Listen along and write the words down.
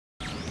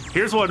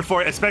Here's one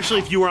for, especially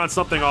if you were on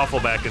something awful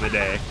back in the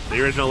day.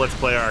 The original Let's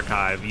Play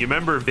archive. You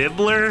remember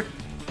Viddler?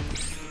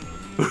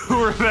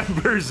 Who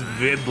remembers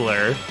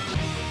Viddler?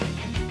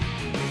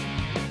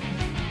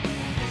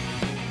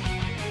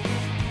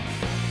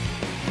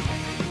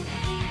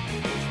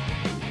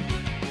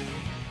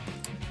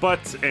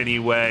 But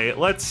anyway,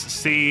 let's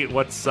see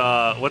what's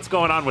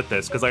going on with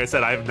this. Because like I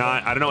said, I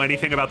don't know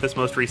anything about this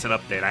most recent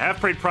update. I have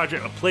played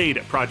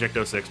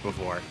Project 06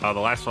 before. The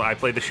last one I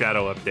played the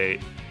Shadow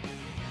update,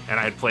 and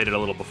I had played it a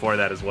little before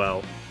that as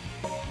well.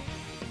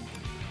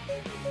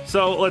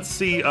 So let's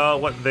see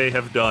what they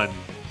have done.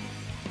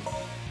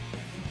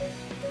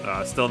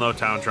 Still no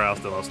town trial,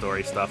 still no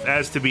story stuff,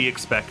 as to be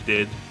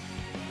expected.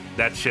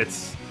 That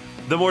shit's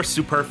the more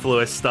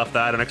superfluous stuff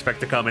that I don't expect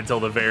to come until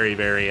the very,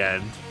 very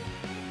end.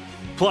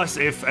 Plus,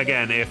 if,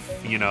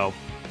 you know,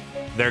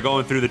 they're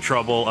going through the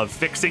trouble of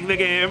fixing the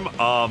game,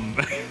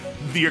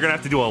 you're gonna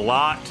have to do a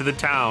lot to the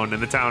town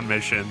and the town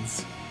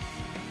missions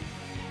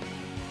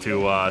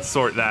to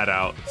sort that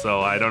out.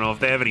 So I don't know if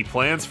they have any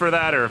plans for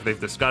that or if they've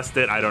discussed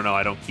it. I don't know.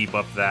 I don't keep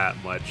up that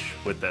much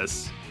with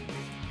this.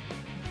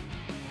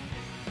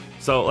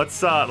 So let's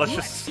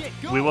just,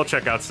 we will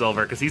check out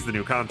Silver because he's the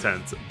new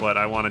content, but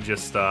I want to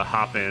just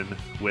hop in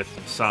with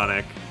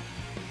Sonic.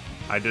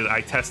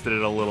 I tested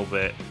it a little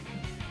bit,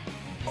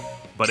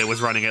 but it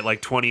was running at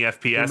like 20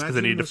 FPS because I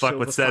needed to fuck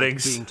with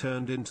settings. Being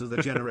turned into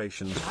the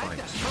Generations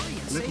fight.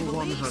 Little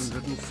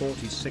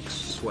 146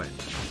 sweat.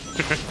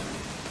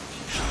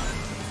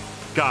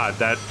 God,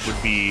 that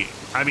would be,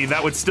 I mean,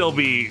 that would still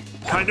be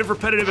kind of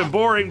repetitive and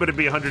boring, but it'd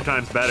be 100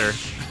 times better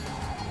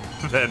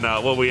than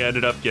what we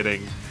ended up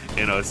getting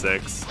in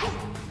 06.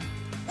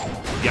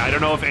 Yeah, I don't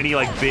know if any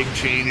like big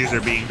changes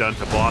are being done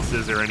to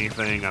bosses or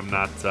anything. I'm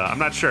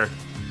not sure.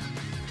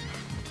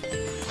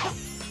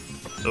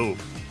 Oh,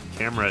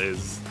 camera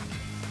is.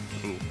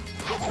 Ooh,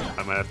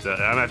 I'm gonna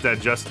have to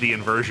adjust the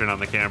inversion on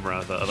the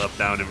camera, the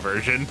up-down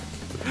inversion.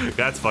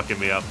 That's fucking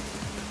me up.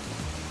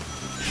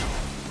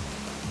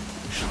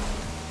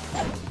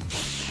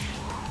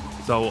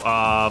 So,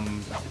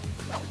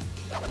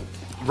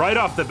 right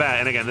off the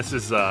bat, and again, this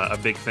is a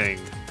big thing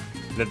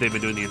that they've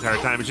been doing the entire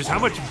time, is just how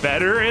much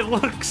better it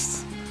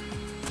looks.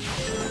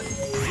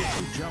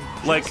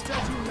 Like,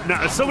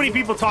 now, so many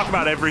people talk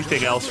about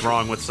everything else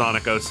wrong with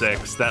Sonic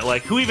 06 that,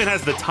 like, who even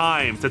has the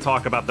time to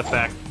talk about the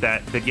fact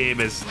that the game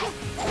is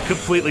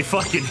completely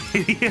fucking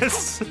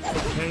hideous?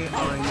 Okay,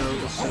 I know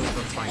the Silver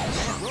fight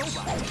sucks,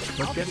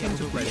 but getting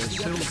to play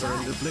Silver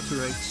and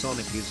obliterate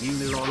Sonic is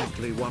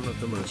unironically one of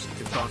the most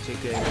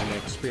cathartic gaming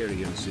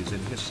experiences in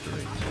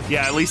history.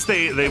 Yeah, at least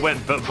they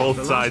went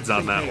both sides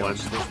on that one. The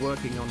last thing Chaos was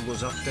working on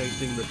was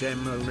updating the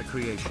demo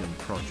recreation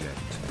project.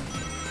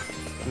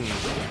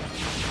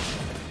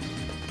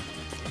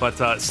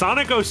 But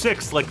Sonic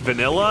 06, like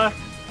vanilla,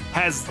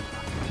 has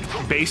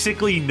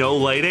basically no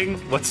lighting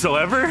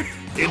whatsoever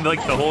in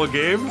like the whole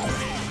game.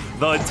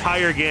 The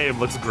entire game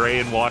looks gray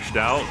and washed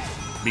out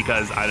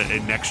because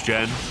in next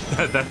gen,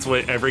 that's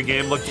what every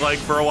game looked like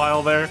for a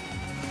while there.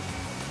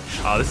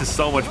 This is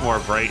so much more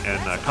bright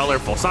and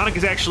colorful. Sonic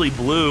is actually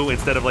blue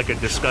instead of like a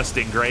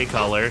disgusting gray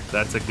color.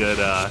 That's a good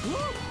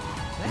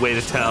way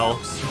to tell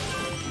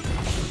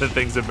that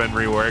things have been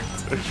reworked.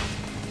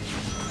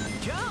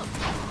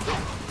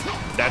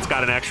 That's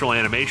got an actual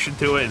animation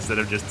to it instead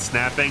of just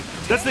snapping.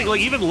 That's the thing, like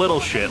even little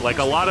shit, like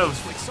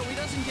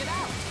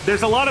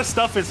there's a lot of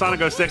stuff in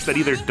Sonic 06 that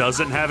either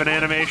doesn't have an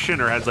animation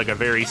or has like a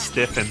very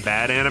stiff and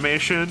bad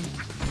animation.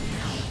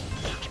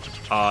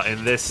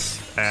 And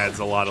this adds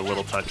a lot of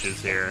little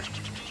touches here.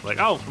 Like,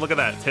 oh, look at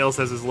that. Tails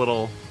has his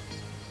little,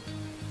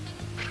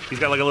 he's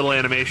got like a little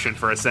animation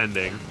for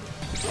ascending,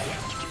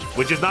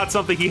 which is not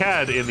something he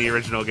had in the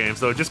original game.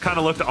 So it just kind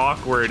of looked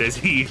awkward as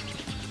he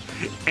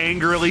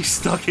angrily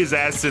stuck his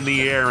ass in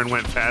the air and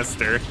went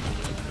faster.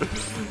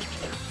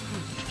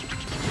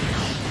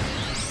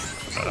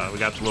 We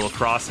got the little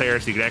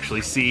crosshair so you can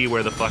actually see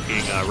where the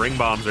fucking ring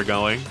bombs are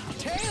going.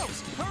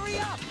 Tails, hurry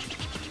up!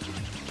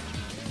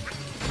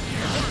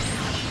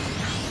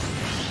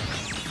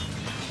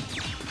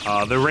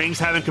 The rings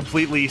haven't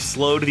completely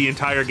slowed the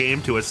entire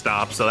game to a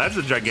stop, so that's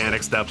a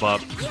gigantic step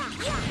up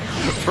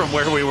from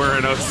where we were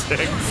in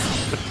 06.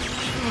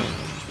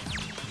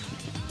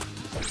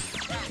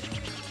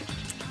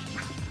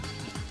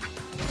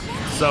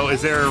 So,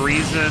 is there a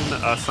reason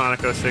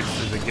Sonic 06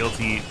 is a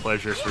guilty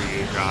pleasure for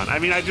you, John? I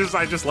mean, I just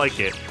like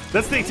it.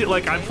 That's the thing too.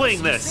 Like, I'm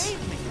playing this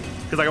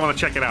because like, I want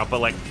to check it out,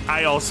 but like,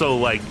 I also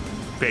like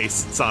base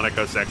Sonic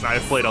 06.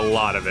 I've played a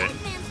lot of it.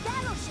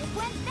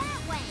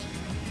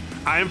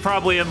 I am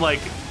probably in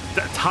like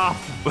the top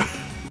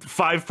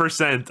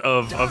 5%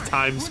 of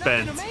time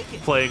spent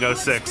playing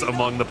 06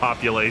 among the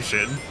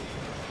population.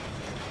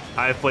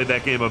 I've played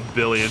that game a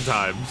billion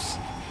times.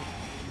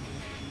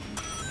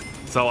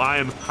 So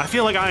I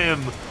feel like I am,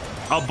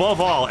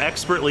 above all,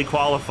 expertly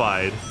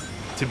qualified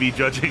to be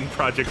judging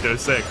Project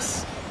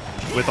 06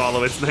 with all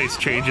of its nice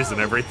changes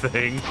and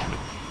everything.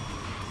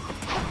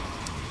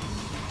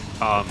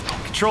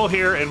 Control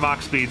here in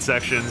Mach speed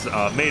sections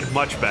made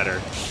much better.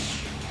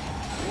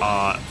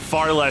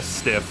 Far less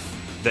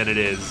stiff. than it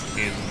is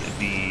in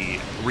the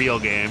real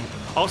game.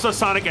 Also,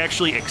 Sonic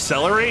actually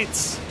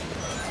accelerates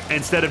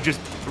instead of just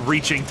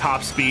reaching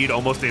top speed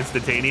almost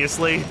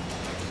instantaneously,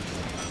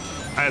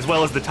 as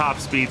well as the top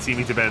speed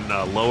seeming to have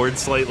been lowered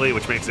slightly,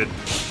 which makes it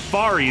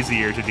far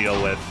easier to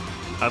deal with,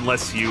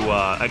 unless you,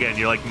 again,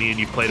 you're like me and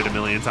you've played it a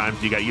million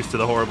times, you got used to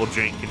the horrible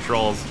jank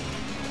controls,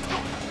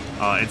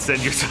 and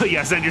send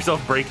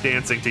yourself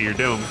breakdancing to your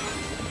doom.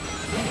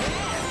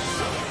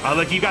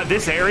 Like, you got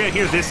this area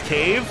here, this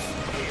cave.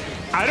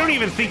 I don't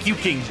even think you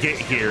can get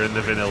here in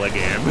the vanilla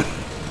game.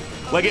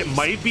 Like, it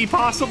might be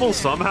possible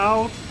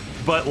somehow,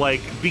 but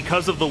like,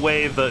 because of the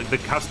way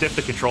how stiff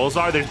the controls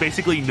are, there's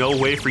basically no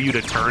way for you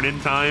to turn in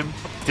time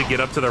to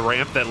get up to the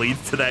ramp that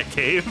leads to that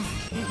cave.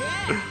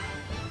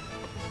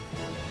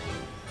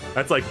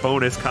 That's like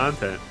bonus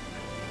content.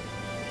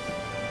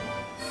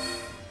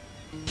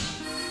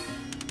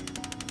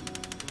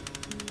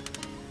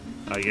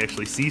 You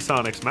actually see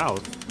Sonic's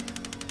mouth.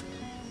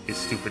 His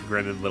stupid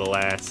grinning little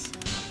ass.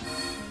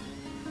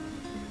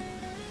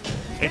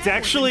 It's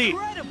actually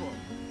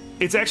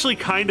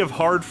kind of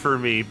hard for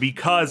me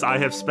because I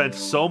have spent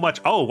so much.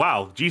 Oh,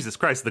 wow. Jesus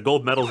Christ. The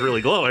gold medal's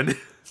really glowing.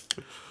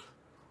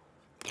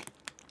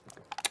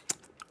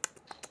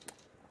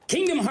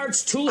 Kingdom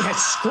Hearts 2 has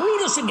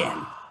screwed us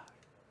again.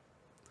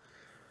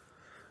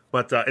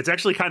 But it's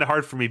actually kind of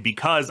hard for me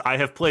because I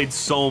have played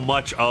so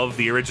much of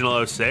the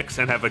original 06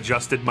 and have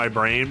adjusted my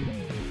brain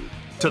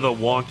to the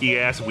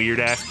wonky-ass,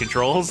 weird-ass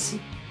controls.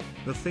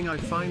 The thing I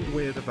find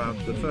weird about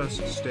the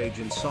first stage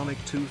in Sonic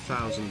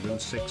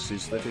 2006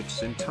 is that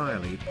it's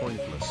entirely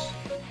pointless.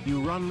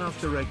 You run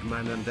after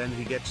Eggman and then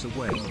he gets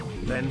away.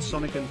 Then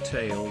Sonic and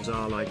Tails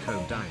are like,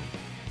 oh dang.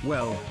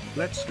 Well,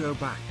 let's go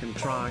back and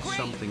try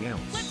something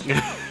else.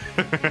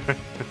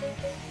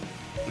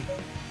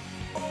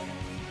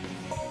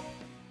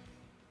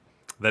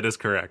 That is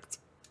correct.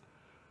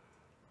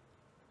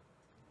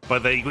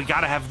 But we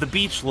gotta have the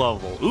beach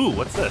level. Ooh,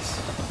 what's this?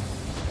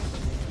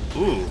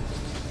 Ooh.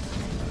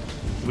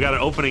 We got an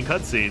opening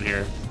cutscene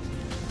here.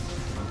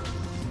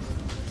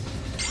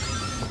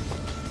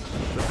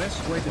 The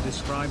best way to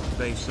describe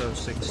Base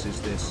 06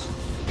 is this.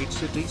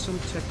 It's a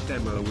decent tech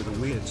demo with a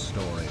weird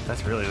story.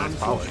 That's really nice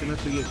polish.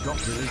 Unfortunately, it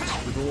got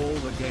released with all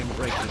the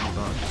game-breaking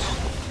bugs.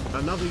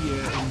 Another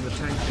year in the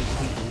tank and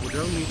people would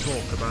only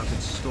talk about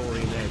its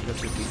story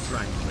negatively,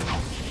 frankly.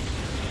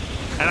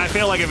 And I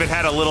feel like if it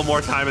had a little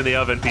more time in the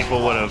oven,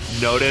 people would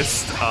have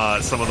noticed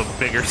some of the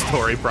bigger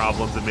story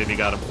problems and maybe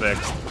got them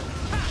fixed.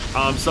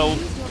 So,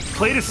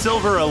 played as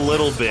Silver a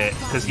little bit,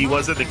 because he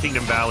was at the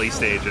Kingdom Valley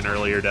stage in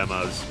earlier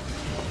demos.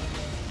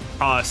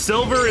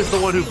 Silver is the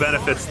one who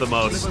benefits the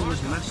most.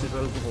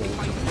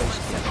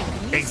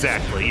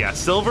 Exactly, yeah.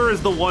 Silver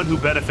is the one who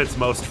benefits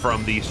most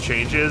from these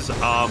changes.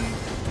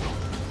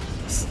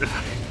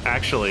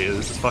 Actually,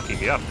 this is fucking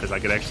me up, because I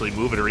could actually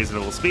move at a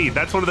reasonable speed.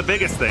 That's one of the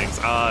biggest things.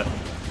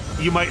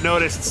 You might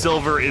notice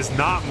Silver is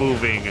not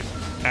moving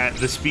at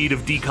the speed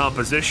of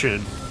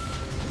decomposition.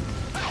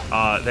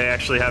 They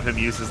actually have him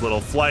use his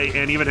little flight,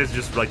 and even his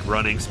just like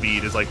running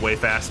speed is like way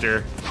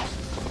faster.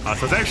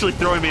 So it's actually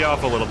throwing me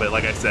off a little bit,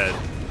 like I said,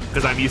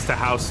 because I'm used to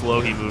how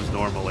slow he moves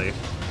normally.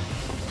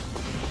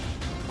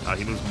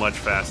 He moves much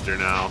faster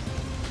now.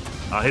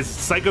 His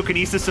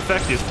psychokinesis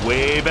effect is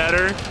way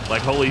better.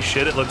 Like, holy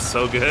shit, it looks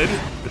so good.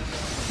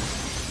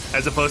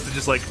 As opposed to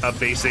just like a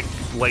basic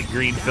light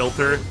green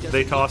filter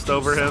they tossed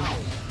over him.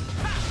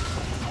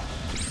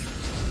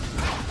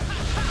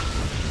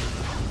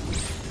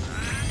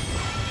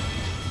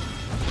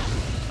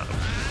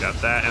 Got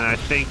that, and I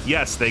think,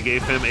 yes, they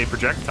gave him a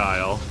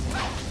projectile.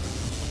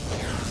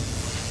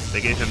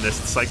 They gave him this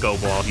psycho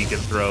ball he can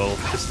throw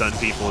to stun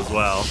people as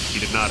well. He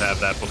did not have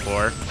that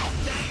before.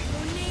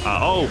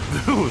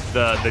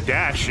 The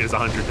dash is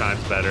 100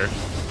 times better.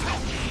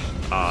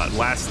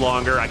 Lasts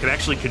longer. I could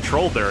actually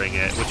control during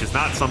it, which is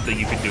not something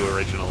you could do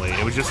originally.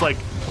 It was just like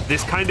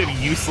this kind of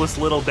useless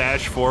little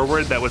dash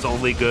forward that was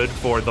only good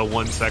for the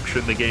one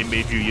section the game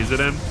made you use it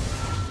in.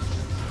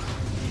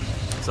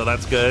 So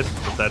that's good.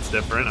 That's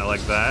different. I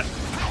like that.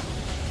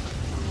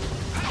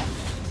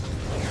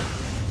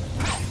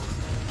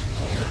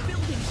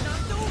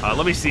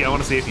 Let me see. I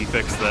want to see if he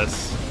fixed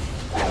this.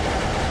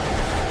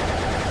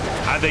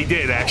 They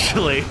did,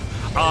 actually.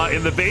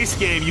 In the base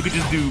game, you could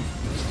just do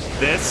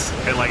this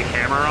and like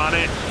hammer on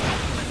it,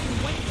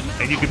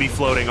 and you could be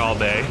floating all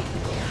day.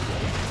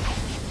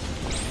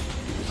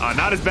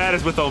 Not as bad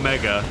as with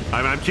Omega.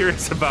 I'm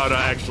curious about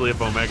actually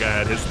if Omega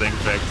had his thing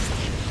fixed,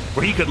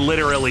 where he could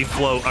literally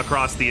float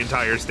across the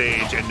entire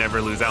stage and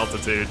never lose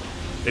altitude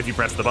if you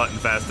press the button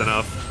fast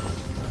enough.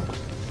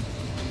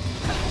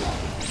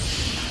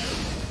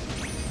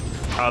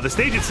 The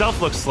stage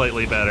itself looks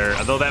slightly better,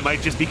 though that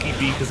might just be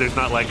because there's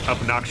not like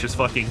obnoxious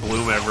fucking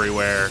bloom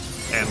everywhere,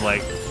 and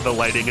like the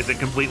lighting isn't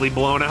completely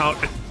blown out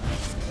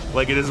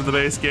like it is in the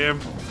base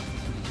game.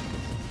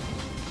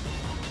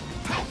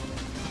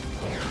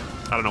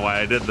 I don't know why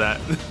I did that.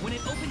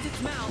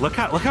 Look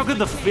how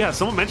good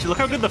someone mentioned, look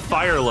how good the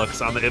fire looks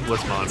on the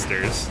Iblis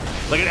monsters.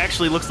 Like, it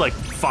actually looks like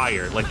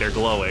fire, like they're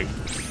glowing.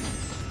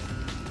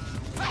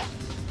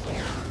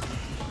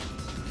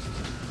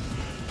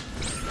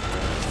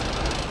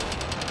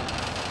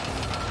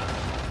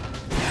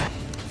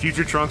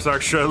 Future Trunks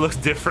arc sure looks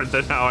different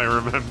than how I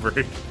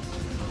remembered.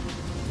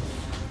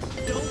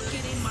 Don't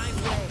get in my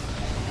way.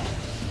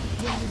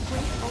 When you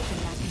break open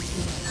that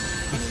container,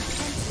 an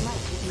intense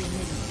light will be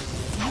emitted.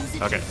 Use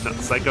it Okay, to no,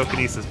 fuse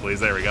psychokinesis, please.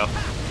 There we go.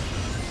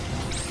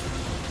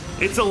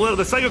 It's a little,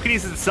 the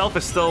psychokinesis itself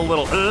is still a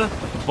little,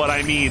 but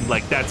I mean,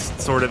 like, that's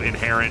sort of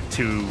inherent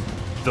to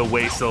the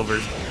way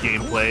Silver's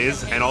game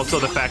plays, and also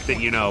the fact that,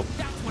 you know,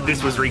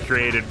 this was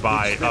recreated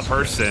by a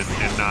person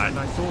and not, And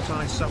I thought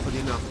I suffered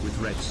enough with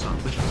Red Sun.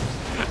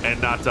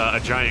 and not a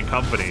giant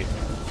company.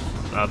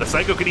 The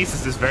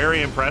psychokinesis is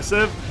very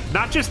impressive,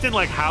 not just in,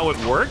 like, how it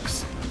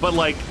works, but,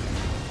 like,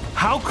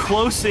 how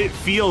close it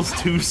feels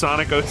to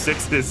Sonic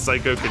 06's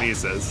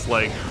psychokinesis.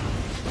 Like,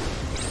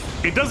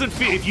 it doesn't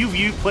feel, if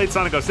you've played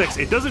Sonic 06,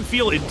 it doesn't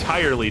feel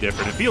entirely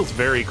different. It feels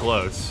very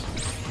close.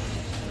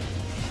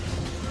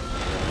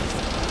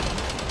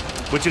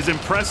 Which is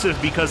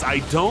impressive because I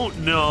don't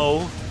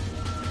know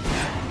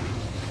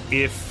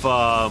if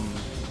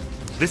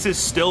this is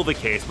still the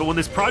case, but when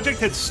this project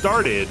had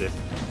started,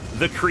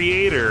 the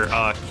creator,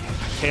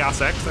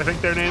 Chaos X, I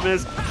think their name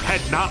is,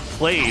 had not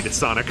played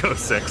Sonic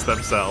 06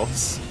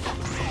 themselves.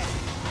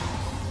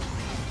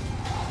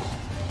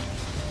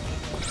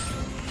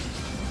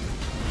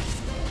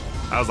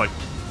 I was like,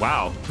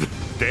 wow,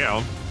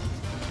 damn.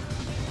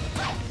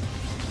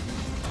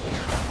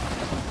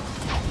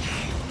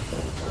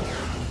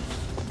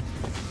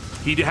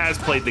 He has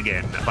played the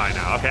game by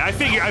now. Okay, I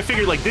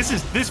figured like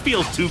this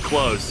feels too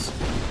close,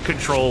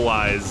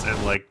 control-wise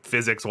and like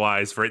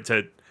physics-wise, for him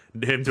to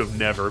have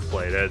never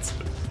played it.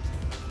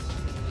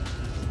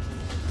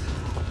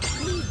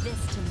 Leave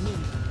this to me.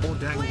 Or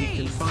dang, he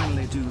can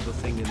finally do the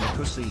thing in the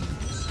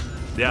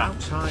cutscenes. Yeah. Now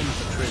time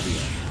for trivia.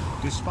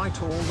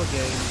 Despite all the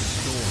game's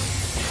story,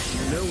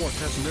 you know what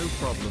has no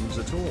problems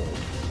at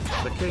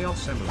all? The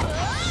Chaos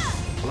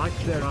Emeralds. Like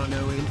there are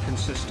no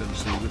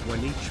inconsistency with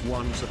when each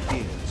one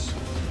appears.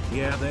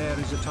 Yeah, there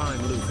is a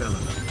time loop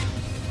element,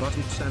 but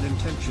it's an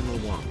intentional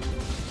one.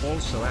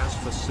 Also, as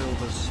for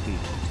Silver's speed,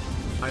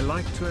 I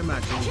like to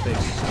imagine base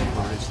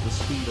Silver is the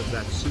speed of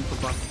that super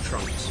buff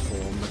Trunks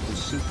form that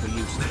was super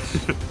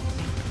useless.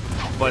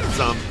 But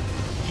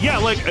yeah,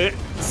 like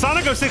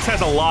Sonic 06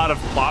 has a lot of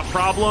plot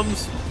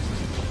problems.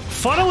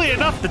 Funnily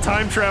enough, the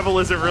time travel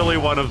isn't really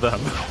one of them.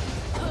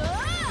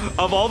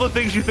 Of all the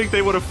things you think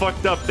they would have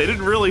fucked up, they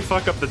didn't really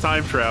fuck up the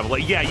time travel.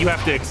 Like, yeah, you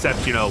have to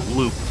accept, you know,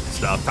 loop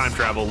stuff, time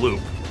travel loop,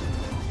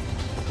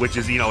 which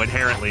is, you know,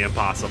 inherently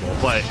impossible,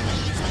 but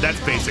that's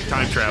basic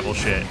time travel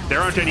shit. There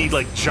aren't any,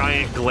 like,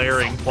 giant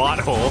glaring plot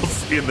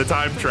holes in the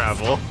time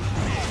travel.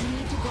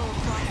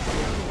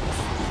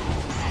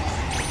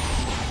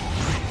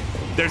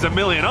 There's a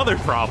million other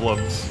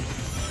problems,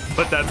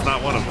 but that's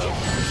not one of them.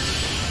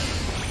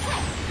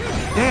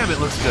 Damn, it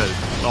looks good.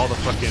 All the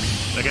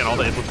fucking, again, all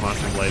the input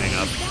monsters lighting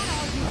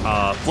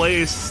up.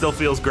 Blaze still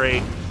feels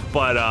great,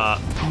 but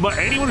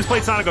anyone who's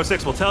played Sonic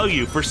 06 will tell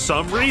you, for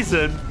some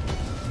reason,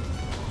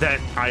 that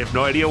I have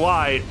no idea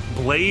why,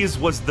 Blaze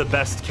was the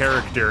best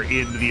character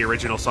in the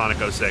original Sonic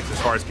 06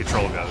 as far as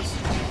control goes.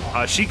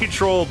 She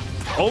controlled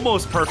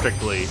almost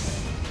perfectly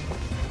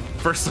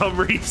for some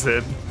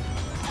reason.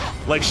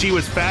 Like, she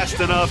was fast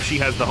enough, she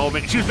has the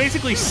homing. She was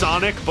basically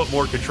Sonic, but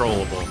more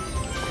controllable.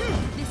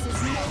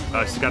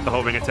 She's got the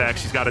homing attack,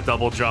 she's got a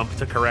double jump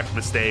to correct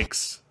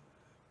mistakes.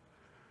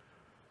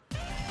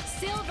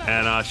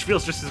 And she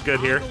feels just as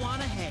good here.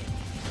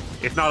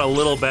 If not a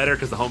little better,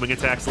 because the homing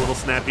attack's a little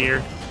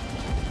snappier.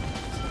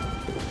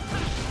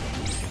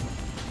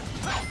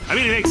 I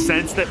mean, it makes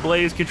sense that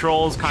Blaze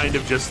controls kind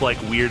of just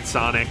like weird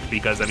Sonic,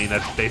 because, I mean,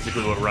 that's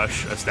basically what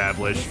Rush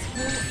established.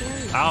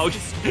 Ouch!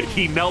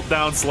 He knelt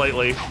down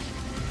slightly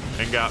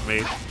and got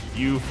me.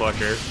 You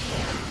fucker.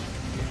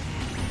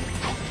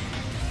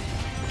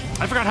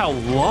 I forgot how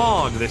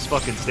long this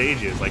fucking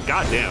stage is. Like,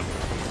 goddamn.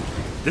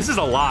 This is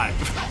a lot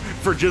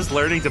for just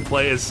learning to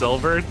play as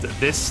Silver.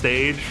 This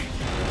stage,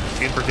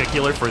 in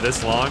particular, for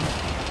this long.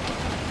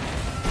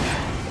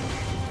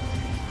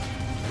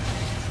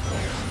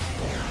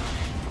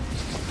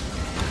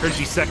 Heard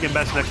she's second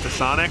best next to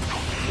Sonic.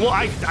 Well,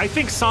 I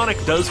think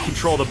Sonic does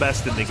control the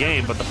best in the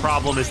game, but the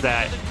problem is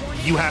that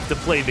you have to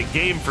play the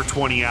game for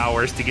 20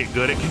 hours to get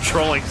good at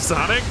controlling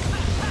Sonic,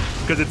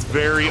 because it's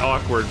very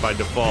awkward by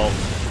default.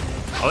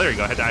 Oh, there you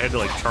go. I had to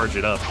like charge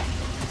it up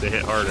to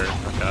hit harder.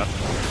 Okay.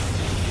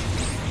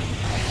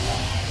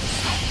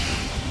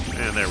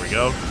 And there we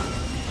go.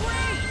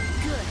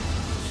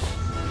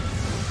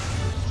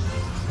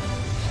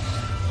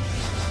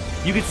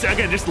 You can see,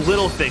 again, just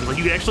little things. Like,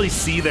 you can actually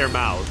see their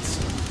mouths.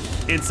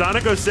 In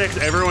Sonic 06,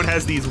 everyone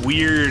has these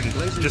weird,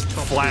 just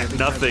flat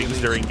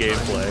nothings during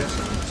gameplay.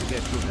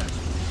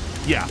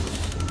 Yeah.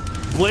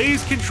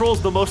 Blaze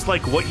controls the most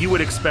like what you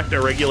would expect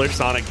a regular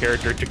Sonic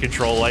character to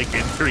control like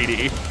in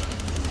 3D.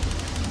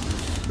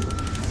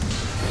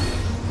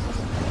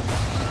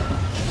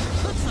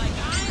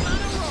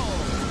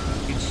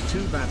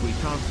 Too bad we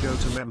can't go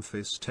to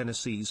Memphis,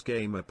 Tennessee's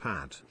gamer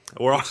pad.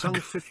 We're all,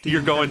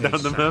 you're going down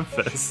to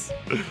Memphis.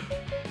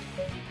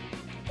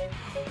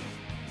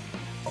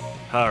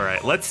 All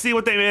right, let's see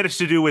what they managed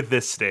to do with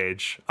this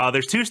stage.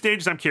 There's 2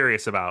 stages I'm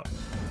curious about.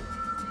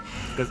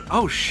 Because,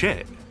 oh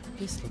shit.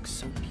 This looks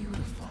so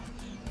beautiful.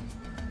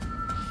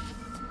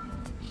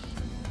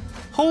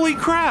 Holy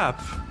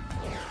crap!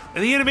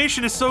 And the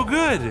animation is so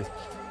good.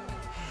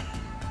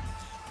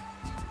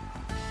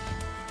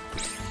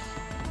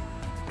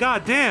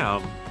 God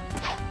damn.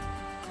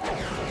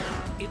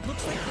 It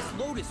looks like this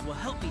lotus will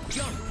help me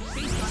jump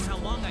based on how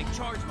long I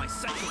charge my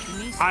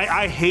psychokinesis.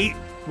 I hate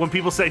when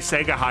people say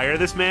Sega hire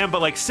this man, but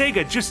like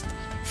Sega, just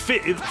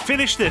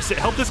finish this.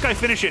 Help this guy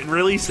finish it and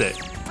release it.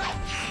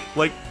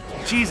 Like,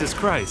 Jesus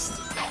Christ.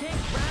 I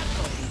can't grab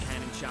Vulcan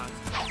cannon shots,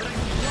 but I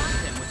can block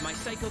them with my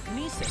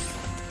psychokinesis.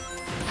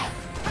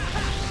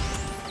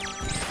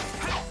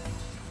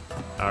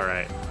 All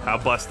right, how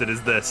busted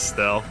is this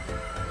still?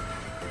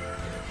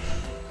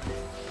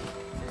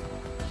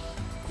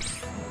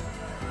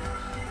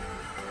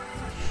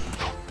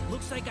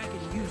 Looks like I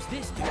can use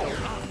this to go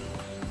up.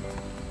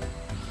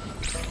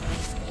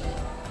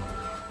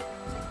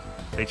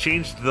 They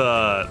changed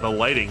the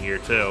lighting here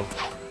too.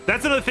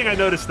 That's another thing I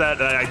noticed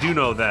that I do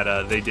know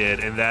that they did,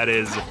 and that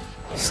is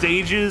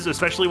stages,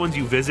 especially ones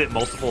you visit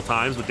multiple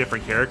times with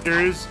different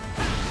characters,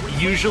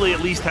 usually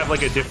at least have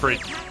like a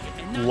different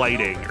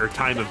lighting or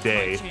time of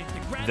day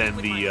than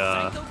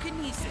the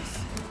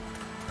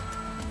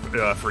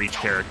for each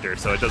character,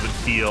 so it doesn't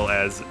feel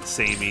as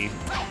samey.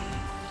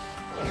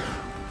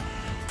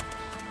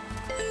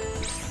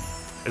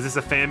 Is this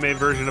a fan-made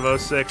version of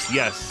 06?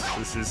 Yes,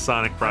 this is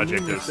Sonic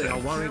Project 06. If they are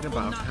worried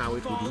about how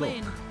it would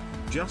look,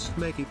 just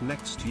make it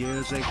next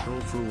year's April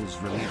Fool's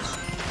release.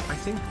 I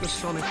think the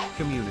Sonic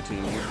community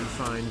would be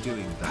fine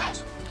doing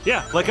that.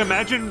 Yeah, like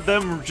imagine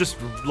them just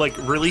like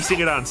releasing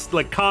it on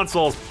like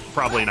consoles,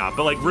 probably not,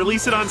 but like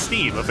release it on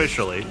Steam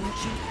officially.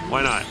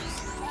 Why not?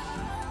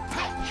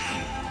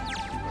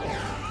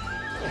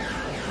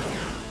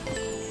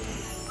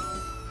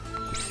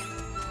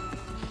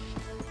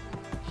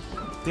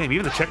 Damn,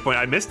 even the checkpoint,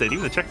 I missed it.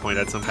 Even the checkpoint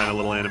had some kind of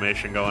little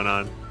animation going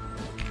on.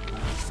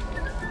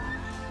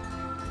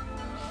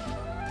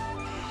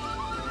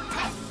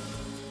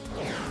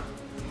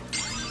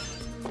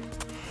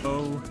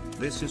 Oh,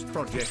 this is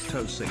Project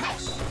 06.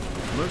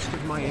 Most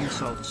of my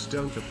insults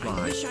don't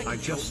apply. I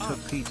just have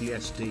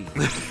PTSD.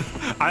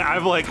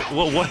 I'm like,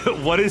 well,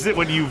 what is it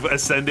when you've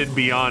ascended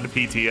beyond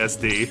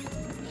PTSD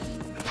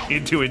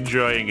into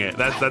enjoying it?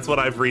 That's what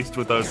I've reached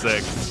with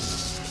 06.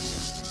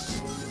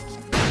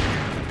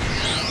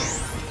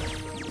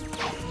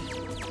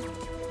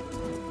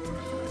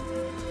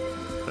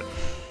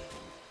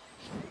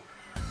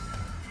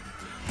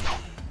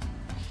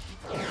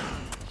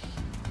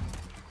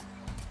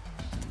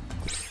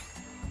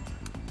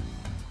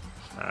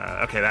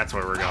 Okay, that's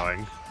where we're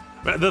going.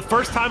 The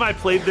first time I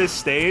played this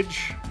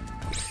stage,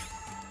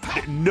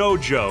 no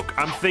joke,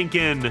 I'm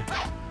thinking a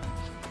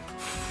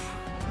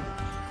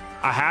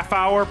half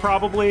hour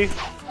probably.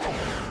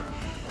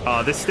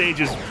 This stage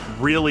is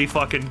really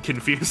fucking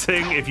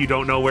confusing if you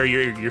don't know where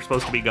you're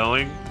supposed to be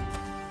going.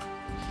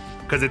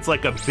 Because it's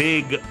like a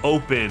big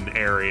open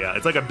area.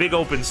 It's like a big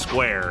open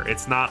square.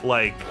 It's not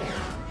like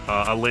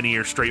a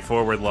linear,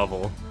 straightforward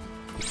level.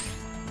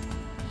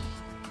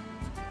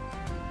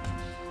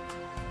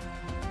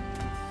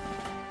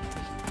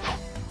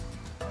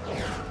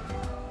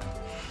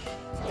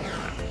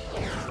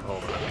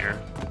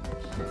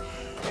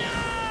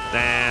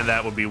 And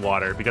that would be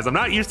water, because I'm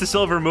not used to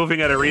Silver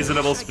moving at a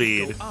reasonable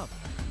speed.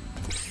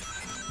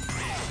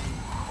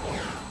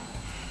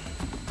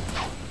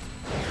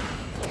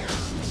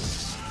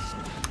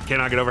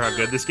 Cannot get over how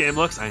good this game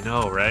looks. I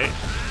know, right?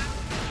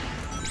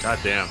 God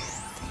damn.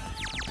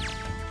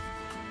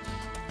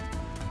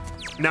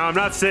 Now, I'm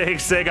not saying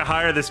Sega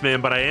hire this man,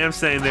 but I am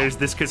saying there's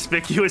this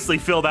conspicuously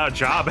filled out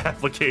job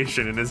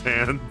application in his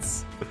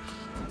hands.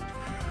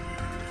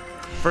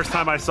 First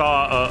time I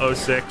saw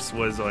 06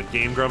 was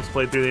Game Grumps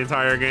played through the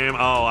entire game.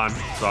 Oh, I'm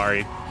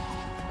sorry.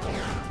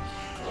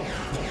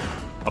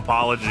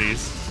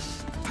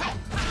 Apologies.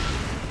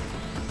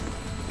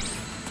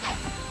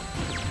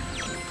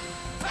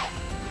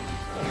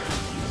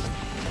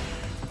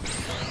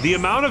 The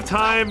amount of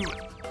time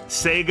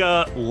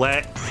Sega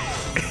let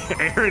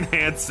Aaron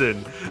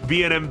Hansen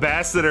be an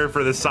ambassador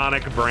for the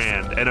Sonic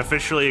brand and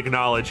officially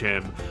acknowledge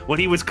him when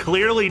he was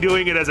clearly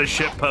doing it as a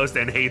shitpost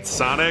and hates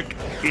Sonic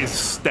is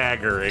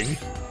staggering.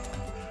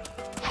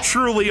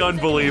 Truly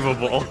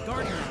unbelievable.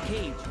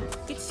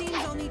 It seems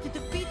I'll need to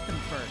defeat them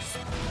first.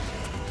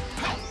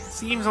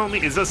 Seems only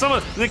is some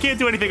of they can't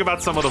do anything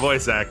about some of the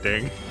voice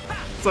acting.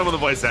 Some of the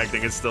voice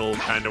acting is still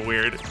kind of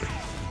weird.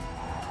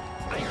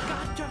 I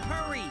got to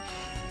hurry.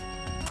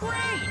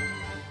 Great.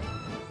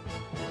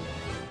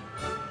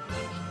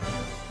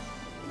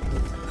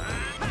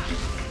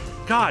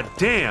 God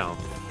damn.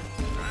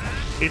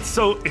 It's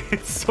so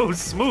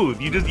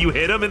smooth. You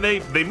hit them and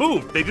they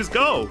move. They just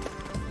go.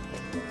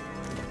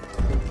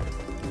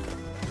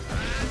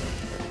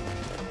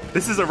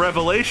 This is a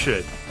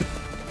revelation.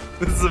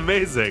 This is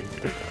amazing.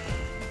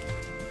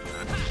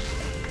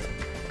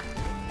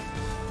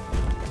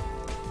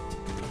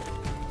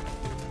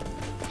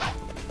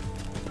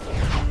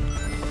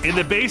 In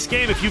the base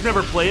game, if you've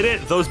never played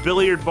it, those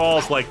billiard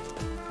balls, like,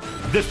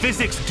 the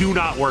physics do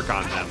not work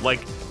on them.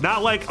 Like,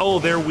 not like, oh,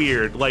 they're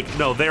weird. Like,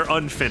 no, they're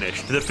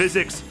unfinished. The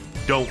physics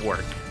don't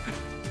work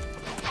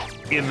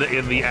in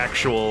the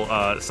actual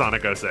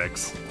Sonic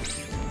 06.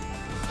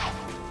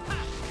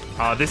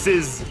 This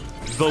is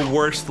the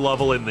worst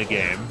level in the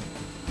game,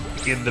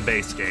 in the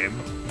base game,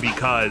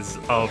 because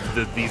of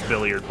these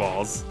billiard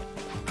balls.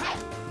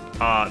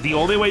 The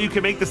only way you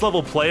can make this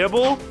level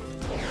playable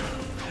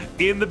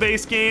in the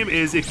base game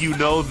is if you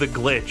know the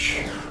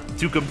glitch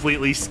to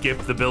completely skip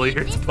the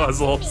billiards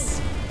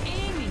puzzles.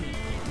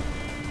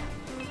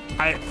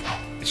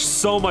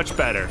 So much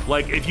better.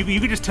 Like, if you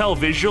could just tell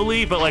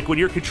visually, but like when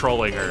you're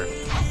controlling her.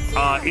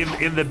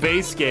 In the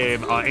base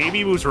game,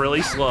 Amy moves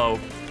really slow.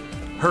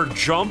 Her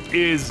jump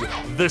is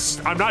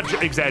I'm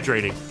not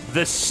exaggerating,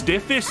 the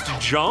stiffest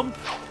jump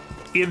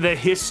in the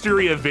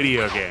history of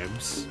video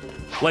games.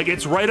 Like,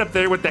 it's right up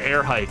there with the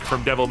air hike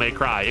from Devil May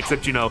Cry,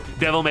 except, you know,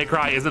 Devil May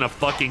Cry isn't a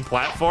fucking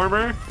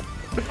platformer.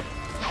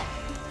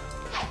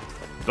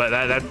 But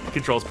that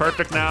controls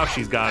perfect now.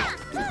 She's got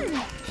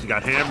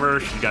hammer,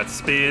 she's got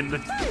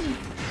spin.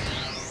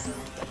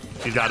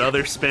 She's got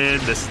other spin.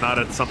 This is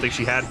not something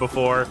she had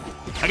before.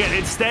 Again,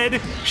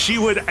 instead, she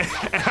would,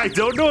 I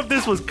don't know if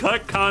this was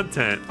cut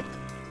content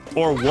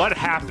or what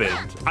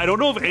happened. I don't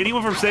know if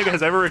anyone from Sega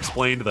has ever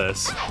explained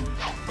this.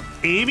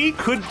 Amy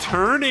could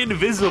turn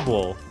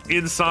invisible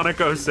in Sonic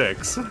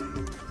 06.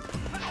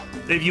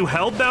 If you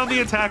held down the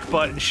attack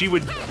button, she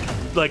would,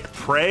 like,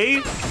 pray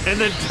and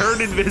then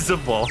turn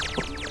invisible.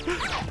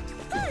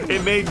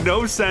 It made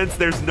no sense.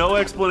 There's no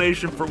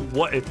explanation for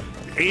what.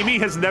 Amy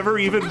has never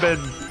even been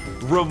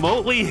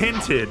remotely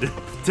hinted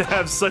to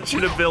have such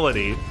an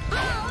ability.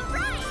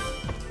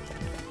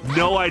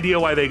 No idea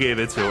why they gave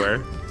it to her.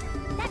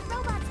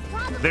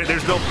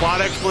 There's no plot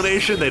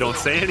explanation. They don't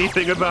say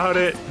anything about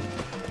it.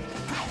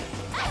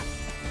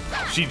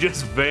 She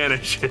just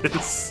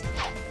vanishes.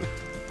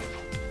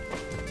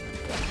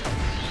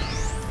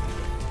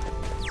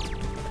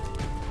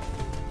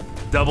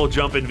 Double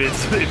jump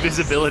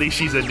invisibility,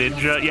 she's a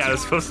ninja. Yeah, it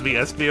was supposed to be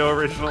Espio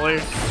originally.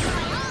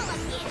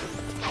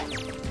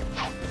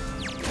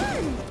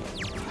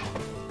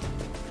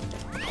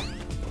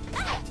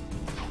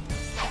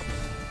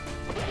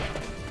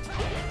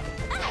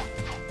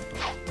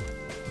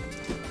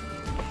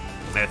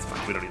 That's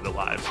fine, we don't need the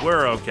lives.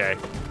 We're okay.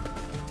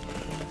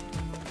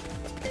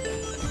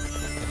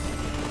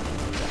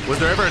 Was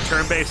there ever a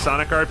turn-based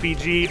Sonic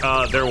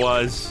RPG? There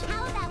was.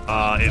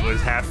 It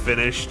was half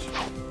finished.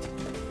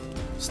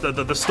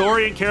 The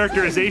story and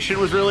characterization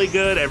was really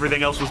good.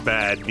 Everything else was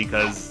bad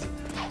because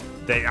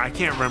I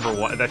can't remember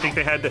what. I think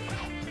they had to.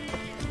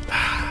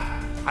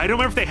 I don't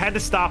remember if they had to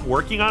stop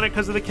working on it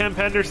because of the Ken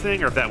Penders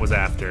thing or if that was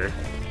after.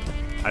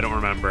 I don't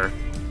remember.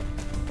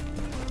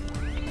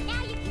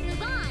 Now you can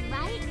move on,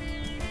 right?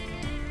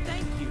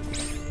 Thank you.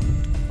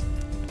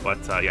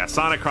 But yeah,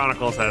 Sonic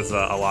Chronicles has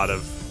a lot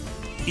of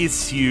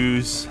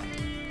issues.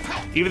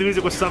 Even the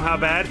music was somehow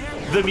bad.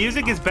 The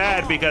music is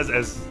bad because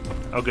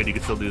oh good, you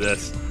can still do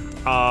this.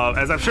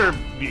 As I'm sure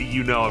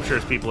you know, I'm sure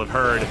as people have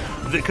heard,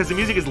 because the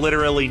music is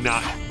literally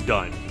not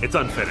done. It's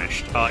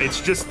unfinished. It's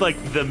just like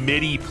the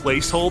MIDI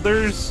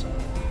placeholders,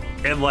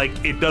 and like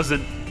it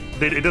doesn't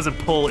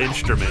pull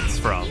instruments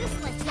from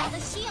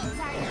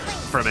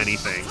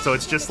anything. So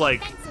it's just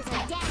like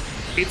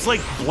it's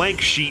like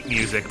blank sheet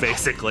music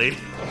basically.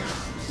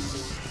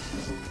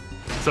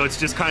 So it's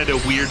just kind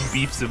of weird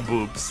beeps and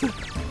boops.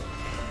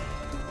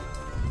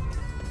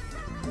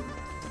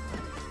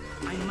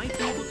 I might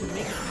be able to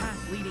make a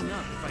path leading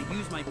up if I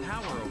use my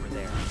power over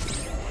there.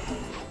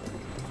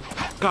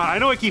 God, I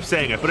know I keep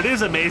saying it, but it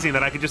is amazing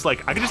that I could just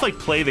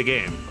play the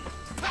game.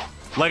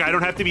 Like, I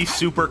don't have to be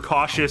super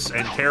cautious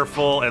and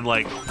careful and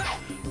like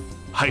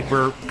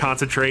hyper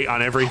concentrate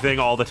on everything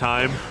all the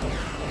time.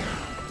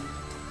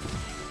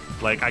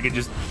 Like, I could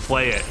just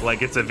play it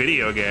like it's a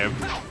video game.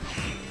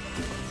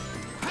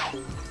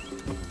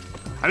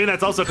 I mean,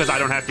 that's also because I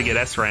don't have to get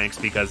S ranks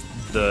because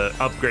the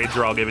upgrades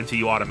are all given to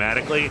you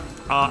automatically.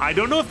 I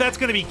don't know if that's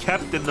going to be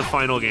kept in the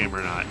final game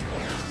or not.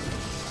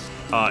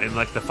 In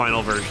like the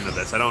final version of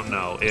this. I don't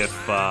know if...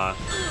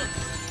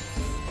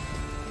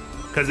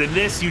 Because in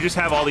this, you just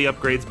have all the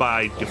upgrades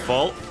by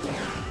default.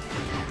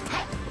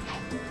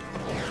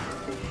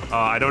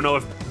 I don't know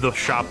if the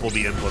shop will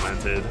be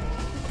implemented.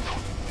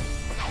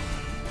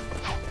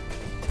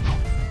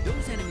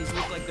 Those enemies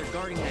look like they're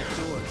guarding that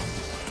door.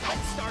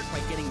 Let's start by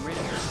getting rid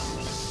of them.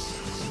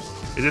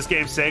 Is this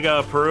game Sega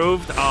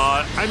approved?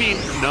 I mean,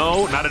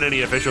 no, not in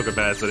any official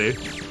capacity.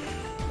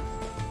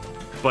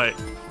 But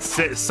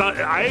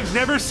I've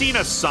never seen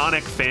a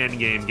Sonic fan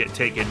game get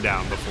taken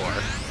down before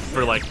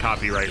for like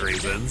copyright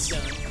reasons.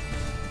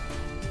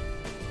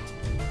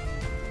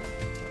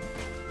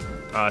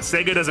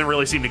 Sega doesn't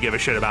really seem to give a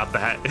shit about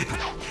that.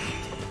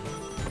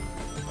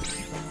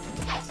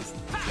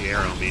 What's the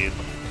arrow mean?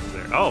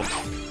 Oh,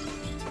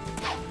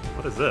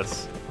 what is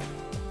this?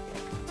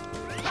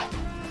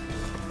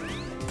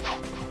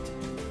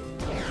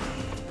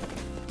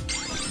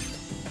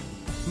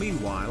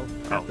 Meanwhile,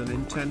 at the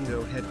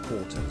Nintendo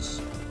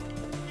headquarters.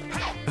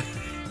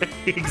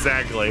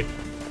 Exactly.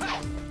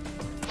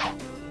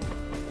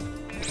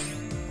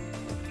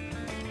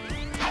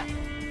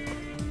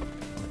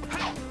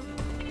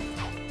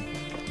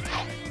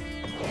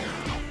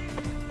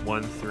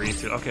 One, three,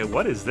 two. Okay,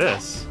 what is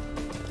this?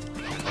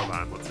 Hold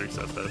on, let's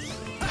reset this.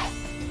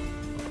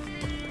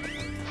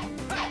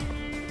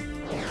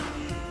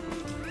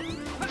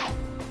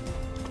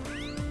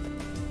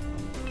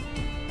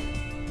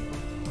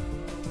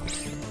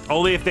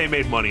 Only if they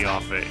made money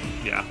off it,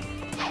 yeah.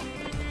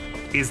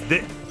 Is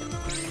that...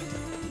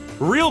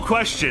 Real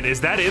question, is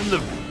that in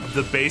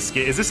the base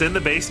game? Is this in the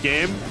base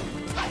game?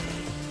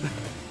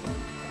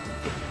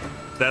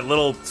 That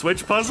little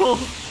Switch puzzle?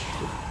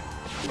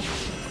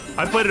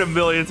 I played it a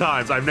million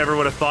times. I never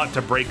would have thought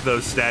to break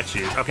those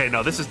statues. Okay,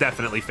 no, this is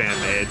definitely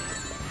fan-made.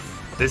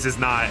 This is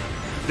not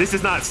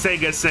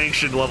Sega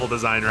sanctioned level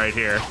design right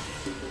here.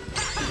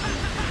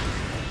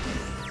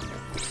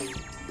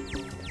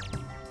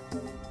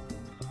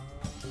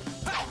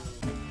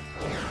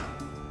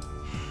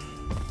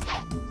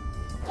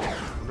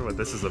 What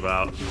this is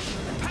about.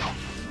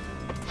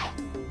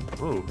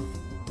 Ooh.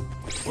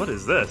 What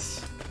is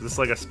this? Is this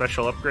like a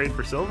special upgrade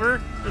for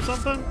silver or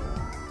something?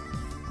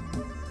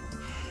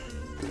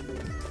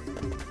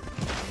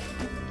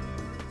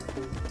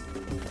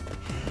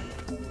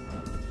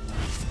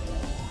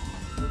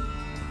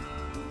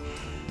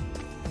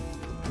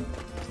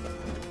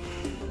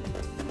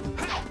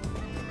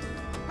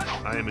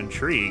 I am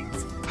intrigued.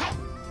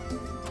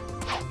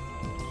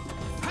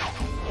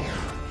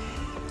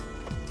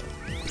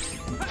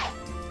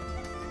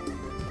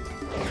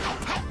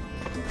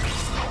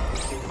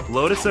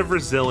 Lotus of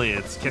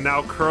Resilience can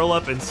now curl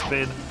up and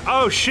spin.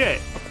 Oh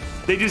shit!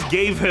 They just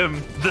gave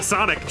him the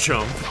Sonic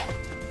jump.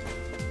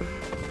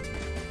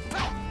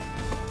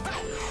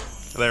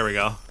 There we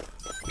go.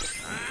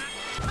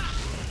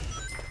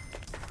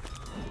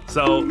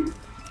 So,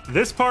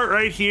 this part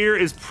right here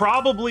is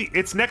probably,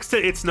 it's next to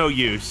It's No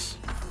Use,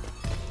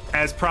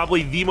 as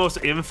probably the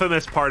most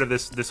infamous part of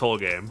this whole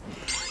game.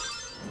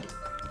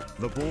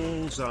 The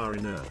balls are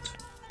inert.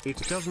 It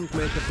doesn't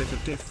make a bit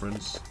of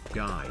difference,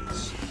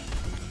 guys.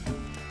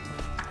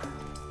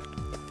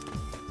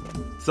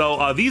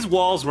 So these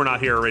walls were not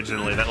here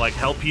originally that like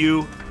help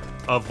you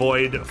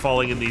avoid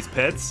falling in these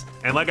pits.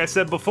 And like I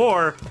said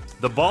before,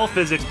 the ball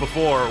physics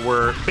before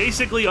were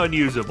basically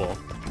unusable.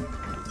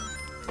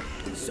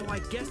 So I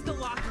guess the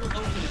lock will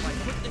open if I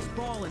put this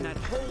ball in that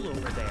hole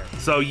over there.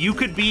 So you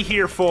could be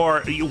here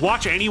for, you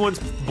watch anyone's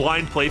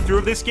blind playthrough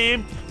of this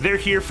game, they're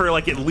here for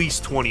like at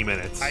least 20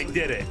 minutes. I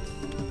did it.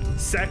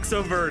 Sex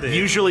averted.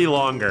 Usually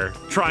longer,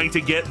 trying to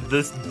get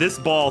this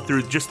ball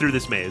through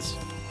this maze.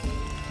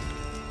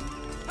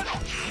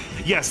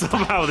 Yeah,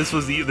 somehow this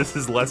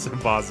is less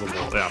impossible.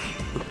 Yeah.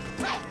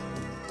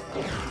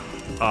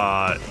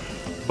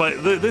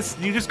 But this,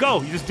 you just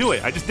go, you just do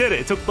it. I just did it.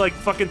 It took like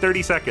fucking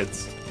 30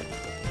 seconds.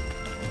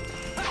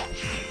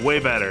 Way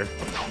better.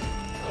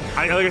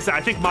 Like I said, I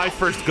think my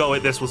first go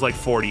at this was like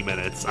 40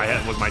 minutes.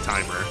 Was my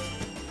timer.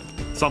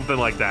 Something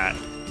like that.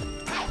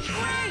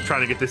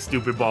 Trying to get this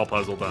stupid ball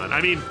puzzle done. I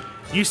mean,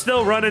 you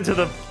still run into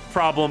the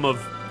problem of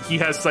he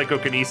has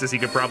psychokinesis, he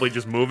could probably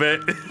just move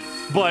it.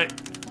 But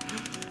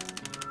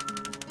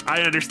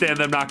I understand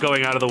them not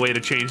going out of the way to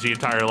change the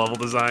entire level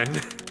design.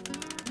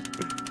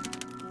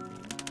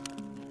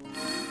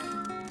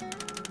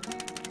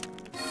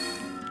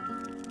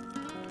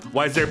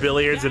 Why is there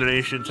billiards in an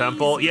ancient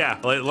temple? Yeah,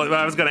 like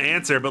I was gonna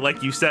answer, but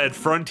like you said,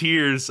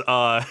 Frontiers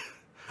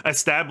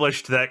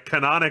established that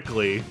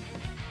canonically,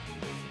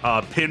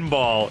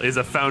 pinball is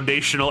a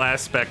foundational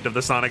aspect of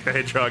the Sonic the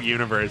Hedgehog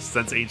universe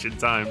since ancient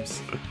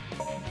times.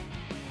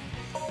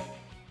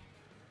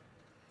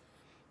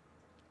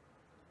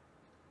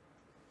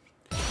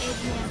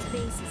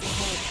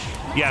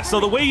 Yeah, so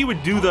the way you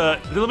would do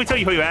let me tell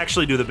you how you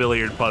actually do the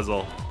billiard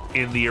puzzle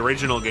in the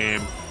original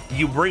game.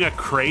 You bring a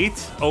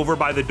crate over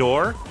by the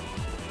door,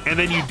 and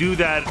then you do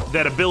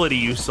that ability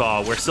you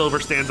saw where Silver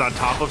stands on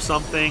top of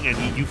something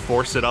and you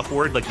force it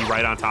upward, like you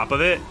right on top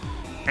of it,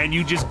 and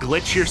you just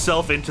glitch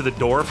yourself into the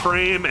door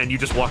frame and you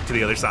just walk to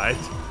the other side.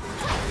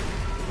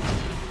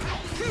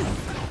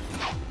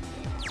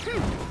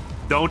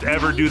 Don't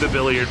ever do the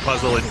billiard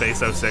puzzle in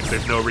Base 06.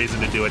 There's no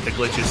reason to do it. The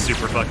glitch is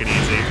super fucking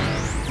easy.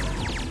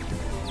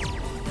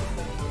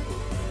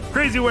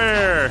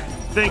 Crazyware,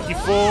 thank you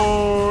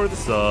for the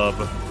sub.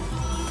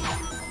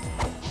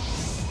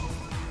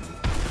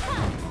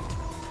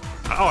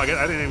 Oh, I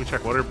didn't even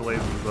check what her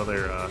Blaze's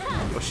other.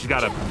 Oh, she's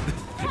got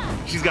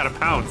a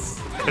pounce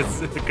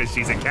because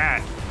she's a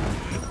cat.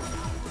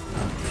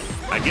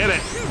 I get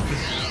it.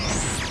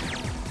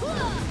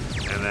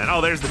 And then,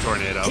 oh, there's the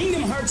tornado.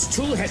 Kingdom Hearts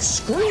 2 has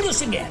screwed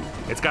us again.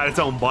 It's got its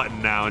own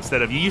button now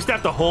instead of, you used to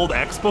have to hold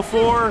X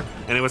before,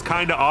 and it was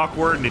kind of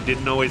awkward and it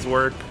didn't always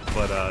work.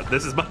 But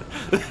this is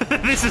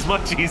this is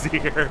much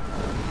easier.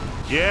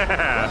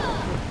 Yeah.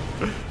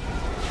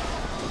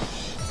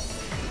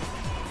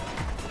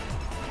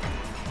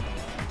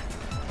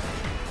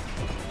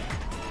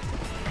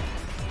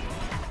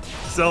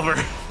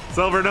 Silver,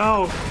 Silver,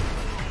 no! It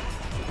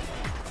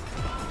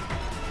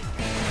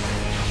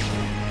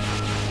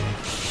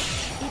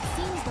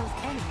seems those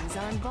enemies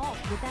are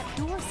involved with that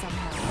door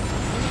somehow.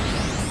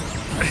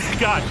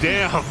 God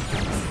damn!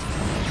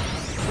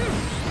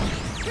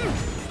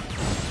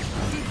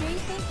 Did they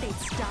think they'd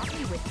stop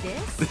me with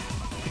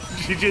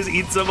this? She just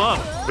eats them up.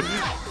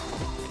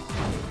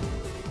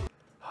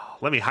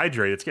 Let me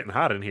hydrate. It's getting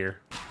hot in here.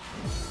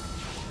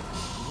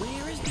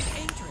 Where is the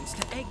entrance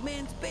to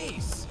Eggman's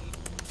base?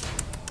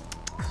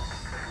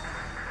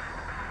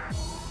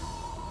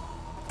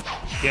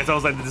 Yeah, it's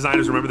almost like the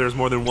designers remember there's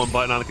more than one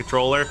button on the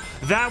controller.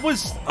 That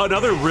was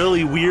another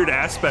really weird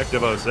aspect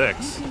of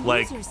 06.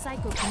 Like,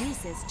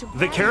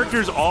 the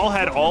characters all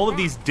had all of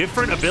these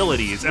different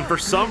abilities, and for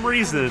some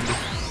reason,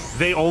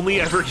 they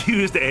only ever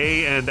used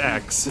A and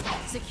X.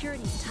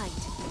 Security's tight.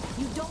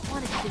 You don't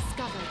want to be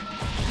discovered.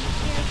 Be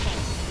careful.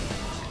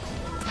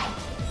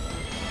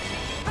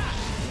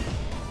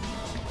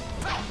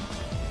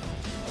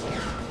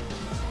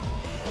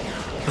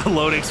 The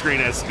loading screen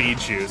has speed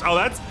shoes. Oh,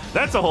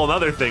 that's a whole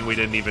other thing we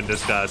didn't even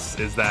discuss,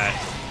 is that,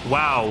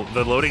 wow,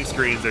 the loading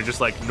screens are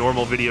just like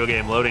normal video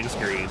game loading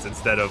screens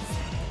instead of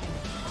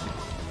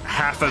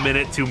half a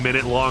minute to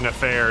minute long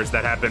affairs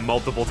that happen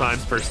multiple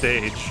times per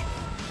stage.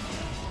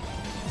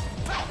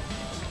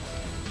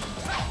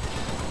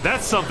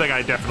 That's something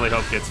I definitely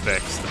hope gets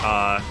fixed.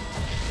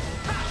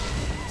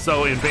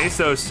 So in base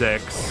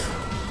 06,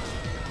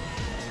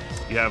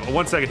 you have,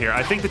 1 second here.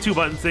 I think the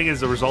 2-button thing is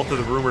the result of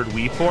the rumored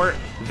Wii port.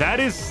 That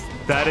is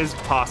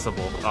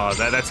possible.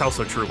 That's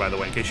also true, by the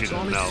way, in case you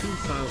didn't know. Sonic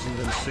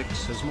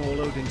 2006 has more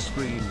loading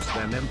screens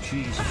than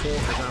MG's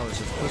 400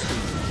 hours of pussy.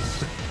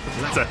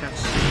 That's a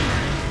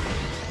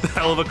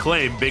hell of a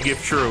claim, big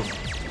if true.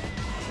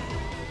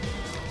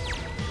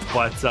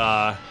 But,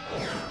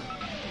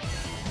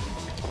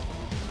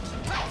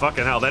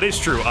 fucking hell, that is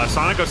true.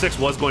 Sonic 06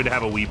 was going to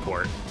have a Wii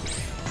port.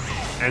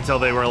 Until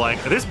they were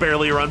like, this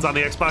barely runs on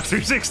the Xbox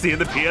 360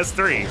 and the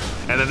PS3.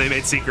 And then they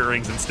made Secret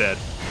Rings instead.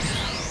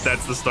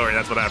 That's the story,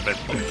 that's what happened.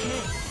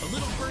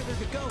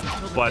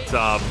 But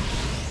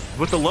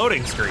with the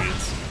loading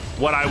screens,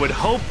 what I would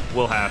hope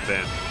will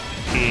happen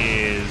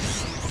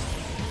is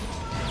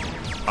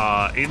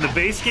in the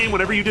base game,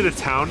 whenever you did a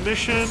town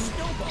mission,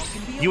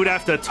 you would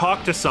have to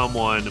talk to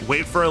someone,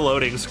 wait for a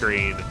loading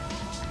screen.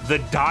 The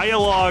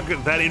dialogue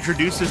that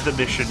introduces the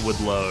mission would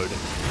load.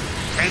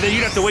 And then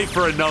you'd have to wait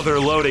for another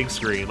loading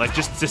screen, like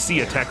just to see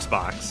a text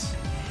box.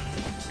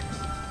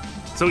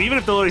 So even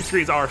if the loading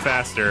screens are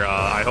faster,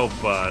 I hope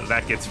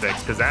that gets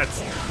fixed, because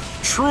that's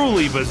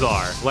truly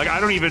bizarre. Like, I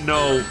don't even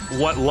know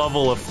what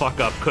level of fuck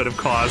up could have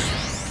caused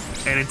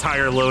an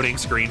entire loading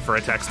screen for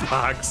a text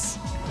box.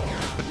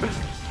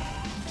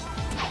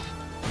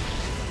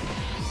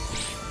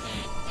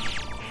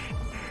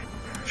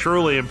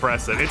 Truly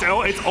impressive.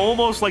 It's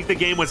almost like the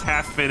game was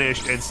half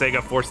finished and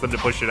Sega forced them to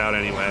push it out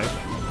anyway.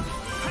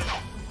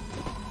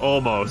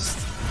 Almost.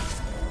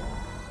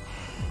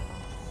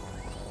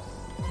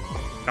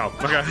 Oh,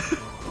 okay.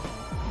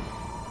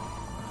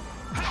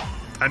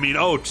 I mean,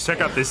 oh,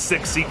 check out this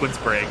sick sequence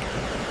break.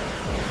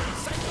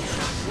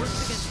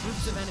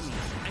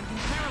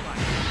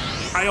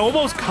 I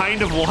almost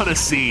kind of want to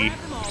see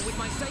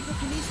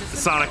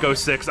Sonic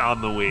 06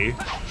 on the Wii.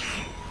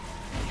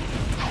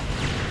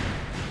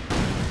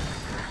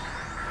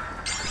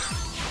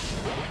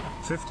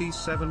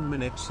 "57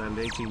 minutes and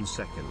 18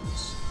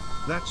 seconds.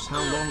 That's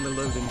how long the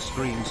loading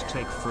screens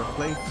take for a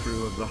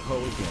playthrough of the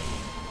whole game.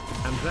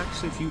 And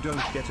that's if you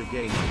don't get a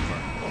game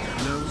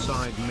over. No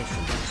side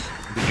missions."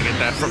 Did you get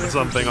that from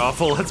Something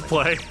Awful Let's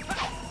Play?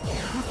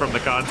 From the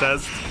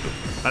contest?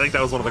 I think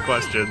that was one of the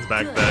questions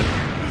back then.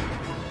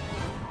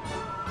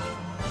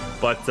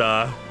 But,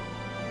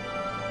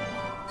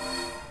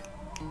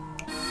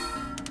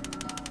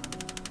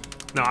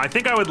 no, I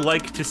think I would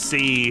like to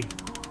see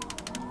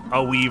a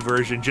Wii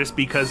version just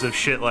because of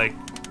shit like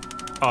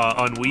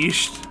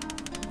Unleashed.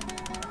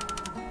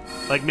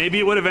 Like, maybe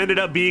it would have ended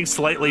up being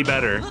slightly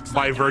better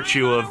by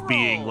virtue of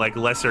being, like,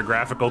 lesser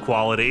graphical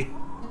quality.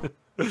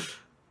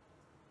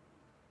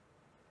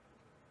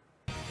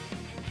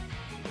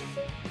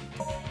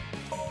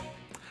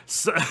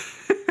 So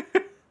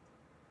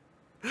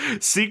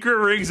Secret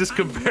Rings is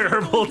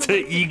comparable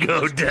to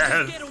Ego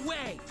Death.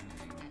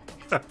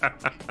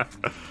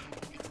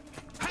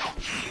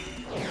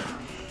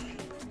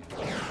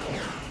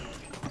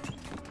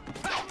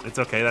 It's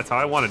okay, that's how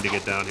I wanted to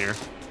get down here.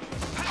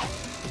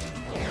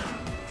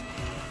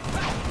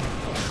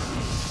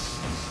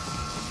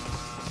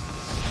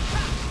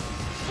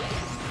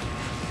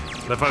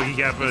 The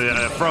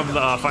PokeCap from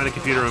the Find the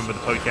Computer Room with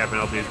the PokeCap and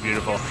LP is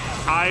beautiful.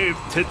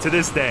 To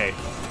this day,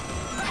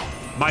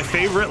 my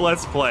favorite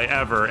Let's Play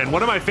ever, and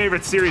one of my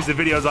favorite series of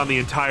videos on the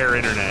entire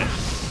internet,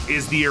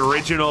 is the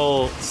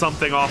original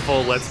Something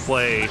Awful Let's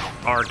Play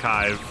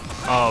archive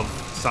of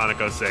Sonic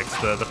 06,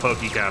 the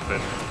PokeCap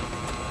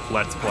and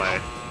Let's Play.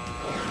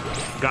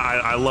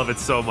 God, I love it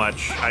so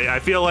much. I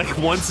feel like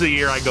once a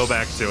year I go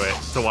back to it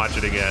to watch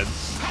it again.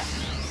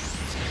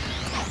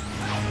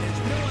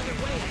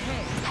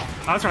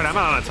 Oh, that's right, I'm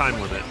not on a time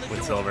limit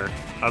with Silver.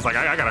 I was like,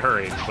 I gotta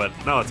hurry, but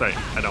no, it's right,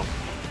 I don't.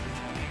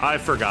 I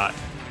forgot.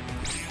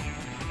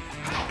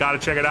 Gotta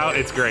check it out,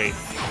 it's great.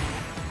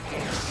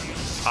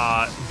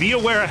 Be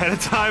aware ahead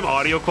of time,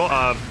 audio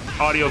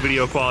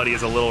video quality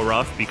is a little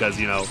rough because,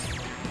 you know,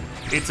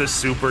 it's a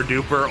super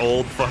duper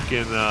old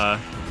fucking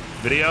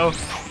video.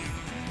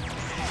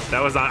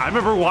 That was on, I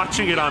remember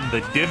watching it on the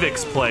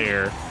DivX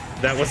player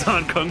that was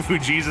on Kung Fu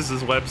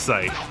Jesus'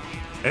 website.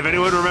 If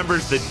anyone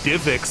remembers the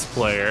DivX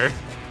player,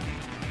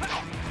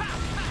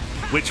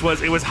 which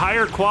was, it was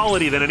higher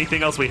quality than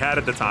anything else we had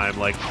at the time,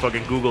 like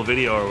fucking Google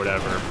Video or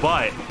whatever,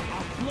 but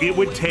it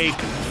would take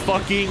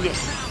fucking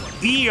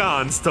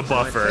eons to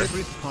buffer. My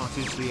favorite part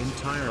is the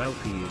entire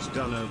LP is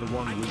done over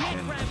one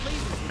weekend.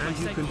 And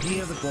you can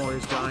hear the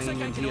boys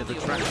dying and hear the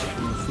tracks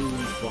from the food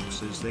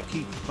boxes they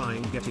keep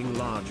buying getting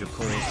larger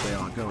cause they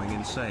are going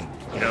insane.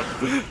 Yep.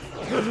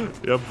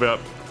 Yep.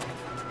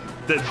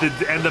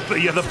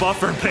 The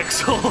buffer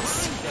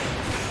pixels.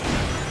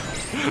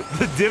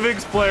 The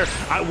DivX player,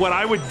 what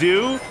I would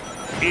do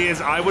is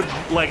I would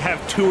like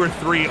have 2 or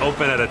 3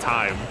 open at a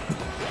time.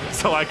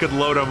 So I could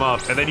load them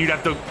up, and then you'd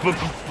have to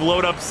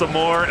load up some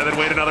more, and then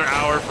wait another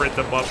hour for it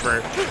to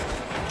buffer.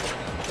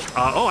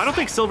 Oh, I don't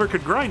think Silver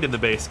could grind in the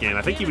base game.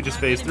 I think he would just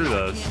phase through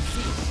those,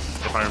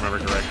 if I remember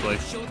correctly.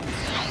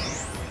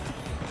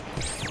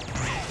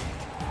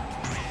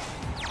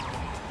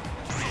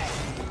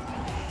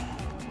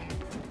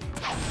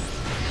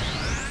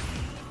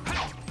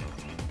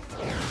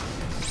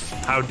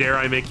 How dare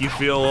I make you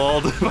feel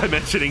old by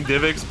mentioning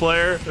DivX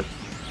player?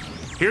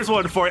 Here's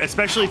one for you,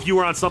 especially if you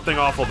were on something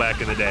awful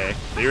back in the day.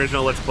 The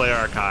original Let's Play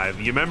archive.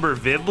 You remember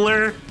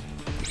Vidler?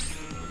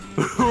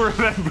 Who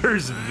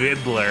remembers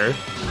Vidler?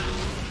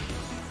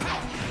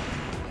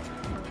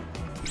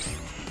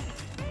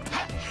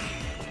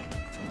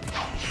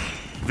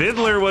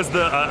 Vidler was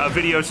a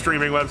video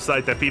streaming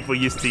website that people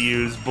used to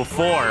use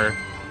before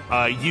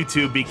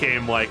YouTube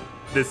became like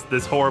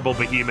this horrible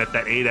behemoth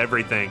that ate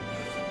everything.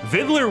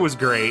 Vidler was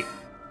great.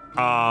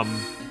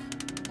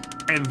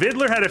 And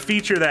Vidler had a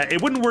feature that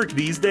it wouldn't work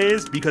these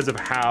days because of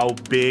how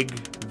big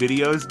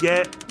videos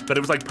get, but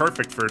it was like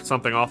perfect for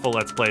something awful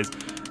Let's Plays.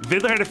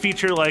 Vidler had a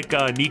feature like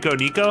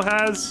Nico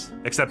has,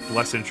 except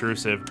less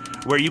intrusive,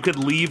 where you could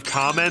leave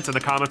comments and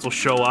the comments will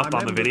show up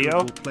on the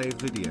video. Play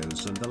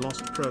videos and the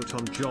Lost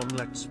Proton John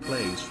Let's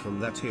Plays from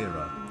that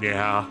era.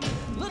 Yeah.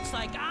 Looks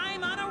like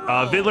I'm on a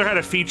roll. Vidler had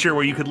a feature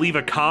where you could leave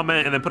a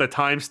comment and then put a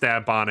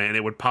timestamp on it and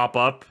it would pop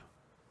up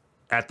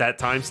at that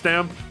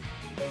timestamp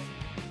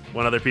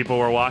when other people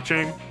were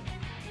watching.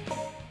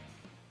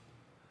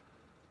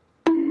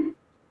 A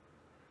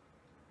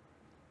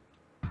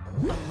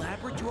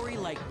laboratory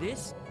like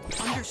this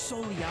under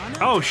Soliana?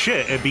 Oh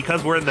shit, and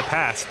because we're in the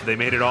past, they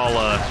made it all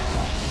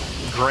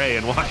gray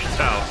and washed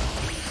out.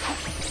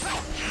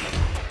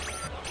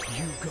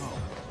 You go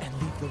and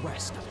leave the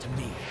rest up to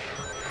me.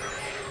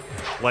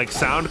 Like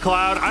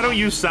SoundCloud? I don't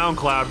use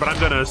SoundCloud, but I'm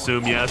gonna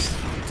assume yes.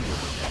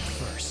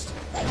 First.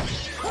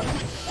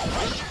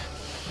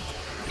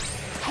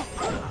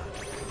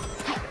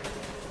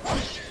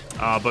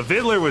 But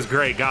Vidler was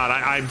great. God,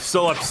 I'm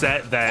so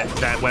upset that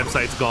that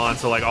website's gone,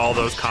 so like all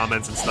those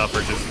comments and stuff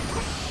are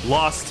just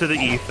lost to the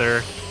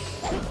ether.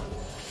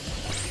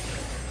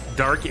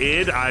 Dark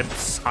Id?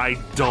 I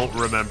don't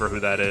remember who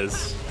that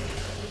is.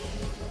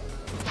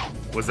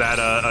 Was that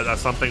a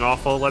something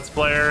awful Let's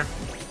Player?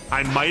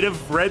 I might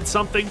have read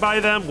something by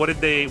them. What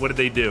did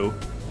they do?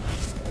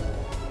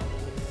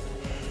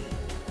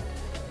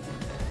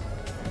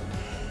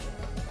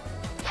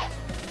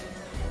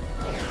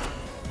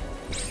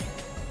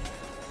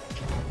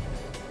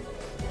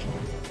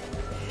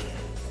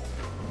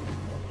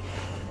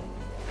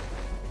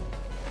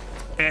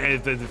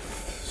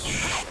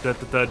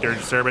 The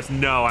Dirty Service?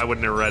 No, I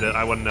wouldn't have read it.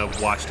 I wouldn't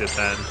have watched it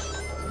then.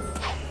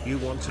 You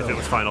want if it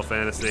was Final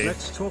Fantasy.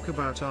 Let's talk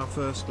about our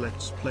first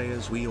Let's Play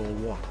as we all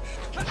watched.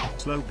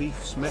 Slow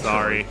Beef's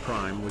Sorry. Metroid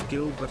Prime with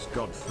Gilbert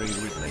Godfrey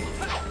Ridley.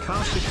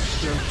 Carsick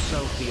Stroke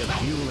Selfie,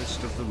 a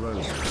duelist of the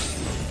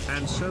Roses.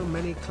 And so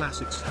many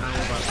classics. How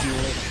about you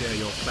all share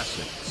your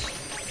classics?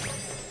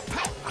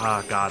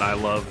 Ah, God, I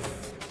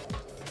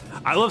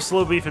love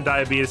Slow Beef and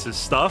Diabetes'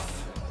 stuff.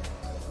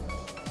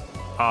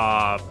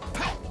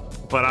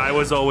 But I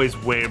was always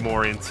way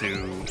more into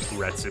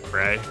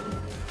Retsupre.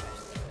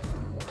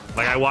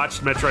 Like, I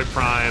watched Metroid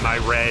Prime, I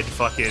read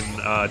fucking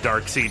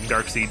Dark Seed and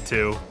Dark Seed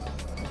 2.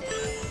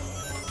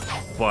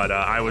 But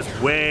I was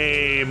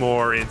way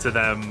more into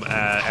them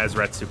as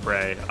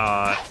Retsupre.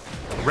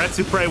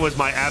 Retsupre was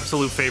my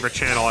absolute favorite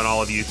channel on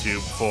all of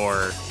YouTube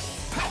for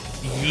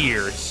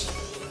years.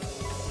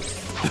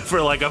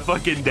 For like a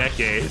fucking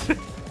decade.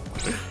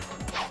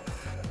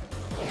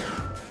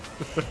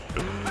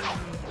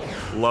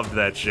 Loved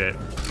that shit.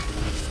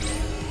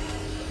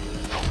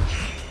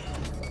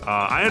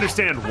 I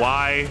understand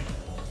why.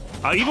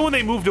 Even when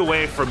they moved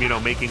away from, you know,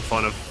 making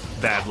fun of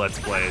bad Let's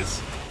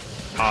Plays,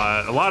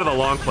 a lot of the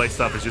long play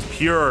stuff is just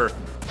pure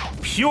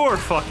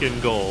fucking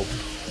gold.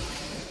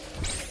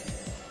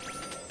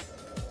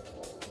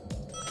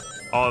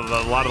 a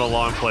lot of the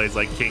long plays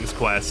like King's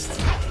Quest,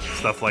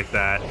 stuff like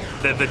that.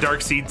 The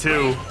Dark Seed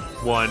 2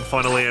 one,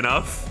 funnily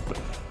enough.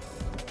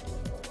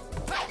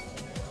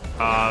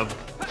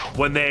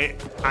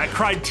 I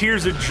cried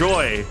tears of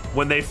joy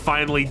when they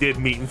finally did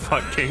Meat and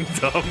Fuck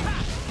Kingdom.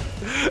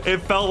 It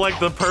felt like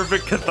the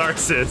perfect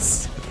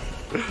catharsis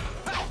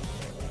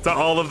to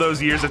all of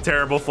those years of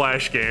terrible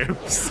Flash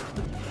games.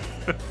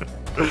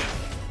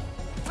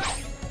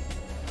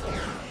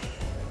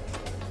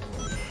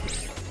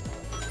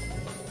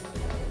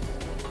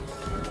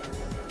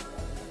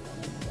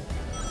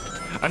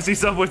 I see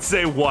someone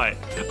say what?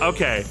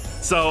 Okay,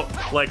 so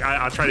like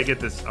I'll try to get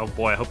this. Oh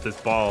boy, I hope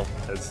this ball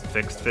has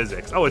fixed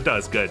physics. Oh, it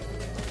does. Good.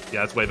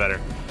 Yeah, that's way better.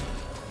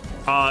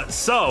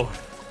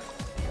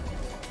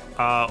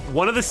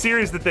 One of the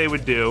series that they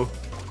would do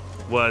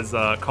was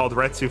called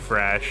Retsu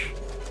Fresh,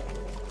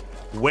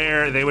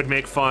 where they would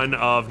make fun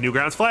of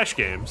Newgrounds Flash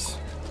games.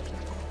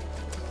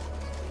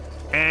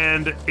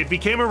 And it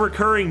became a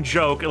recurring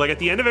joke. Like at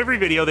the end of every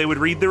video, they would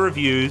read the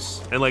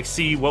reviews and like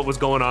see what was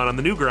going on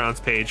the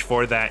Newgrounds page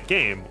for that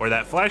game or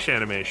that Flash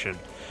animation.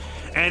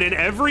 And in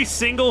every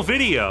single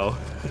video,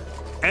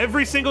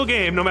 every single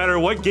game, no matter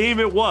what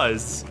game it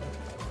was,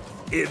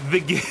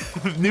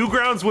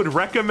 Newgrounds would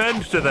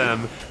recommend to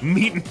them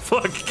Meat and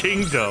Fuck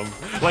Kingdom.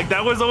 Like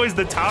that was always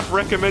the top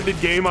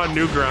recommended game on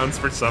Newgrounds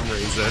for some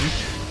reason.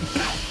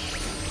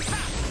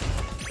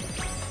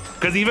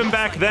 Because even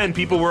back then,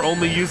 people were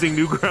only using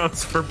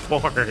Newgrounds for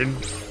porn.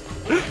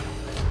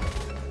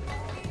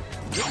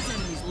 Those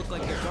enemies look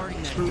like they're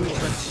guarding that door.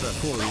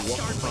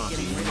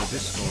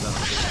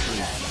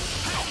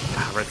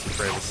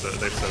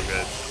 They're so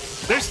good.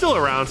 They're still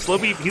around.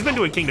 Slowbeef, he's been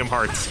doing Kingdom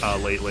Hearts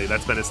lately.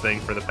 That's been his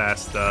thing for the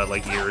past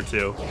like year or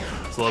two.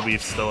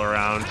 Slowbeef's still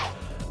around.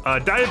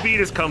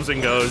 Diabetes comes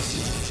and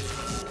goes.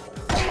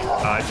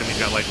 I think he's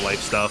got like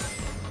life stuff.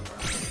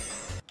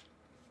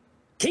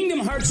 Kingdom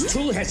Hearts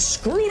 2 has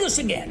screwed us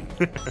again.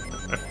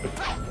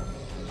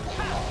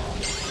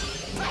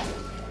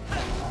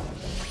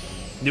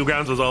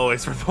 Newgrounds was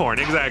always for porn,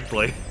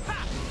 exactly.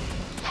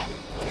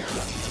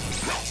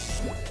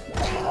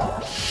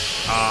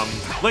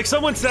 Like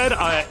someone said,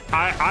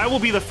 I will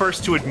be the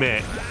first to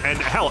admit, and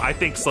hell, I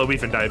think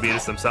Slowbeef and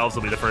Diabetes themselves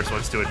will be the first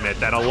ones to admit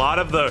that a lot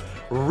of the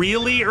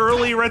really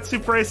early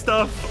Retsupre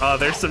stuff,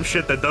 there's some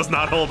shit that does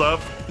not hold up.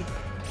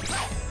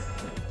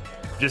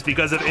 Just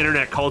because of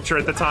internet culture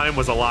at the time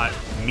was a lot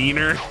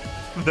meaner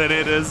than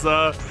it is,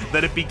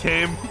 than it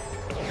became.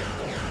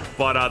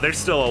 But there's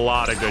still a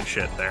lot of good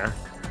shit there.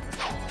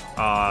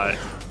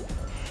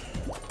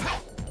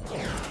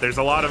 There's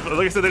a lot of,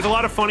 like I said, there's a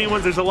lot of funny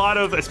ones. There's a lot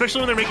of, especially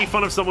when they're making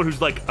fun of someone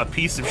who's like a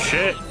piece of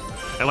shit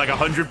and like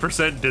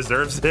 100%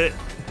 deserves it.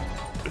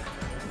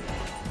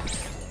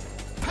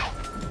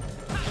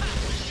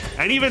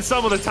 And even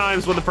some of the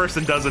times when the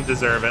person doesn't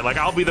deserve it, like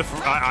I'll be the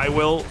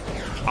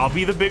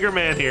bigger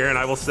man here, and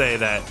I will say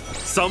that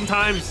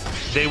sometimes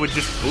they would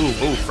just,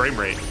 ooh, frame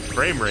rate,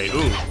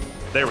 ooh,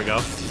 there we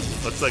go.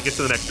 Let's get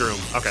to the next room.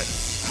 Okay,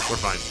 we're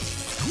fine.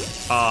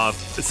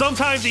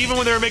 Sometimes even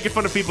when they were making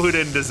fun of people who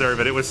didn't deserve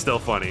it, it was still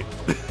funny.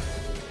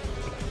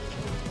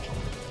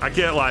 I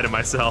can't lie to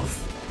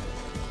myself.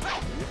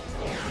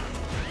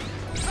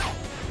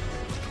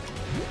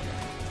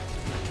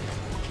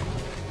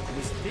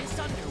 Was this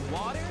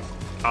underwater?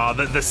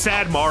 The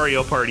sad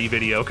Mario Party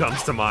video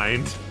comes to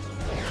mind.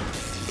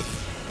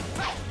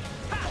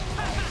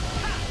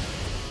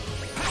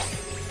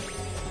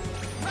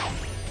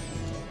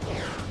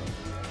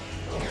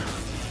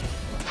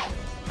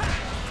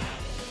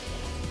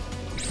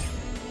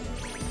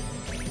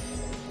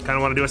 Kind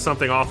of want to do a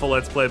something awful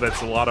let's play, but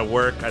it's a lot of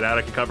work. I doubt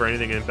I could cover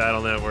anything in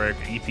Battle Network.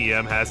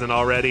 EPM hasn't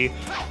already.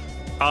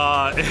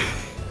 I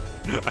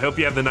hope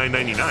you have the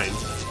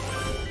 $9.99.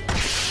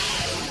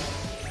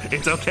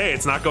 It's okay,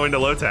 it's not going to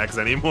low tax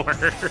anymore.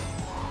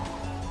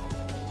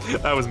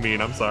 That was mean,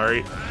 I'm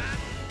sorry.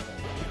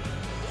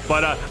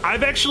 But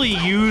I've actually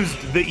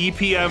used the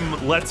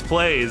EPM Let's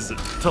Plays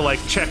to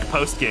like check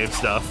post-game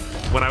stuff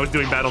when I was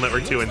doing Battle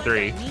Network 2 and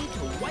 3.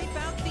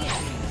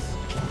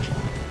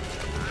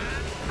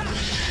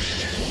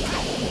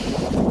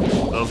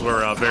 Those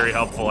were very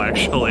helpful,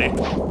 actually.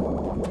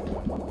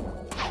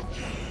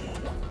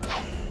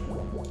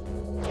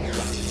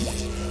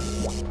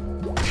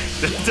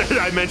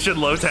 I mentioned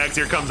low tax,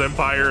 here comes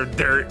Empire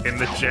Dirt in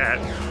the chat.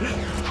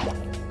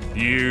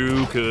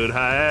 You could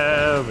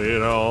have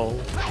it all.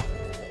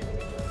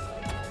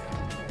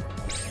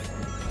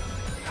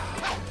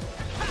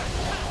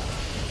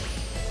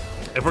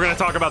 If we're gonna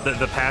talk about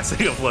the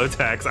passing of low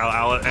tax,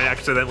 I'll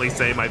accidentally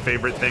say my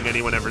favorite thing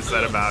anyone ever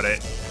said about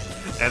it.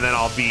 And then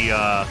I'll be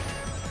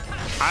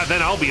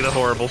the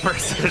horrible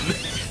person.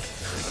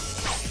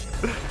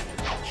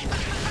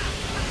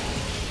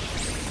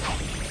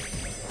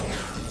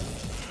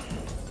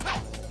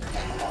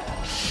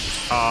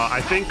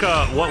 I think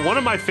one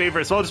of my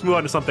favorites, so I'll just move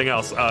on to something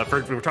else.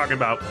 We're talking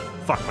about,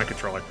 fuck my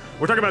controller.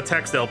 We're talking about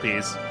text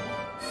LPs.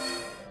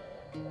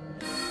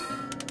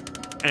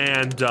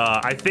 And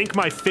I think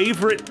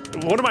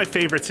one of my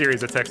favorite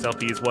series of text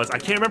LPs was, I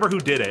can't remember who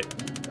did it.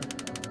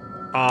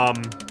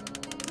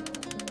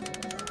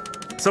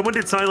 Someone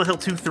did Silent Hill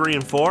 2, 3,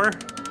 and 4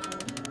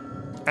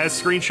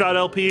 as screenshot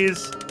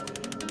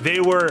LPs. They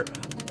were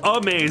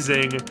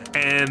amazing,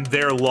 and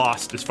they're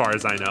lost as far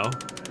as I know.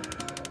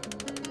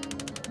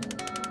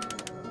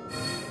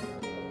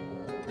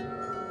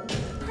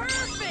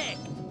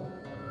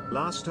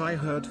 Last I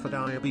heard for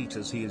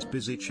Diabetes, he is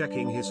busy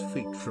checking his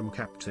feet from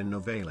Captain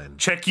Novalin.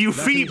 Check you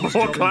That feet is his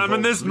before job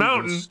climbing this involves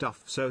legal mountain.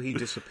 Stuff, so he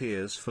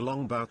disappears for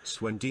long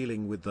bouts when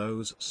dealing with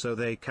those, so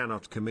they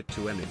cannot commit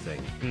to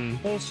anything.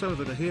 Also,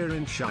 the here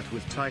in chat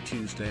with Ty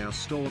Tuesday are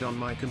stored on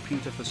my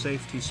computer for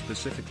safety,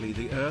 specifically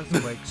the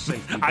earthquake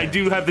safety. I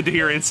do have the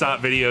Deer Insot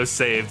videos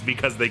saved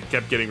because they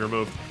kept getting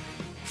removed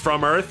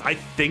from Earth. I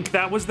think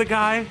that was the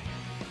guy.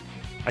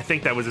 I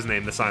think that was his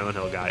name, the Silent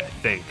Hill guy. I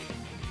think.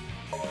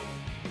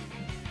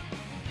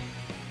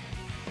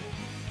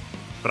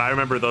 But I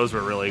remember those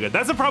were really good.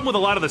 That's the problem with a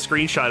lot of the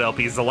screenshot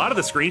LPs. A lot of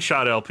the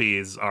screenshot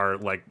LPs are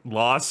like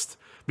lost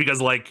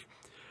because like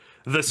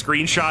the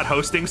screenshot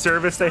hosting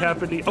service they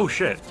happen to. Oh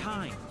shit!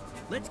 Time.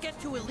 Let's get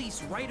to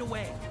Elise right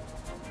away.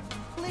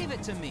 Leave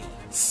it to me.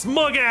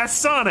 Smug ass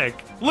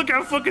Sonic. Look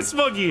how fucking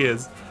smug he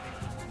is.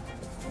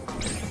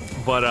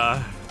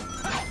 But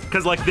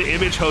because like the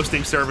image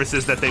hosting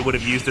services that they would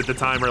have used at the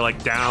time are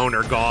like down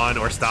or gone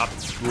or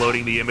stopped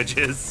loading the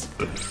images.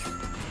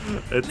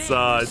 It's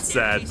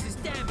sad.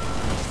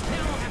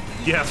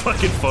 Yeah,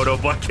 fucking photo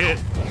bucket.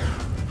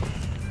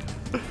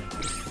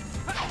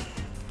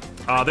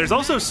 There's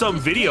also some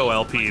video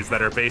LPs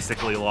that are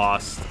basically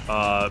lost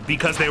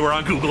because they were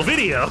on Google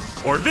Video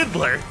or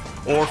Vidler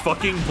or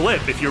fucking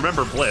Blip, if you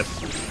remember Blip.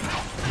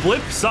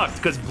 Blip sucked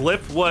because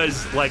Blip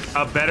was like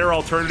a better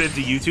alternative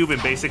to YouTube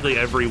in basically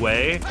every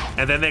way,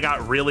 and then they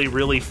got really,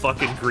 really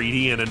fucking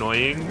greedy and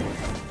annoying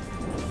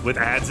with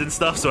ads and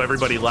stuff, so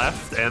everybody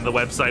left and the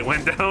website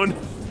went down.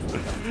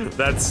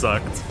 That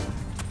sucked.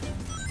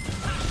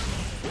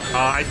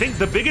 I think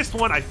the biggest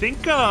one, I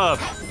think that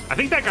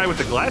guy with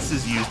the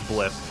glasses used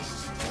Blip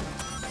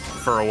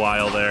for a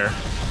while there.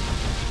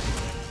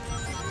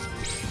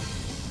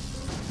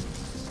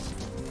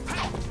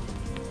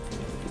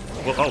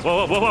 Whoa, whoa,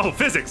 whoa, whoa, whoa,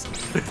 physics!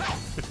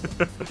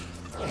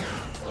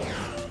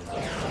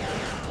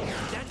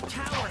 That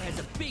tower has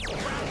a big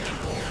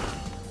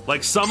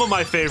like, some of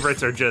my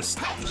favorites are just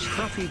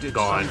Scruffy did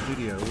gone. some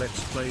video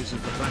Let's Plays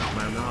of the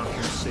Batman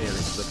Arkham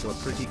series that were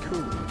pretty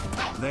cool.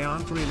 They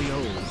aren't really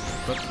old,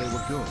 but they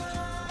were good.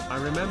 I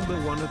remember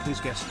one of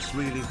his guests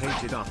really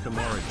hated Arkham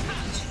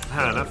Origins.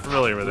 I'm not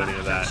familiar with any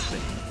of that.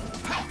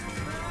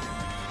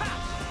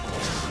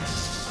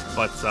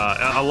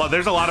 But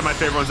there's a lot of my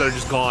favorite ones that are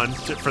just gone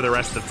for the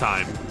rest of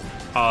time.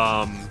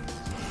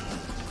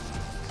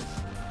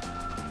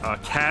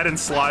 Cad and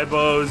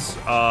Slybo's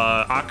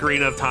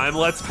Ocarina of Time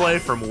Let's Play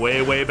from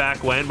way, way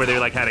back when, where they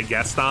like had a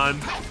guest on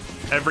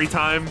every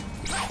time.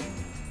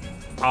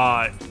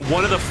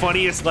 One of the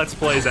funniest Let's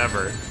Plays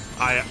ever.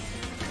 I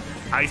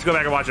used to go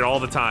back and watch it all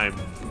the time.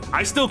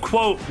 I still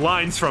quote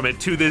lines from it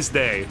to this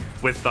day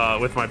with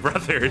my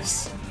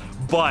brothers,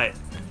 but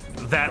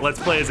that Let's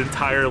Play is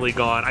entirely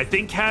gone. I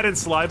think Cad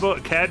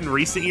in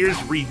recent years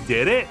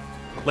redid it.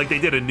 Like they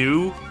did a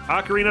new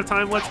Ocarina of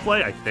Time Let's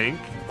Play, I think.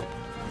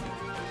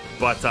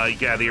 But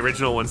yeah, the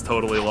original one's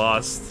totally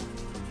lost.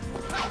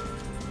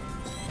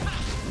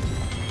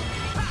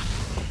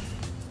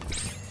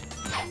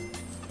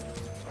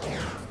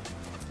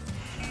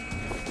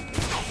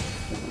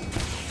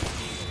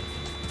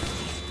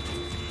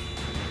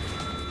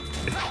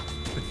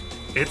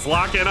 It's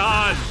locking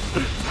on!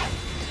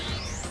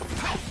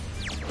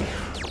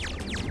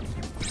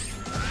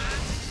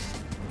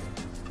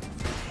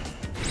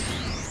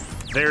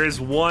 There's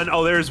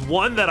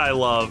one that I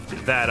loved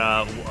that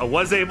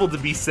was able to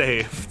be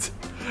saved.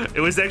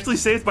 It was actually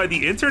saved by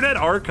the Internet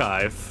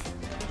Archive.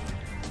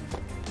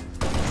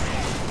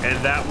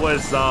 And that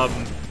was, I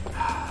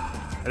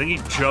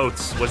think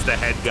Jotes was the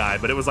head guy,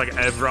 but it was like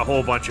a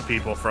whole bunch of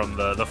people from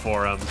the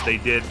forums. They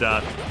did,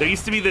 there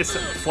used to be this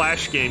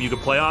Flash game you could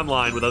play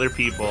online with other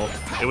people.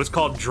 It was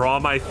called Draw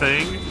My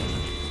Thing,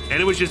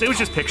 and it was just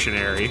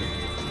Pictionary.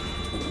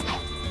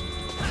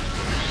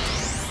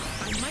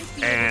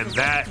 And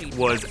that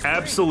was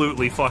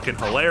absolutely fucking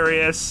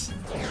hilarious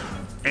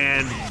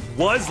and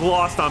was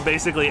lost on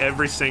basically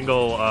every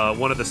single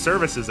one of the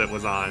services it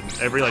was on,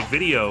 every like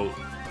video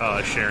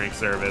sharing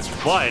service.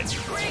 But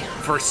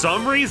for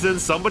some reason,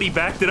 somebody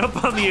backed it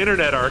up on the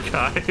Internet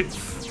Archive.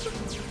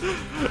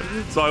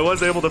 So I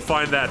was able to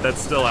find that. That's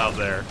still out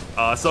there.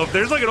 So if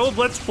there's like an old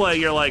Let's Play,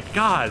 you're like,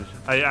 God,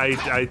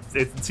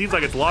 it seems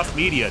like it's lost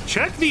media.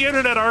 Check the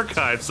Internet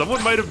Archive.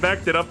 Someone might have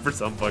backed it up for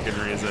some fucking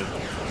reason.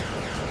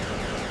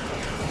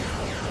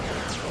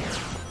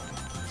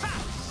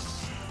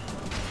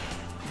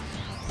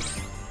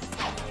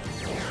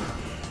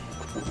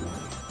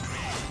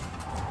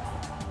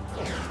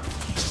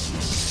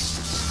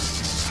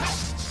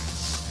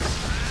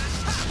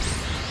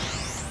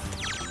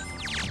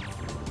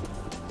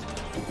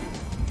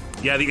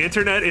 Yeah, the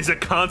internet is a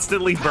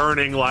constantly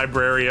burning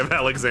Library of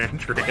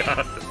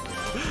Alexandria.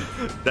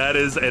 That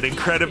is an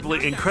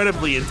incredibly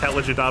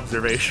intelligent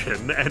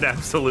observation and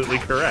absolutely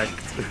correct.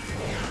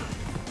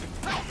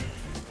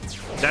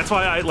 That's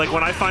why I like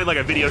when I find like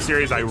a video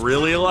series I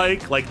really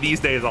like these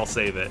days I'll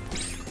save it.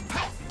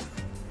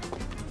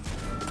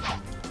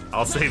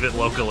 I'll save it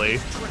locally.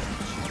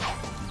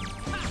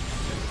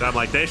 And I'm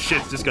like, this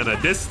shit's just gonna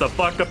diss the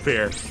fuck up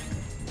here.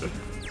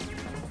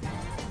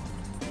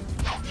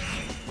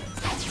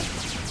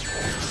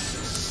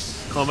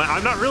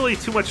 I'm not really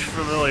too much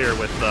familiar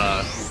with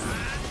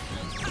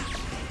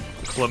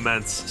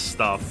Clement's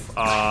stuff.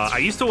 I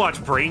used to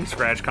watch Brain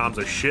Scratch comms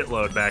a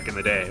shitload back in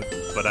the day,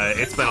 but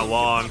it's been a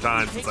long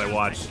time since I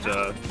watched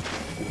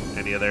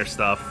any of their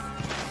stuff.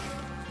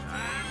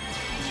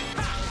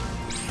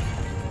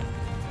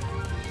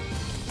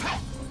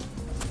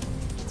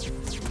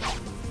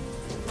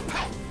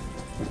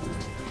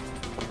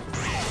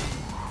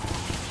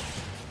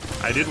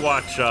 I did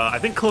watch, I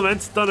think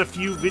Clement's done a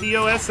few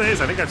video essays.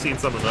 I think I've seen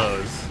some of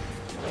those.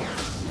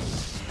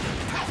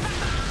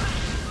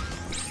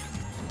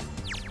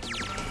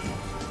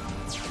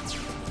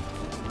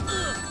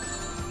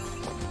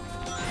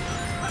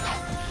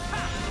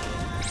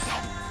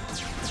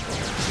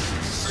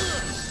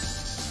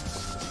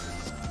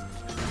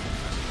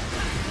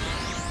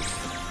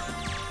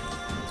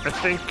 I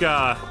think,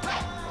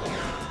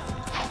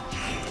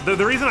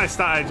 the reason I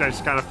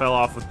just kind of fell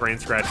off with Brain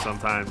Scratch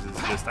sometimes is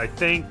just, I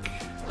think...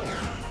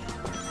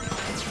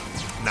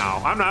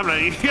 No, I'm not,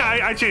 yeah,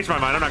 I changed my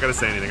mind. I'm not gonna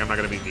say anything. I'm not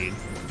gonna be mean.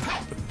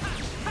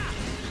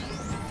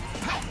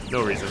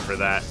 No reason for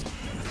that.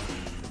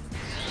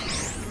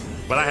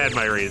 But I had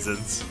my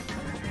reasons.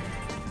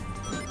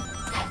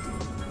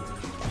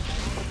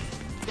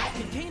 That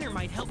container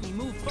might help me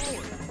move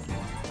forward.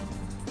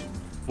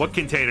 What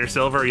container,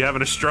 Silver? Are you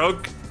having a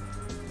stroke?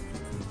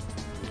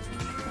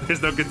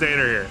 There's no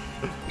container here.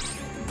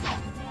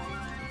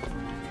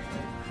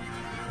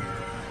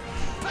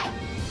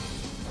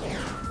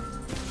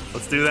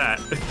 Let's do that.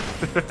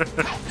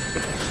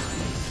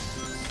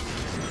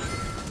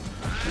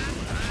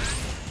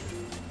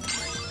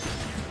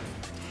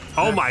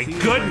 Oh my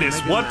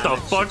goodness, what the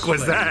fuck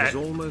was that?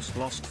 Almost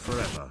lost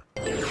forever.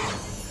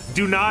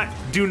 Do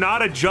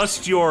not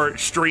adjust your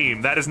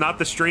stream. That is not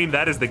the stream,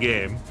 that is the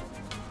game.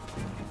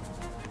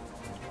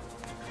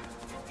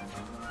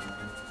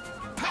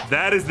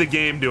 That is the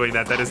game doing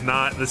that. That is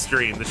not the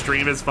stream. The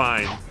stream is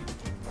fine.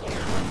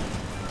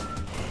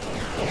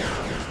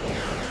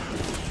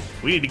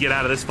 We need to get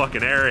out of this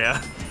fucking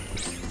area.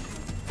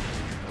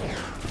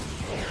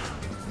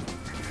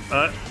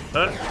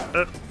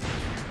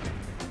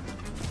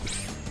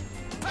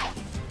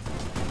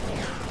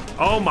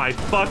 Oh my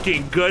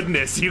fucking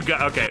goodness, you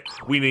got, okay,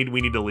 we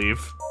need to leave.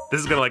 This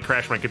is gonna like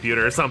crash my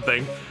computer or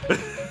something.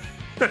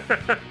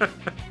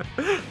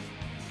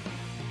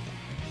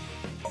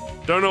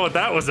 Don't know what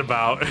that was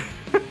about.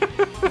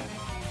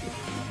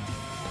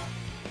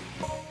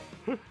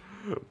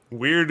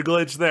 Weird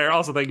glitch there.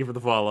 Also, thank you for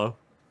the follow.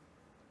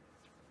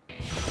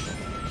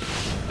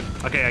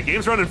 Okay,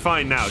 game's running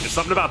fine now. Just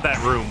something about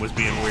that room was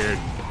being weird.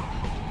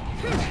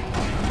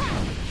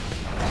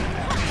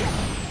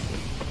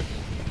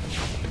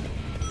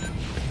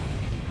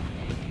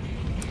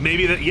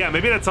 Maybe that, yeah,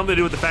 maybe that's something to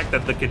do with the fact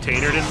that the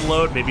container didn't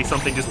load. Maybe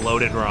something just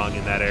loaded wrong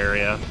in that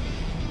area.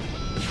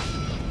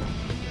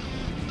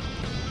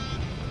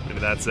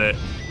 Maybe that's it.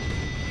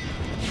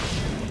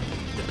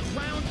 The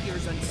ground here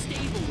is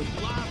unstable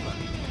with lava.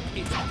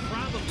 It's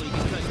probably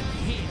because of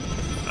him.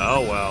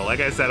 Oh well, like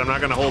I said, I'm not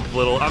gonna hold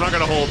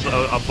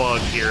a bug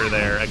here or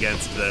there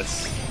against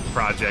this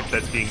project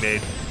that's being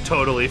made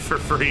totally for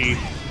free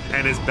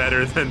and is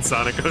better than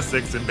Sonic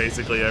 06 in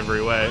basically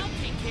every way. I'll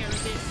take care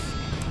of this.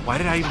 Why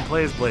did I even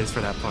play as Blaze for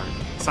that part?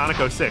 Sonic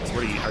 06,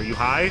 what are you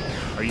high?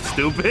 Are you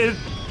stupid?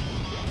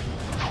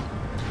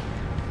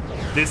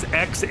 This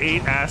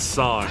X8 ass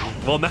song.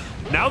 Well,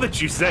 now that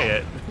you say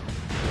it.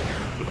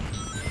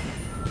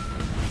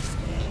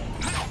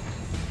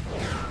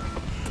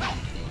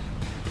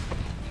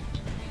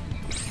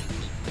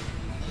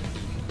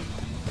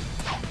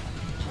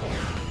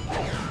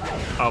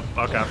 Oh,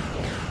 okay.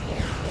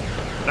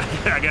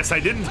 I guess I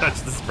didn't touch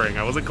the spring.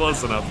 I wasn't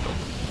close enough.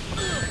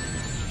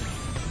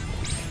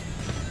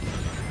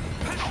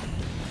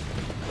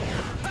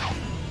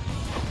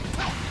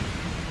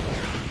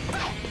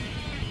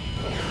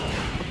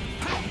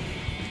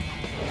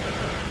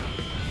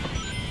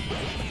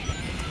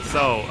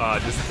 So,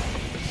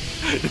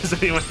 does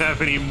anyone have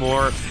any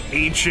more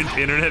ancient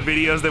internet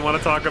videos they want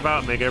to talk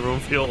about? Make everyone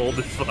feel old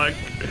as fuck?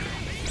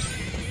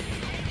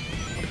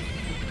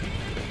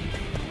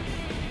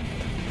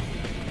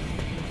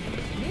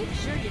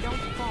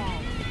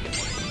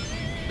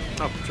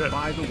 Oh, shit.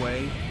 By the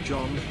way,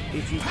 John,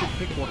 if you could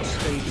pick what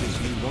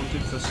stages you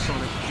wanted for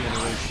Sonic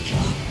Generations,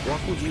 what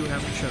would you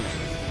have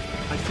chosen?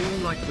 I feel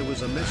like there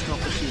was a missed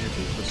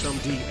opportunity for some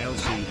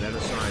DLC there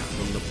aside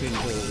from the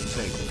pinball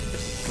table.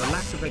 The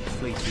lack of egg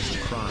fleet is a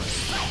crime.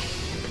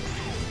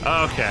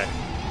 Okay.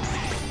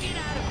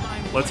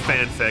 Let's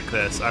fanfic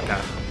this.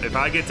 Okay. If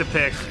I get to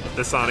pick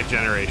the Sonic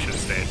Generation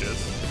stages.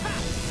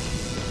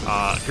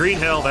 Green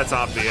Hill, that's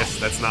obvious.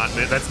 That's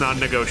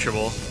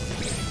non-negotiable.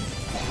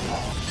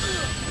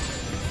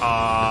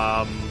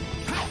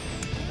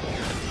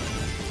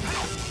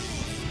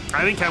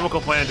 I think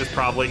Chemical Plant is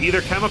probably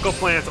either Chemical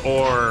Plant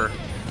or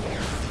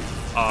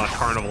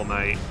Carnival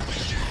Night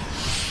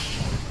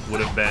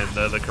would have been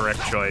the correct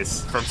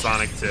choice from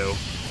Sonic 2.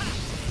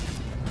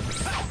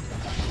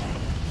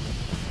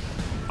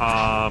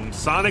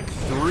 Sonic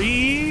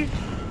 3,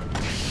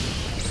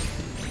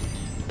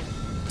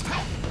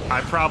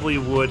 I probably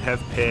would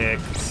have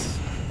picked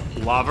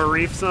Lava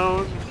Reef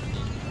Zone.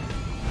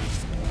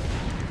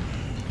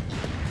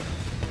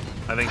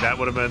 I think that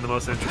would have been the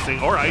most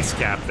interesting. Or Ice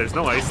Cap. There's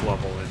no ice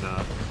level in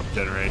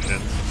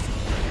Generations.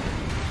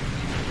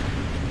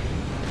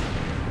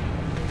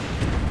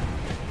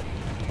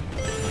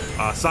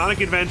 Sonic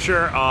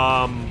Adventure.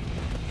 I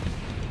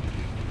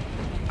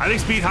think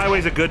Speed Highway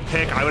is a good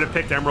pick. I would have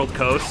picked Emerald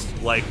Coast,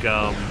 like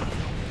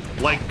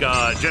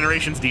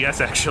Generations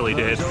DS actually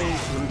did. Those old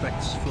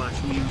Rubex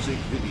Flash music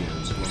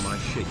videos were my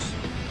shit.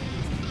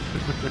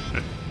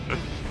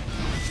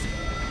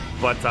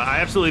 But I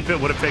absolutely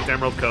would have picked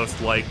Emerald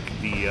Coast like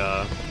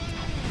the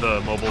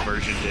mobile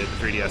version did, the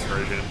 3DS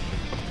version.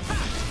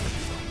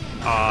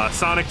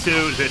 Sonic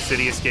 2, the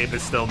City Escape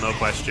is still no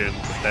question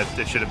that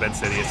it should have been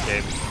City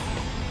Escape.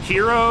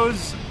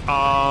 Heroes,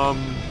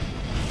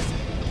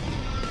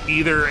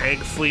 either Egg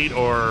Fleet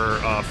or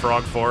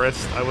Frog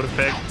Forest I would have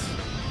picked.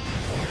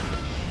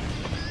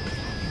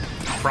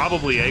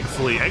 Probably Egg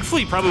Fleet. Egg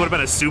Fleet probably would have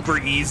been a super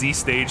easy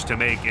stage to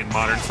make in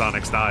modern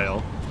Sonic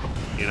style,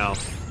 you know.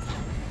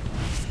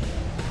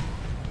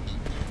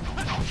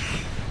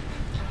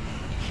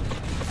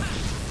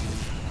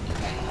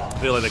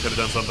 I feel like they could have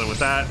done something with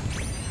that.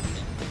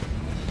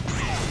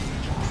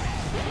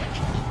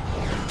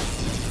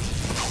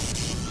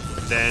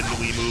 Then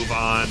we move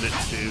on to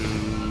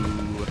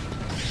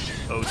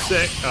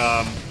 06.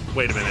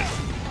 Wait a minute.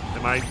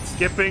 Am I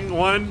skipping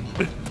one?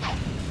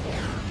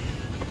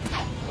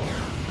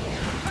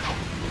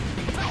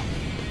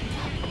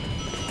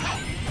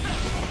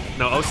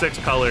 No, 06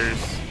 Colors.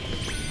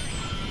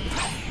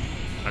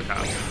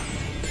 Okay.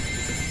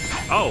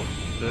 Oh,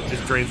 that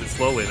just drains it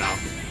slowly now.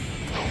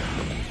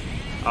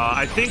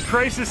 I think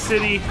Crisis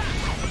City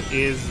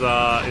is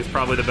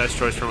probably the best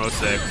choice from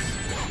 06.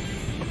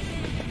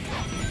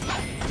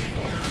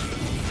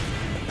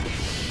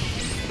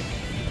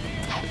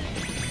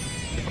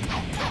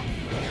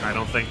 I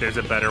don't think there's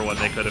a better one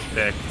they could have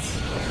picked.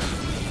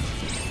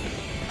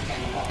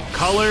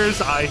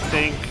 Colors, I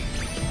think.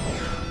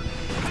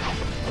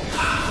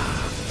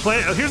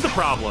 Here's the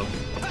problem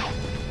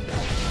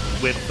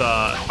with.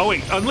 Oh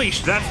wait,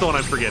 Unleashed. That's the one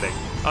I'm forgetting.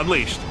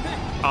 Unleashed.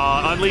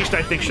 Unleashed,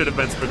 I think, should have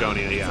been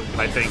Spagonia, yeah.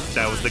 I think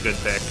that was the good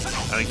pick.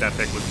 I think that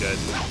pick was good.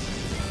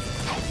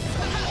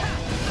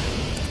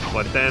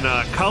 But then,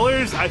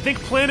 Colors, I think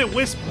Planet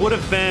Wisp would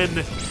have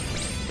been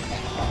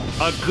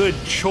a good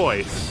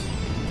choice.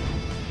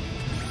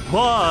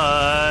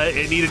 But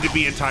it needed to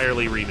be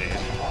entirely remade.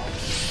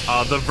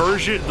 The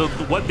version,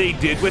 what they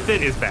did with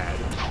it is bad.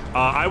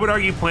 I would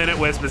argue Planet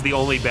Wisp is the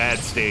only bad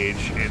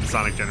stage in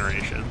Sonic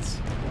Generations.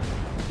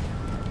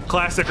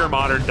 Classic or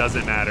modern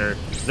doesn't matter.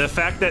 The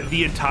fact that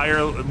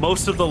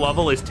most of the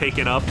level is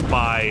taken up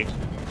by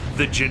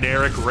the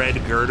generic red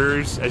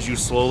girders as you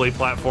slowly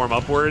platform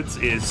upwards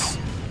is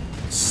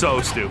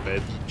so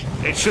stupid.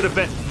 It should have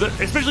been,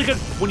 especially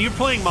because when you're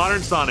playing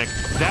modern Sonic,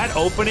 that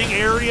opening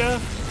area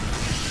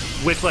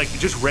with like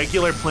just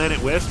regular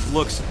Planet Wisp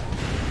looks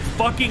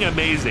fucking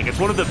amazing. It's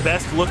one of the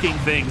best looking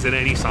things in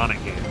any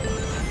Sonic game.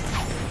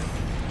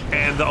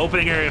 And the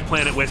opening area of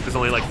Planet Wisp is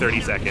only like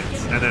 30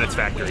 seconds, and then it's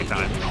factory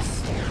time.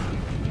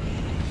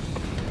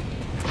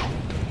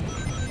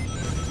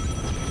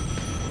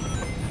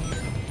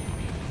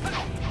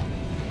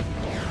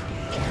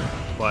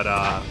 But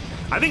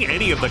I think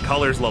any of the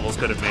Colors levels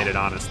could have made it,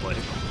 honestly.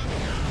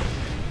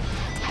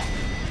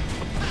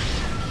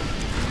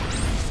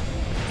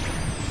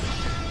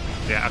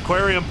 Yeah,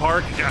 Aquarium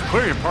Park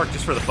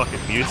just for the fucking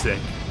music.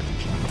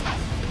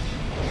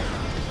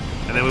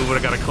 And then we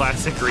would have got a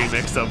classic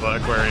remix of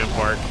Aquarium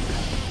Park.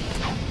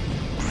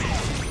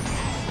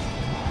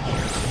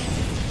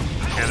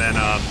 And then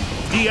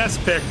DS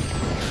pick,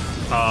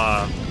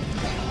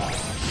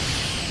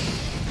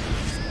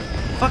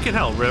 fucking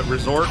hell,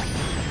 Resort.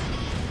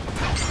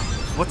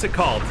 What's it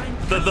called?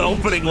 The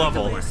opening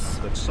level.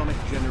 That Sonic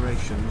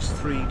Generations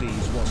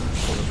 3Ds wasn't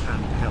full of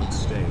handheld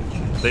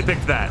stages. They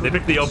picked that. They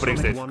picked the opening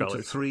stage for Sonic 1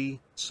 Colors. to 3,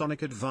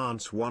 Sonic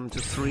Advance 1 to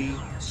 3,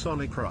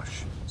 Sonic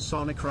Rush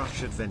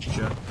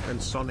Adventure,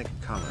 and Sonic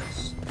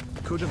Colors.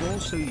 Could have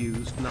also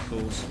used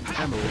Knuckles,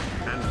 Emerald,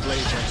 and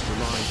Blaze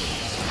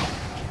Rivals.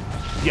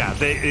 Yeah,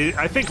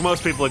 I think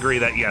most people agree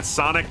that yes,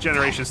 Sonic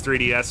Generations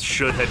 3DS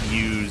should have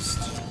used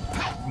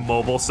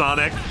mobile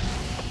Sonic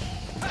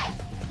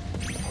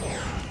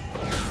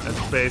as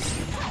a base.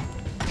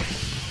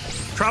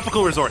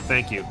 Tropical Resort,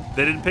 thank you.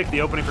 They didn't pick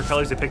the opening for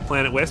Colors, they picked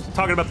Planet Wisp. I'm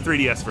talking about the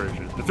 3DS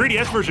version. The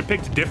 3DS version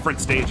picked different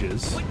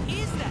stages. What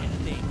is that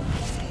thing?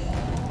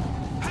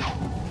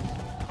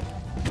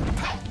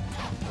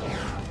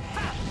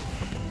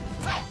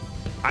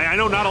 I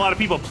know not a lot of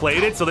people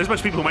played it, so there's a bunch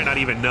of people who might not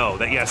even know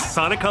that, yes,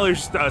 Sonic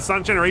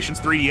Generations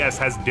 3DS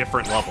has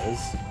different levels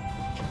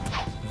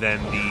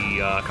than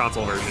the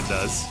console version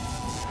does.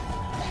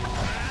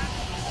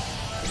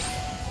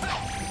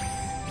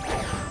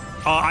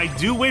 I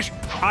do wish...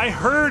 I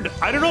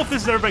don't know if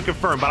this has ever been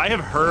confirmed, but I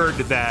have heard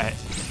that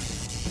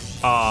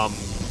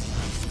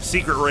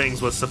Secret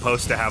Rings was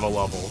supposed to have a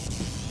level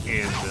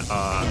in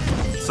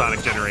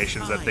Sonic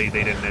Generations that they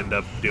didn't end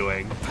up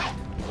doing.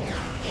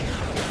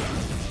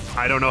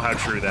 I don't know how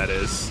true that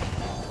is.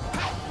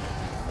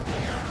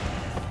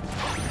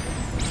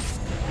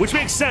 Which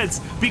makes sense,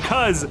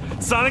 because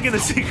Sonic and the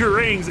Secret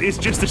Rings is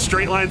just a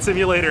straight line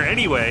simulator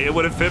anyway. It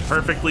would have fit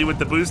perfectly with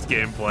the boost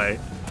gameplay.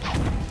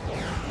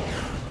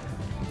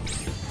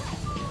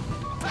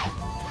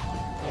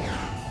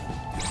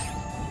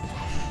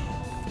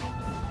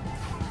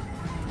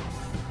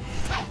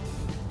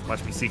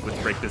 Watch me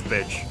sequence break this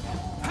bitch.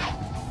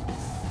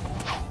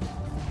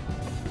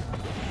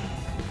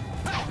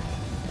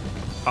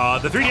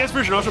 The 3DS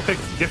version also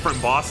picked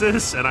different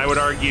bosses, and I would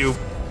argue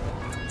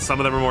some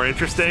of them are more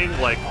interesting,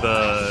 like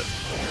the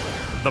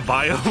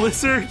Bio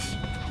Lizard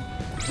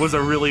was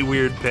a really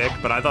weird pick,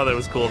 but I thought it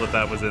was cool that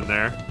that was in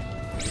there.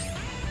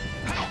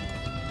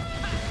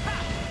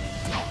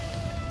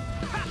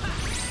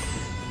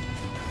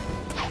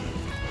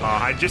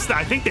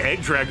 I think the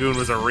Egg Dragoon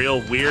was a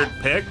real weird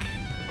pick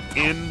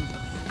in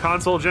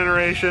console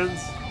generations.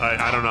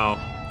 I don't know.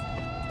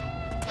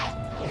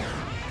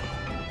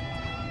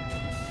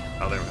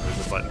 Oh,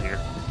 there's a button here.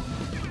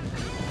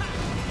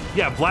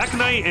 Yeah, Black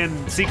Knight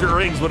and Secret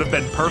Rings would have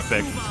been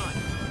perfect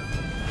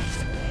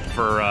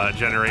for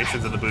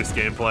Generations and the boost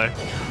gameplay.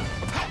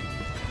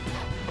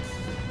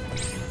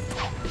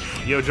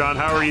 Yo, John,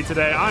 how are you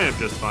today? I am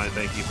just fine,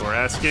 thank you for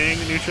asking,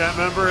 new chat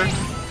member.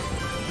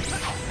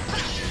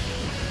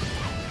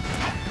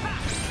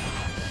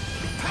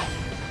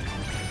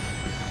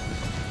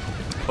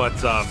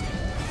 But,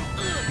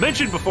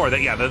 mentioned before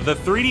that, yeah, the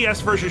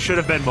 3DS version should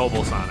have been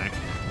Mobile Sonic.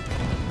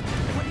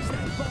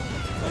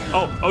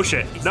 Oh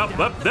shit. Nope.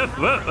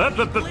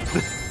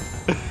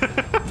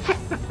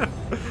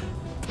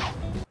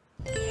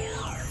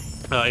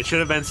 It should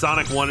have been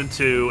Sonic 1 and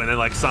 2, and then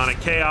like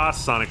Sonic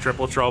Chaos, Sonic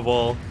Triple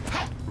Trouble,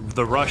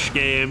 the Rush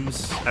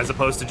games, as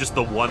opposed to just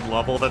the one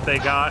level that they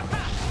got.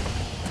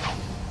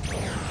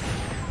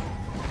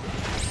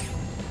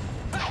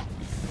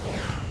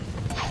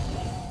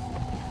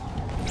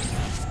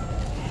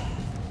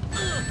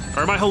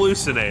 Or am I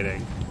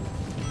hallucinating?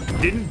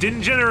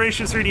 Didn't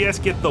Generations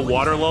 3DS get the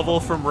water level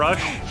from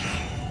Rush?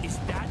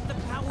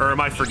 Or am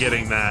I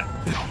forgetting that?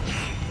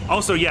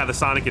 Also, yeah, the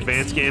Sonic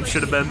Advance games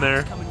should have been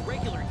there.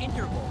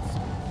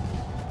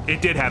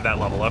 It did have that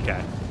level,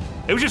 okay.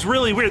 It was just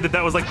really weird that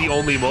that was like the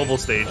only mobile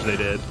stage they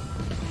did.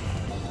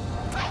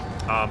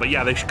 But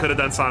yeah, they could have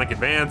done Sonic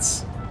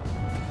Advance.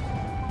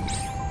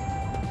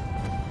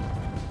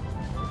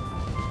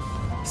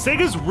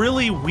 Sega's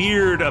really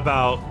weird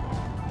about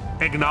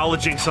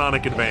acknowledging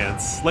Sonic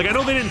Advance. Like, I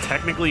know they didn't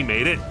technically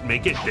make it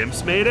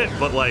Dimps made it,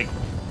 but like,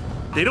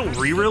 they don't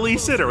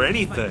re-release it or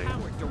anything.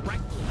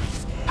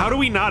 How do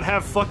we not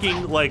have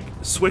fucking like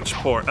a Switch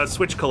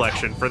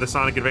collection for the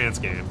Sonic Advance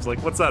games?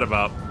 Like, what's that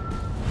about?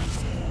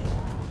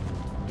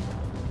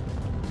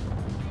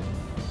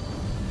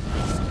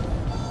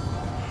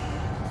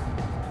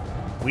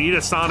 We need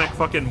a Sonic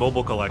fucking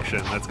mobile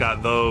collection that's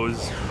got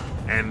those,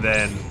 and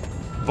then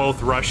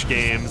both Rush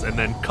games, and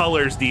then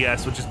Colors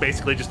DS, which is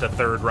basically just a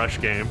third Rush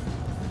game.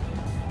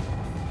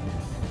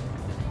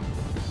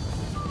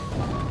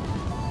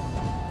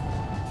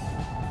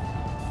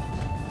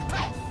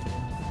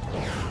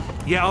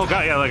 Yeah, oh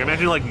god, yeah, like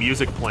imagine like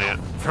Music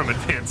Plant from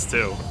Advance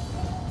 2.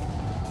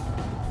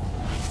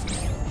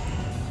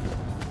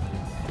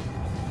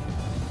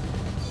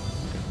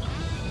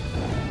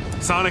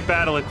 Sonic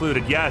Battle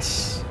included,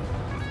 yes.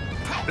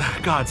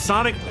 God,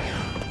 Sonic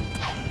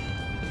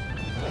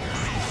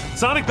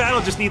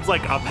Battle just needs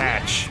like a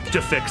patch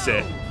to fix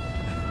it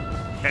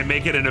and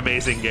make it an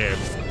amazing game.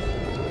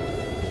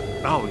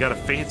 Oh, we got a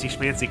fancy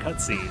schmancy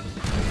cutscene.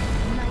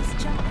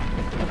 Nice job.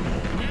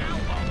 Now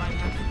all I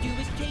have to do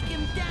is take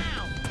him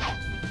down.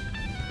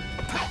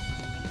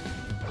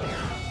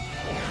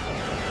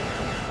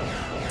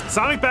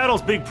 Sonic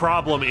Battle's big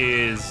problem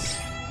is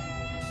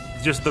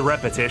just the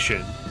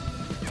repetition.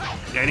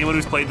 Anyone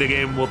who's played the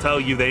game will tell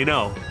you they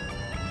know.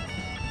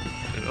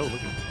 Oh,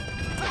 look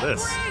at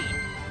this.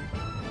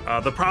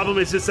 The problem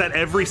is just that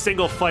every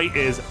single fight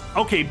is,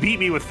 okay, beat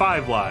me with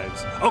 5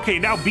 lives. Okay,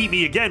 now beat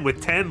me again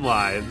with 10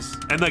 lives.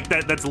 And like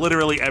that's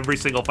literally every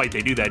single fight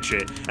they do that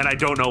shit, and I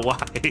don't know why.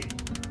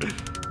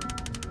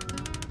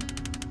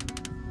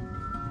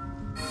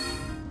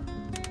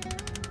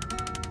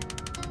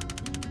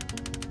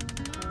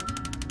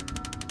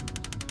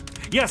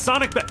 Yeah,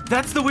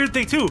 that's the weird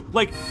thing too.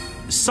 Like,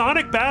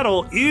 Sonic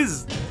Battle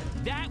is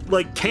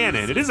like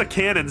canon. It is a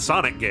canon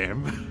Sonic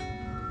game.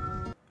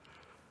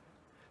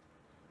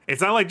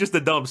 It's not like just a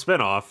dumb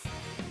spinoff.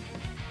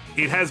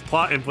 It has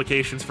plot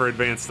implications for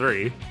Advance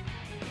 3.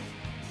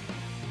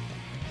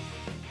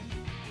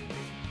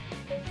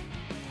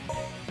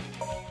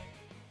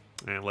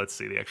 let's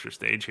see the extra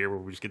stage here where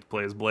we just get to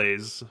play as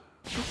Blaze.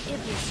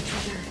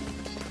 Iblis trigger.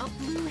 A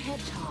blue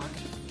hedgehog.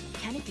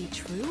 Can it be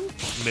true?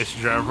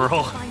 Mr.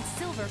 Emerald. Find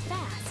silver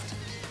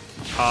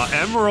fast.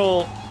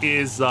 Emerald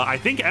is, I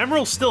think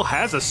Emerald still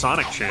has a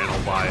Sonic channel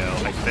bio,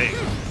 I think.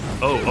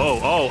 Oh.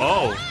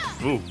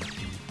 Ooh.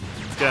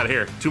 Let's get out of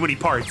here. Too many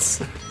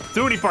parts.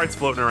 Too many parts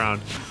floating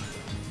around.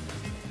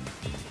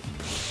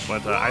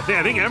 But I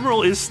think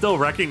Emerald is still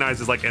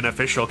recognized as like an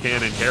official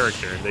canon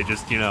character. They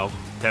just, you know,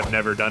 have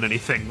never done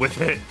anything with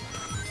it.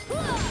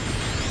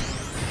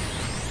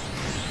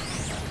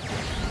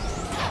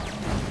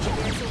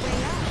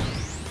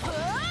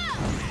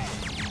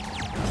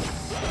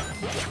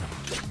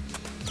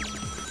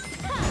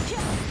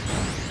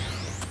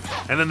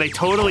 And then they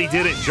totally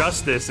did it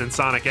justice in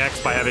Sonic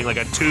X by having like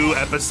a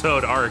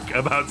 2-episode arc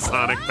about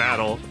Sonic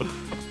Battle.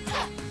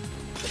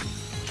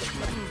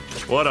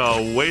 What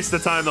a waste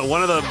of time. That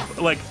one of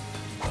the, like,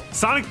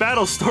 Sonic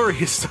Battle story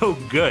is so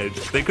good.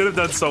 They could have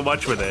done so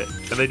much with it,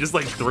 and they just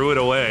like threw it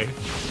away.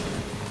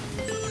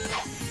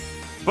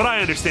 But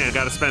I understand,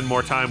 gotta spend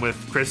more time with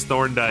Chris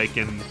Thorndike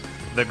and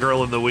the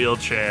girl in the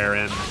wheelchair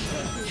and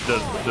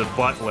the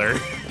butler.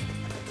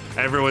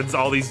 Everyone's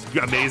all these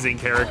amazing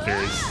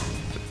characters.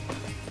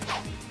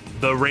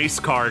 The race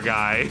car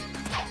guy.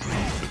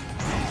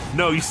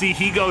 No, you see,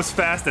 he goes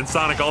fast and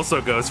Sonic also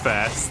goes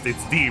fast.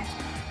 It's deep.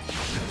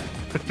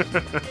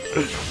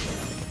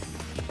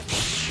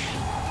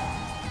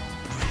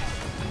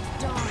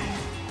 Darn.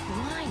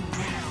 Blind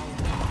now.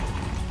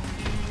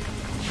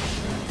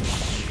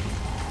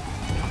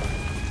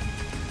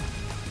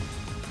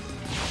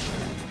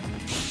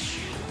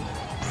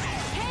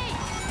 Hey,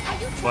 are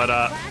you trying But,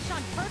 to crash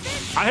on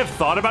purpose? I have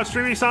thought about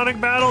streaming Sonic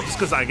Battle just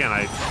because, again,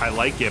 I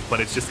like it, but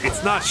it's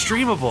not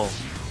streamable.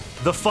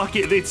 The fuck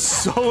it,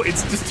 it's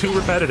just too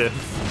repetitive.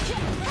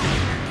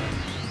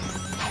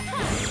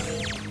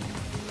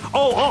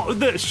 Oh,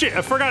 the shit,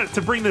 I forgot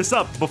to bring this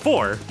up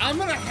before. I'm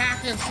gonna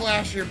hack and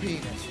slash your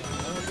penis.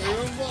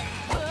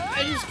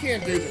 I just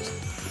can't do this.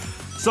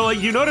 So, like,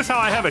 you notice how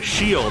I have a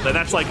shield, and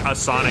that's like a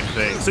Sonic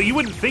thing. So you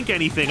wouldn't think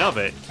anything of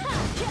it.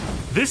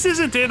 This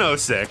isn't in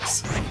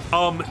 06.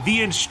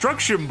 The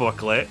instruction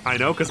booklet, I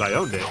know because I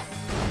owned it,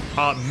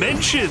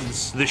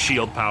 mentions the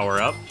shield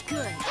power-up,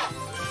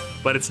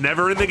 but it's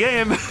never in the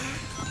game.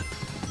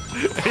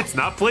 It's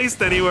not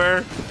placed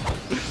anywhere.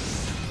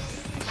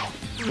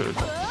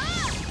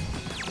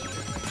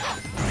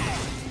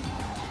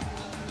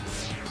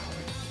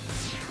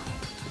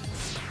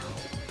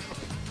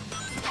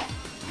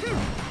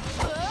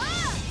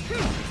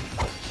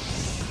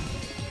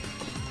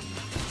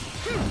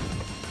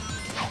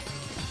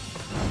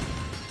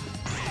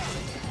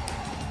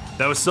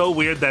 That was so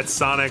weird that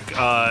Sonic,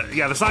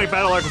 yeah, the Sonic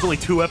Battle arc was only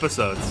 2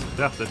 episodes.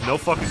 Yeah, there's no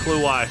fucking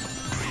clue why.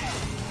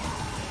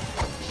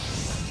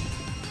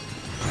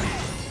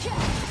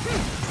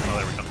 Oh,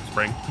 there we go,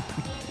 spring.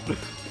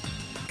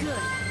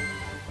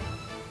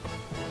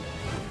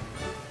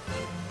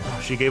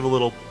 She gave a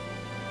little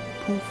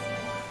poof.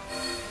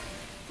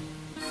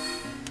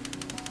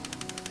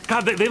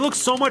 God, they look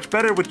so much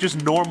better with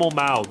just normal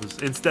mouths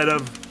instead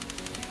of...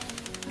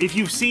 If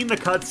you've seen the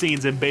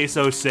cutscenes in Base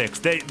 06,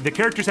 the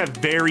characters have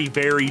very,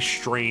 very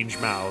strange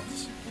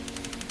mouths.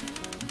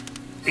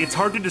 It's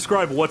hard to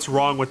describe what's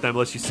wrong with them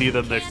unless you see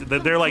them.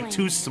 They're like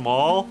too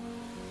small,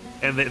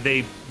 and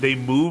they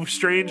move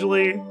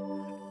strangely.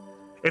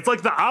 It's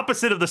like the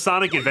opposite of the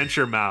Sonic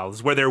Adventure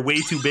mouths, where they're way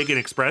too big and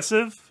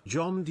expressive.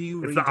 John, do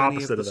you It's read the any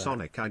opposite of the of that.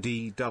 Sonic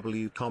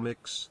IDW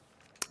comics?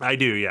 I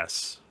do,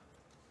 yes.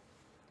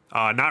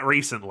 Not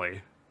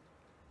recently.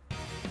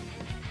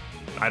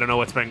 I don't know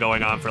what's been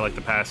going on for like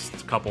the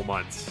past couple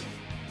months.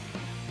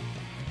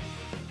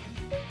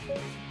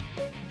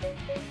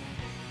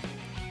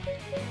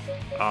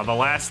 The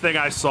last thing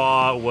I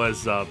saw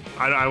was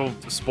I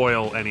won't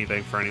spoil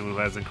anything for anyone who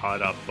hasn't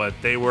caught up, but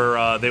they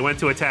went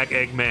to attack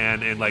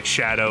Eggman and like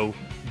Shadow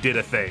did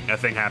a thing. A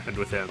thing happened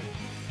with him.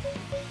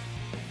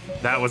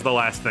 That was the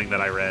last thing that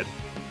I read.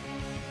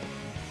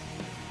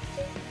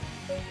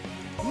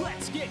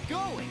 Let's get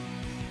going.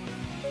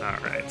 All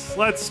right, so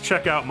let's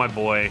check out my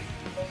boy.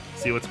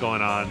 See what's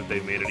going on, if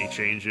they've made any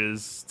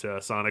changes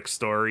to Sonic's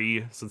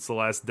story since the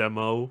last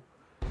demo.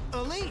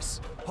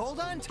 Elise, hold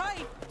on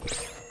tight.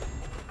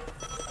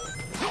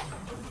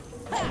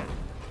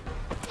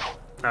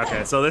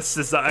 Okay, so this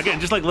is, again,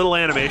 just like little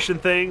animation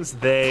things.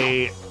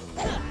 They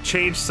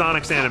changed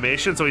Sonic's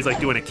animation, so he's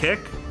like doing a kick.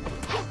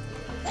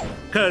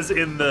 Because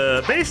in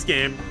the base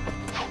game,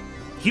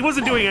 he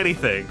wasn't doing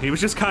anything. He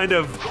was just kind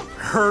of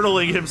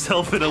hurtling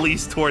himself and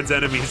Elise towards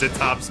enemies at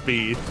top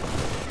speed.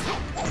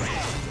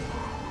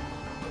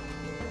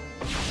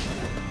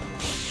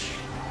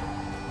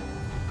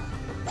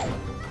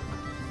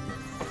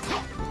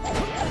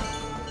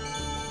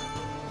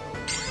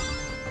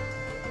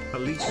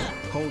 Elise,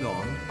 hold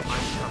on,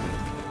 I'm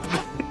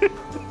coming.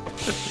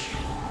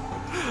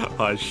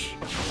 Hush.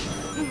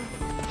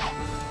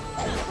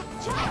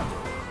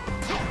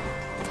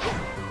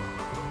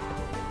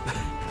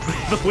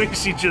 The way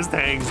she just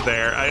hangs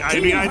there. I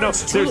mean, I know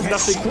there's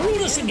nothing.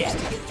 Screwed us again.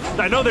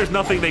 I know there's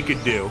nothing they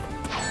could do.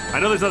 I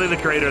know there's nothing the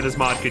creator of this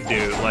mod could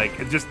do.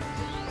 Like, just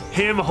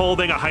him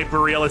holding a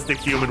hyper-realistic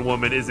human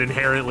woman is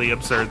inherently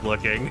absurd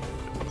looking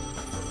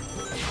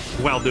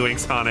while doing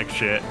Sonic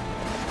shit.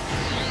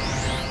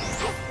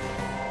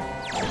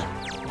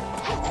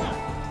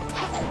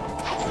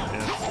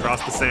 Yeah,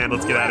 cross the sand,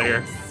 let's get out of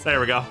here. There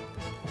we go.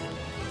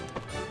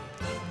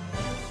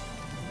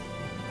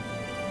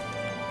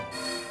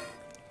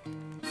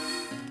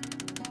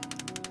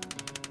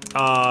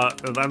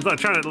 I'm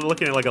trying to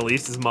look at like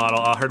Elise's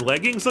model. Her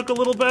leggings look a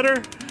little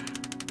better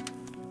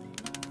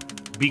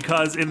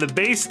because in the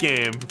base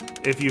game,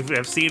 if you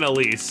have seen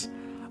Elise,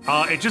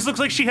 it just looks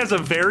like she has a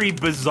very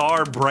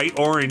bizarre bright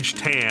orange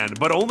tan,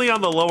 but only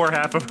on the lower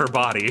half of her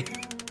body.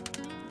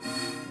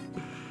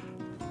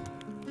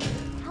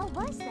 How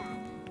was that?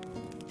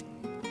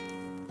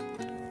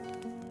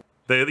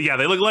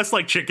 They look less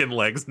like chicken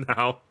legs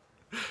now.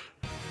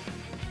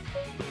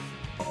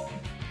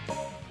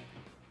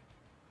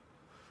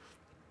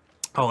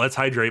 Oh, let's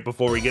hydrate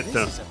before we get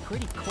This is to a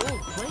pretty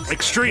cold place.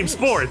 extreme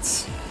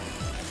sports.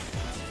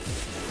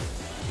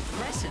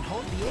 Press and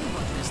hold the A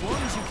button as long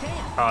as you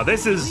can.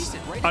 This is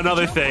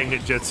another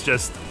thing that's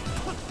just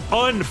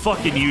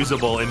unfucking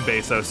usable in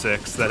Base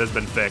 06 that has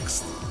been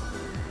fixed.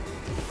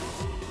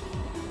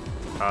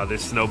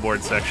 This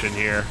snowboard section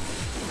here.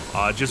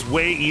 Just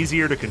way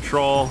easier to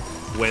control,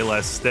 way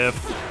less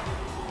stiff.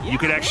 You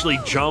could actually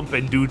jump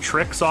and do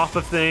tricks off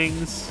of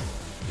things,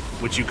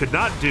 which you could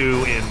not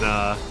do in,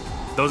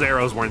 those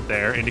arrows weren't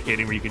there,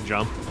 indicating where you can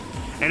jump.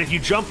 And if you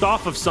jumped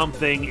off of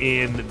something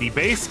in the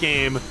base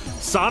game,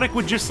 Sonic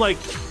would just, like,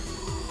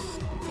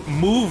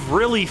 move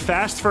really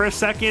fast for a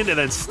second and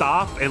then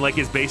stop, and, like,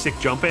 his basic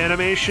jump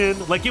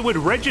animation, like, it would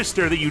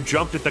register that you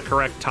jumped at the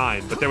correct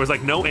time, but there was,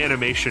 like, no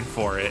animation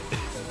for it.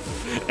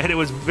 And it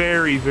was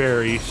very,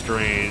 very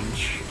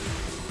strange.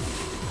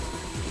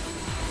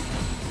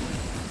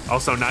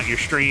 Also, not your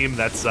stream.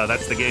 That's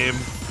the game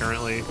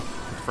currently.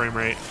 Frame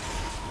rate.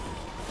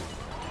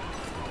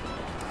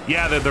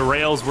 Yeah, the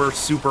rails were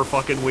super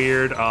fucking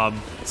weird.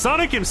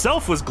 Sonic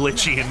himself was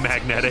glitchy and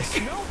magnetic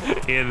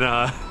in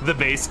the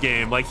base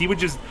game. Like, he would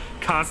just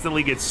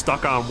constantly get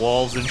stuck on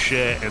walls and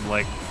shit, and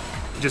like,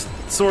 just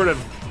sort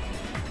of,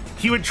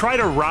 he would try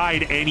to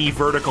ride any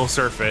vertical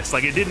surface.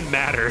 Like, it didn't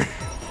matter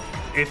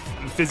if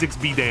physics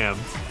be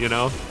damned, you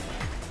know?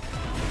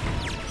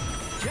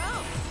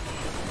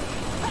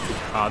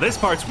 This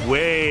part's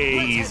way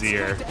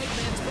easier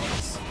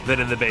than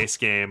in the base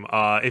game.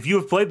 If you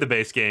have played the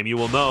base game, you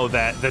will know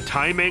that the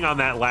timing on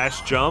that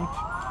last jump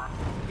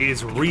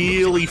is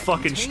really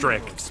fucking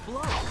strict.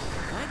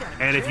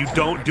 And if you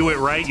don't do it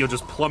right, you'll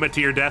just plummet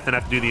to your death and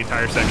have to do the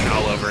entire section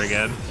all over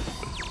again.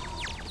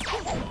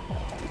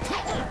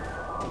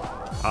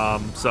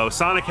 So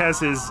Sonic has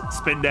his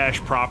spin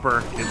dash proper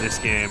in this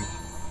game,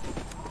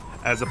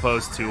 as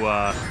opposed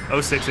to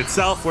 06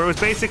 itself, where it was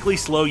basically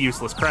slow,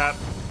 useless crap.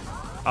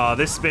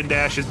 This spin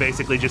dash is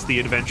basically just the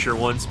Adventure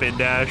 1 spin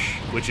dash,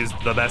 which is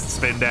the best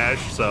spin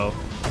dash, so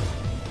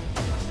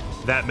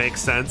that makes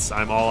sense.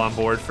 I'm all on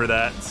board for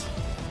that.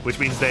 Which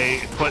means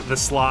they put the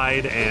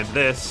slide and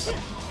this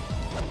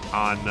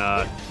on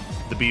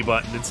the B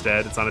button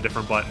instead. It's on a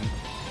different button.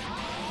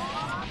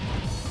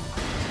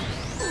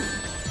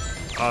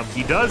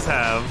 He does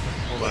have,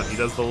 hold on, he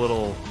does the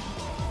little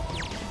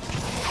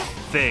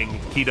thing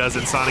he does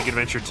in Sonic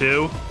Adventure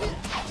 2.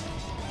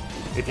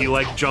 If you,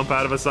 like, jump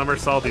out of a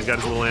somersault, he's got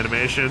his little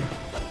animation.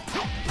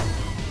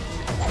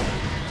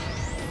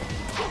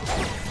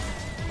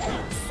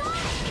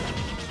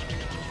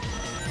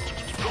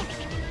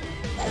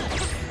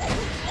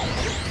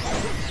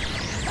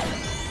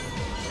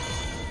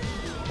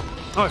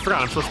 Oh, I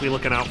forgot, I'm supposed to be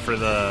looking out for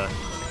the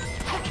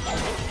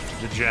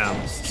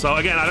gems. So,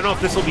 again, I don't know if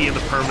this will be in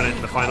the permanent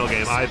in the final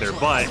game either,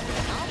 but...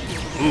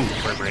 Ooh,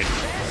 frame rate.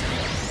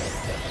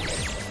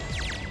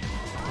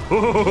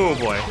 Oh,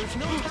 boy.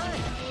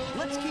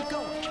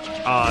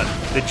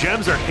 The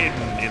gems are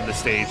hidden in the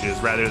stages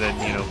rather than,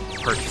 you know,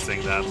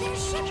 purchasing them.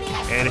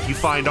 And if you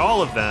find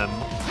all of them,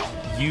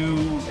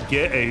 you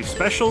get a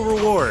special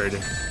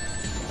reward.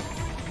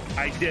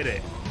 I did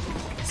it.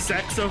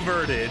 Sex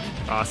averted.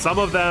 Some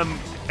of them,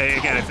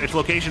 again, if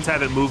locations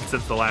haven't moved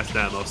since the last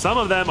demo, some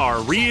of them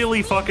are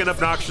really fucking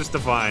obnoxious to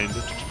find.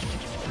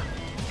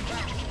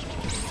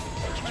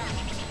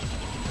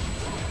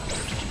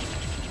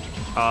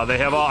 They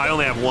have all, I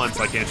only have one,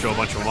 so I can't show a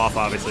bunch of them off,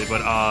 obviously,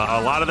 but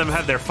a lot of them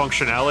have their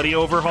functionality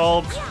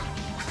overhauled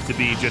to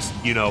be just,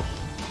 you know,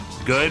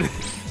 good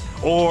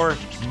or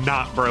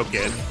not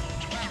broken.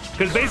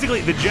 Because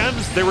basically, the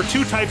gems, there were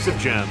two types of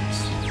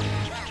gems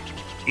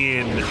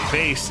in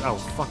base, oh,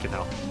 fucking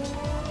hell.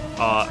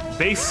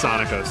 Base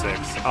Sonic 06.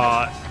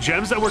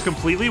 Gems that were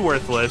completely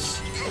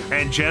worthless,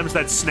 and gems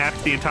that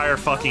snapped the entire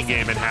fucking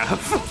game in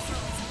half.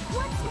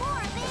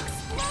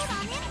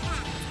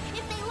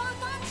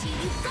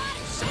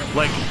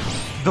 Like,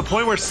 the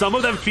point where some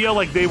of them feel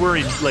like they were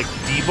in, like,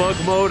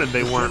 debug mode and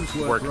they weren't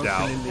worked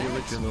out. In the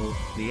original,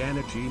 the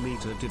energy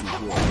meter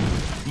didn't work.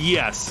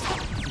 Yes,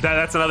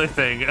 that's another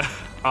thing.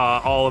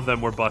 All of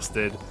them were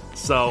busted.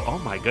 So, oh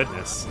my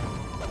goodness.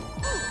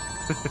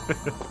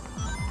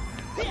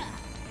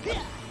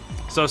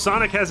 So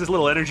Sonic has his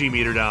little energy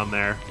meter down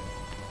there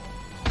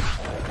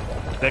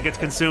that gets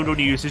consumed when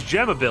you use his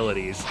gem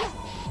abilities.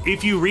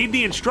 If you read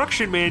the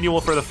instruction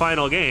manual for the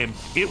final game,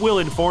 it will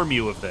inform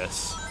you of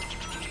this.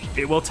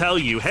 It will tell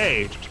you,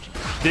 hey,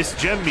 this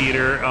gem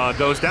meter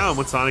goes down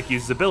when Sonic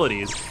uses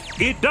abilities.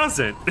 It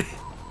doesn't.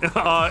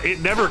 It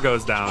never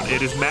goes down.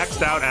 It is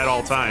maxed out at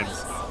all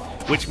times,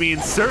 which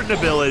means certain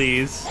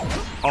abilities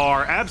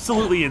are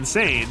absolutely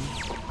insane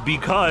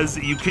because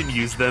you can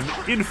use them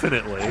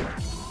infinitely.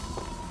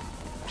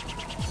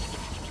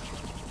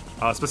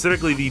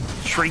 Specifically the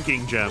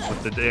shrinking gem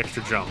with the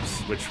extra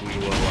jumps, which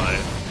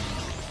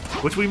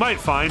we might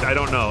find. I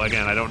don't know.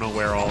 Again, I don't know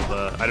where all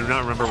the... I do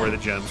not remember where the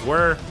gems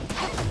were.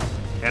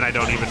 And I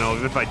don't even know,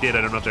 even if I did,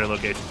 I don't know if their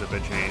locations have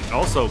been changed.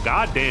 Also,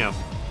 goddamn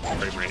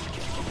frame rate.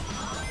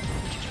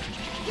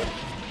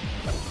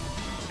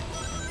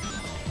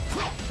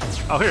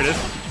 Oh, here it is.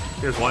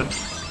 Here's one.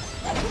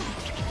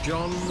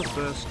 John, the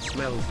first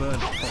smell burnt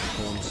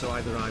popcorn, so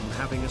either I'm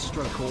having a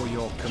stroke or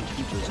your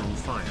computer's on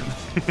fire.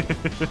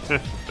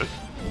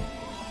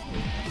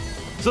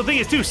 So the thing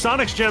is, too,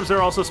 Sonic's gems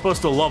are also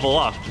supposed to level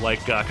up, like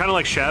kind of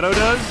like Shadow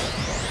does,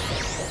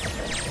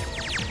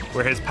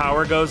 where his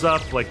power goes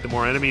up, like the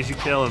more enemies you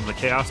kill and the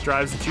chaos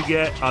drives that you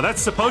get.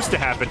 That's supposed to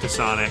happen to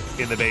Sonic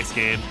in the base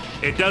game.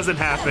 It doesn't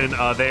happen.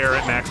 They are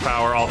at max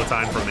power all the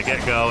time from the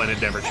get-go, and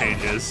it never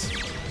changes,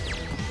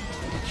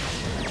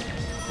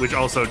 which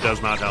also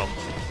does not help.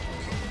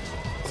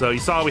 So you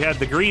saw we had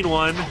the green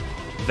one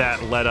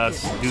that let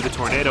us do the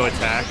tornado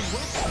attack.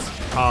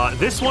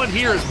 This one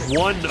here is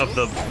one of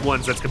the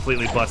ones that's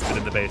completely busted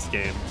in the base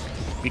game,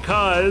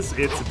 because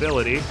its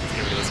ability, let's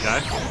get rid of this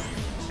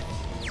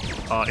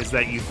guy, is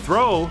that you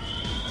throw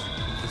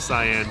the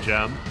cyan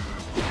gem,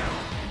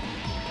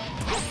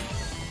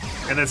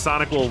 and then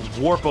Sonic will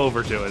warp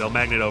over to it. He'll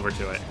magnet over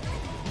to it.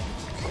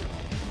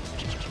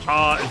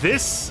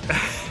 This...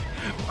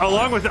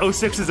 along with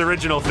 06's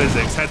original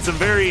physics, had some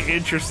very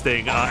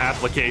interesting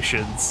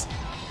applications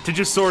to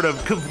just sort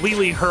of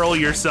completely hurl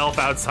yourself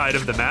outside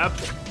of the map.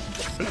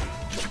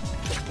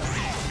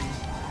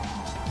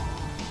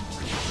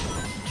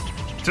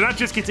 To not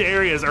just get to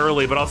areas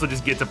early, but also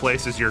just get to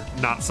places you're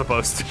not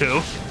supposed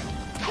to,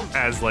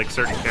 as like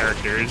certain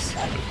characters.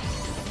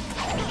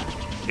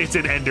 It's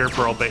an Ender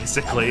Pearl,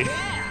 basically.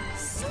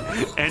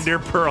 Ender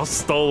Pearl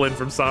stolen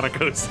from Sonic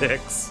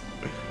 06.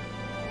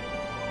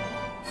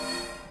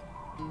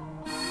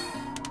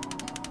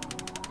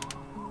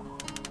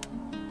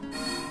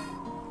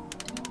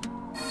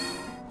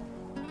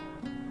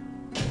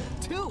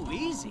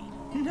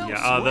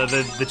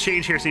 The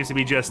change here seems to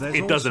be just,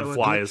 it doesn't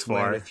fly as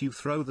far. If you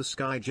throw the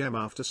sky gem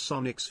after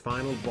Sonic's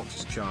final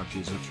boss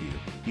charges at you,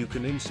 you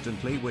can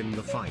instantly win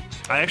the fight.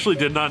 I actually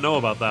did not know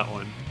about that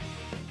one.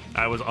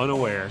 I was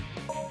unaware.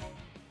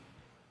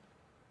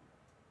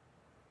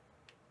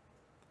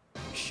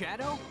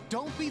 Shadow,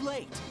 don't be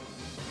late.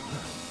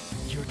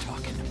 You're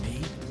talking to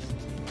me?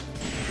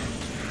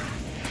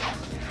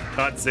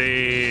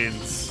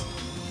 Cutscenes.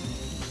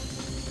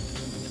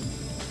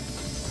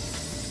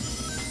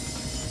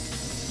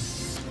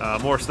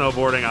 More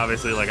snowboarding,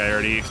 obviously, like I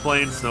already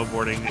explained.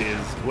 Snowboarding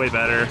is way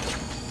better.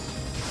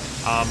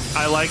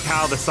 I like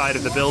how the side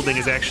of the building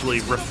is actually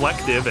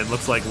reflective and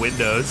looks like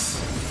windows.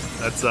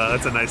 That's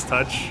a nice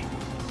touch.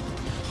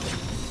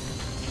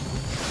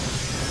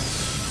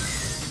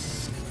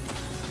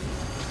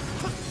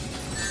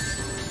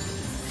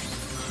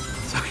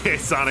 It's okay,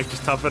 Sonic,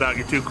 just tough it out.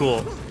 You're too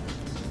cool.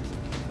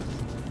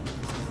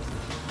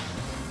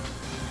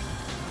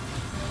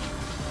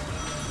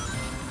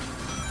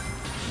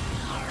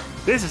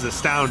 This is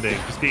astounding,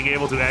 just being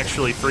able to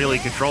actually freely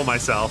control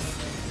myself.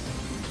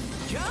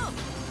 Jump.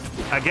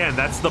 Again,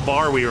 that's the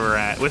bar we were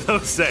at with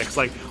 06.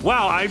 Like,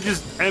 wow, I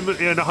just am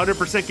in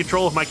 100%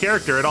 control of my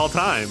character at all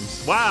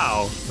times.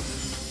 Wow.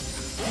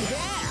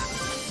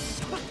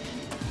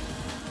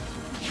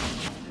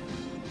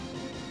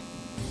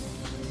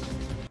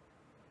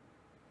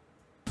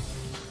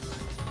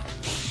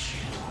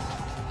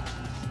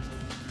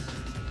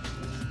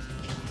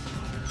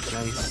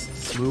 Nice,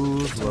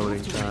 smooth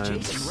loading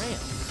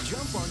times.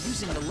 Jump while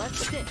using the left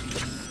stick.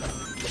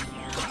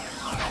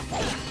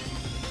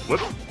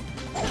 Whoop.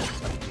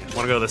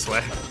 Want to go this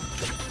way.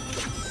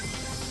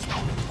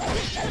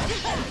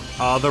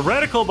 The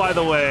reticle, by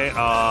the way,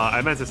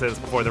 I meant to say this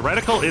before, the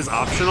reticle is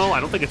optional. I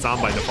don't think it's on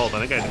by default.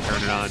 I think I had to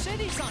turn it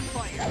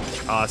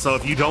on. So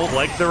if you don't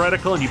like the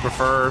reticle and you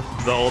prefer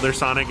the older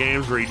Sonic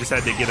games where you just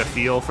had to get a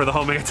feel for the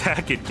homing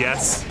attack and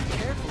guess,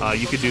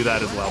 you could do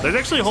that as well. There's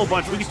actually a whole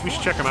bunch, we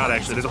should check them out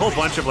actually. There's a whole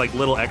bunch of like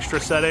little extra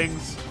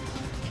settings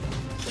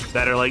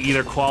that are like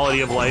either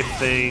quality of life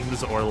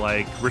things or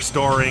like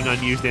restoring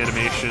unused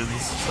animations,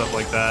 stuff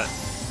like that.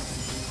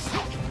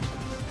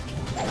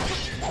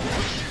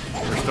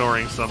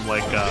 Restoring some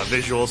like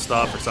visual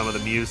stuff or some of the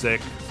music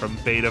from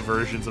beta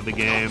versions of the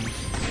game.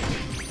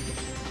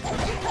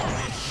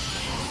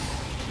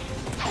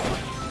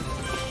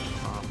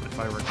 If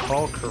I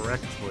recall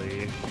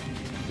correctly,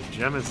 the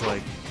gem is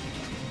like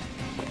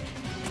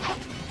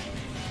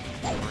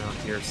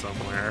here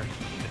somewhere, I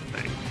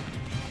think.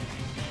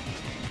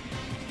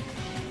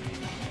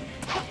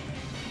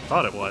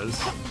 Thought it was.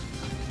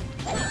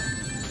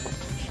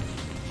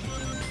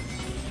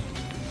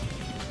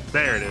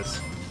 There it is.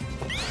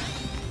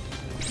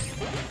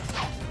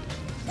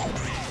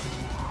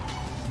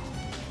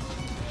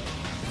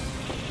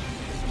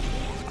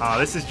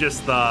 This is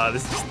just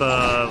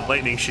the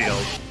lightning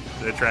shield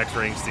that attracts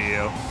rings to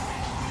you.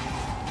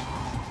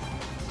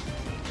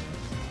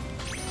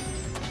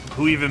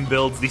 Who even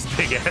builds these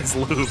big ass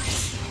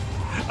loops?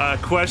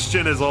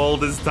 Question as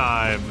old as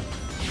time.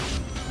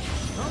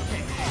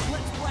 Okay,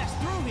 let's blast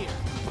through here.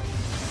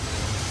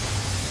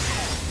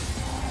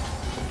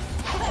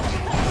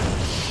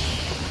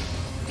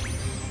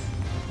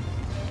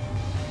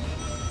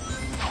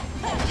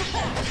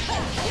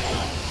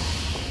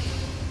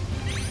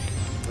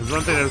 There's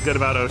one thing that was good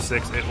about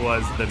 06, it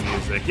was the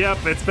music.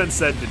 Yep, it's been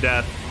said to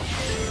death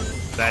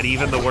that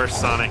even the worst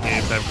Sonic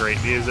games have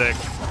great music.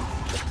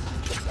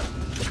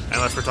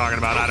 Unless we're talking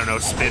about, I don't know,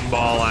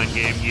 Spinball on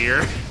Game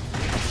Gear.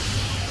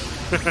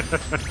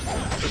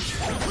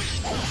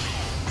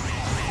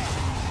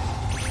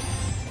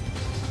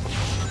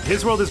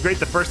 His World is great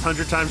the first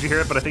 100 times you hear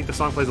it, but I think the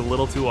song plays a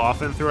little too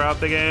often throughout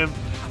the game.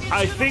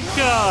 I think,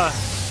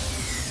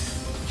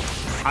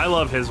 I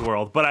love His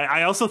World, but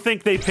I also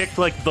think they picked,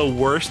 like, the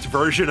worst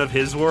version of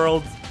His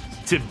World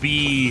to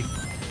be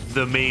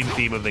the main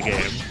theme of the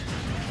game.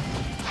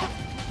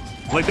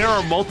 Like, there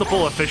are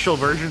multiple official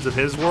versions of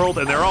His World,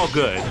 and they're all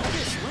good.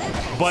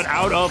 But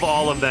out of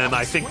all of them,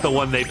 I think the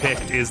one they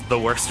picked is the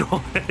worst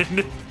one.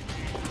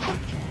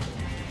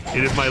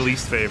 It is my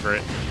least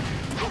favorite.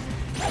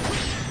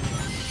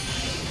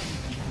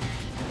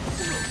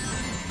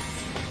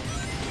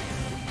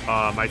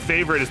 My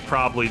favorite is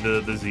probably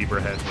the Zebra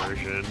Head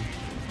version.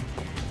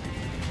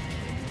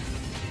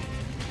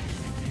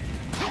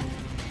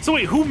 So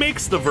wait, who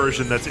makes the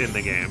version that's in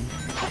the game?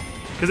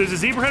 Because there's a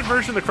Zebra Head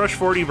version, the Crush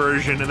 40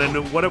 version, and then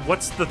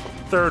what's the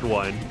third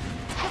one?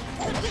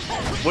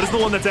 What is the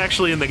one that's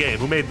actually in the game?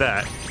 Who made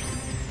that?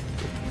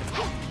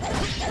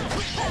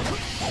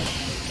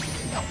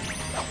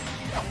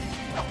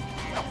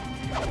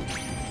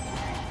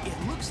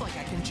 It looks like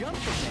I can jump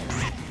from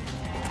there.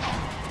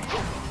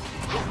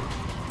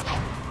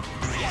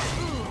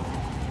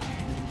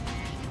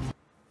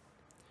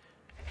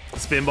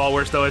 Spinball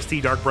worst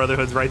OST, Dark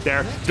Brotherhood's right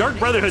there. Dark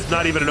Brotherhood's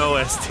not even an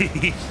OST.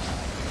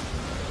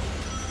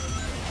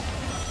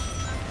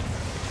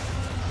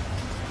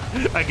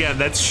 Again,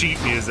 that's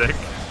sheet music.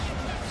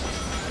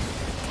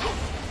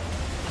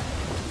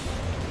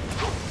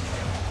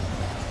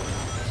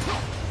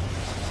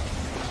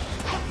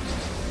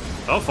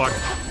 Oh, fuck.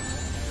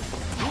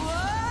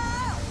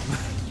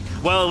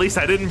 Well, at least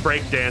I didn't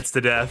break dance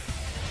to death.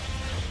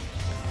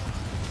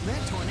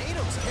 That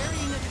tornado's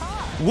carrying a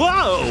car.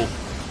 Whoa!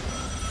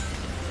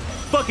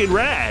 Fucking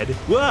rad.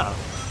 Whoa.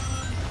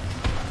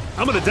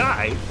 I'm gonna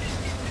die.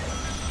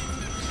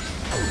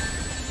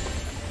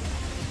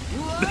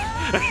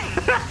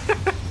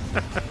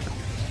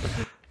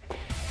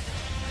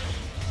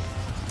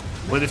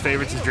 One of his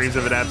favorites is Dreams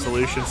of an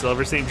Absolution,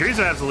 Silverstein. Dreams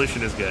of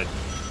Absolution is good.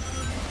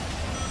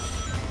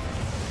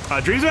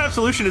 Dreams of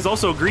Absolution is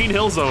also Green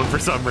Hill Zone for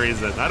some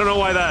reason. I don't know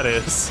why that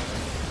is.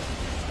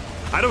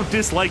 I don't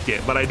dislike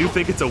it, but I do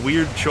think it's a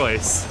weird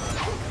choice.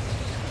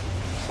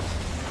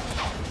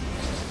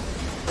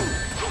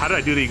 How did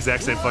I do the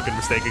exact same fucking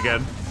mistake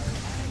again?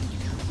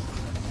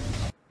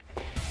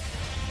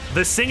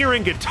 The singer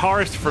and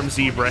guitarist from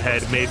Zebra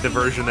Head made the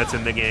version that's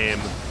in the game,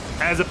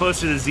 as opposed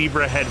to the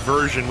Zebra Head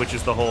version, which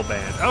is the whole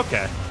band.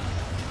 Okay.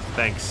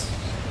 Thanks.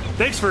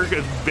 Thanks for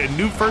a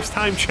new first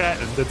time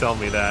chatting to tell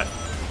me that.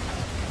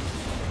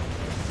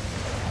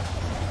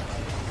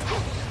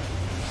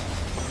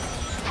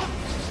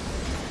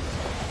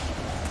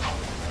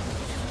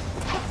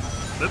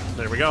 Oop,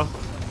 there we go.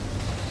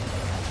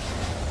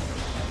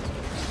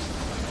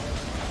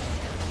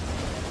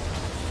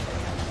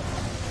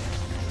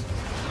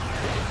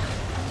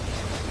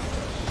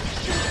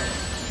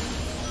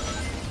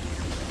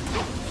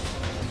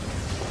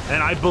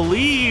 And I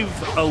believe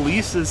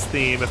Elisa's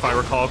theme, if I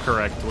recall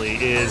correctly,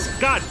 is,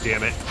 god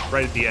damn it,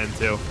 right at the end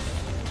too.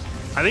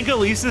 I think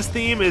Elisa's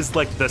theme is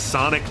like the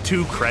Sonic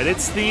 2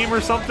 credits theme or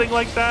something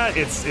like that.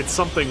 It's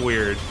something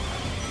weird.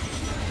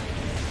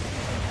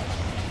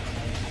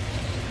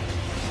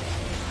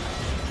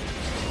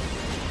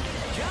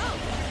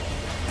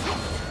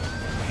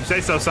 You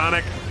say so,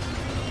 Sonic?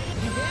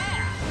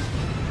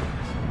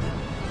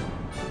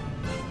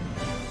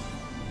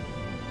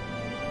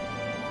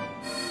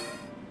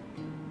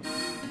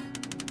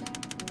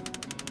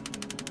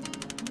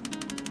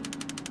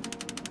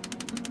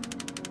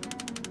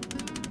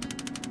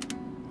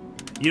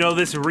 You know,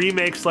 this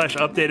remake slash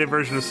updated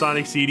version of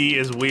Sonic CD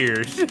is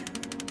weird.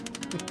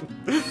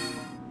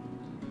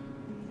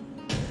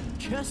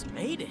 Just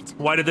made it.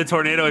 Why did the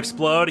tornado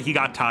explode? He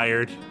got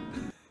tired.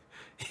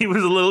 He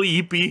was a little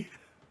eepy.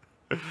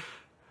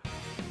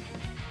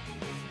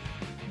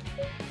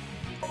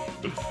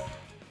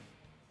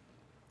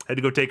 Had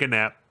to go take a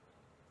nap.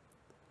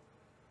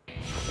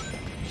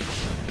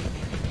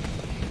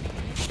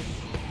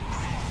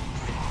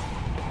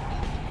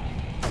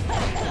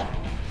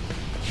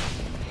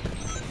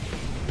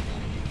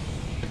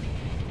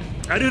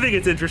 I do think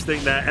it's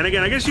interesting that, and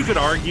again, I guess you could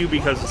argue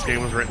because this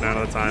game was written out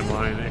of the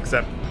timeline,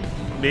 except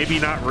maybe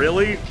not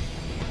really.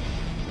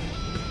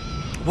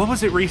 What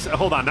was it recent?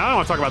 Hold on, now I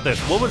want to talk about this.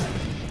 What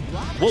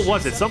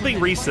was it?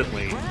 Something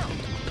recently. I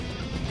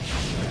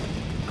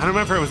don't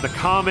remember if it was the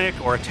comic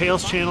or a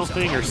Tales Channel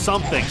thing or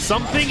something.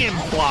 Something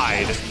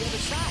implied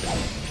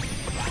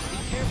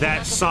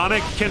that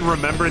Sonic can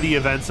remember the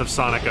events of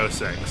Sonic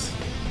 06.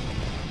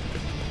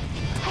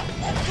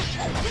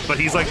 But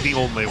he's like the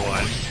only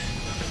one.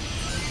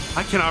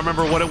 I cannot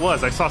remember what it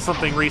was. I saw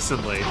something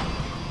recently.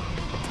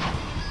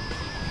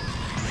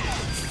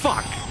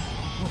 Fuck.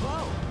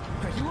 Whoa,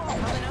 are you all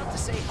coming out to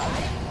say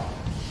hi?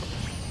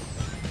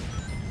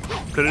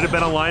 Could it have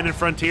been a line in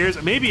Frontiers?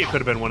 Maybe it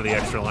could have been one of the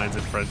extra lines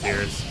in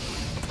Frontiers.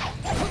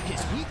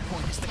 His weak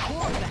point is the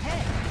core of the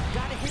head.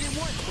 Gotta hit it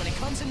once when it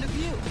comes into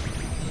view.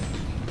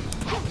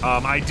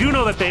 I do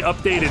know that they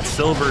updated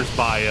Silver's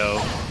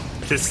bio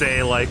to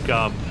say, like,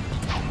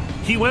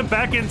 he went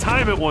back in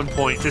time at one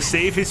point to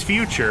save his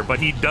future, but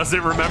he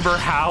doesn't remember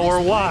how or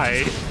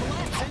why.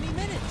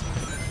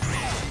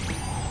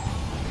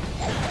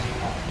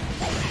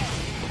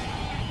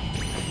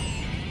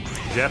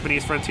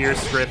 Japanese Frontier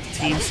script,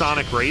 Team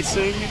Sonic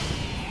Racing?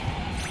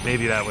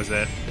 Maybe that was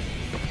it.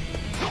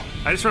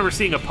 I just remember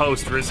seeing a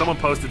post where someone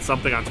posted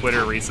something on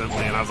Twitter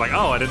recently, and I was like,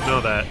 oh, I didn't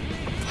know that.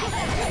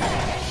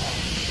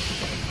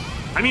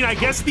 I mean, I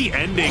guess the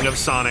ending of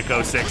Sonic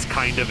 06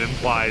 kind of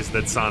implies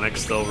that Sonic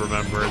still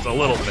remembers a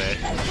little bit.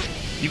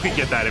 You could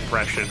get that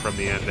impression from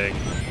the ending.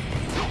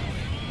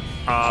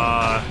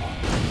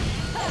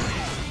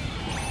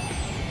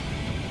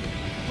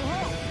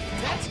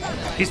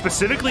 He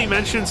specifically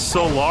mentions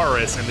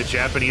Solaris in the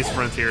Japanese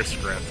Frontier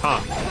script, huh?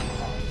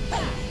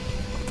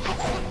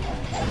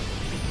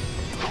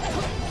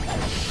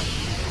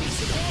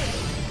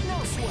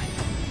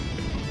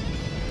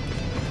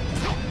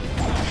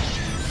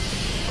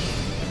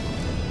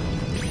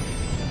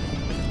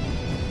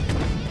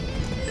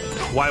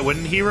 Why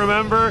wouldn't he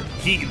remember?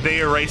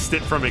 They erased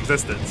it from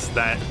existence.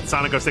 That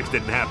Sonic 06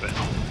 didn't happen.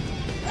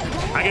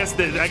 I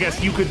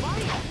guess you could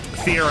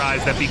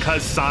theorize that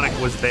because Sonic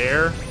was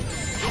there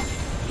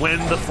when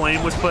the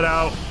flame was put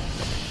out,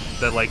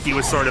 that like he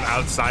was sort of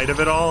outside of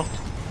it all.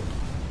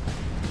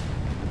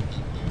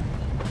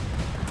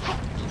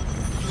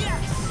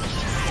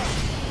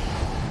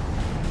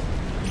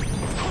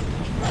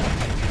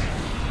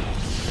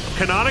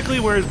 Canonically,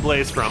 where's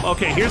Blaze from?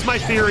 Okay, here's my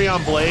theory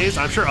on Blaze.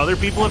 I'm sure other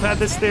people have had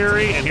this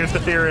theory, and here's the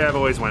theory I've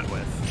always went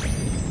with.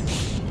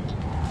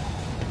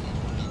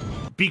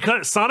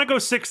 Because Sonic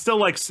 06 still,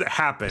 like,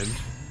 happened.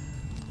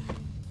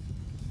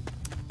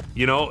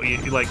 You know,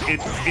 like,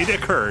 it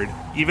occurred,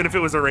 even if it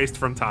was erased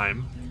from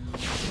time.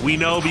 We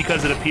know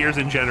because it appears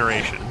in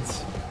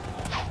Generations.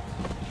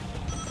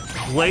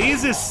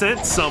 Blaze is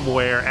sent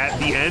somewhere at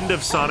the end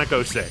of Sonic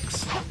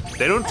 06.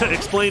 They don't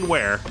explain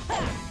where.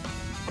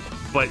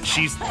 But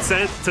she's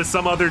sent to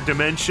some other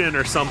dimension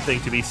or something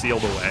to be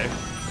sealed away.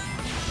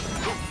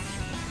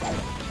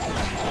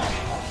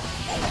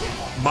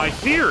 My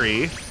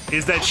theory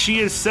is that she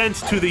is sent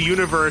to the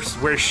universe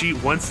where she,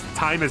 once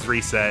time is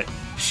reset,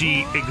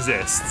 she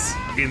exists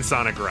in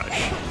Sonic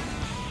Rush.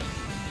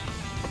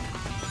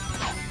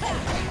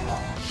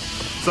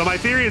 So my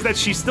theory is that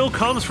she still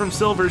comes from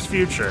Silver's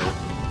future,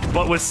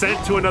 but was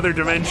sent to another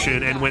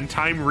dimension, and when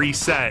time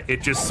reset,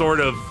 it just sort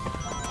of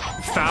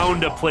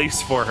found a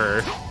place for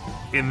her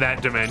in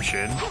that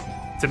dimension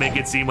to make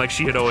it seem like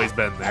she had always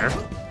been there.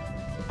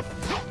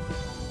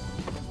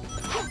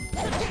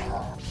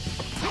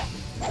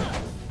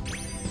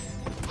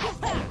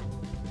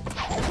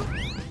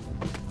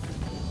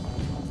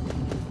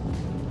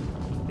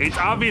 It's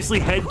obviously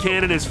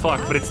headcanon as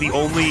fuck, but it's the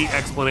only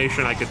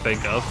explanation I could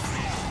think of.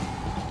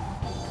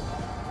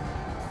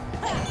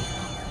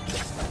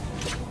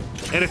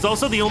 And it's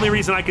also the only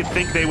reason I could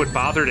think they would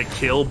bother to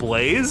kill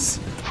Blaze.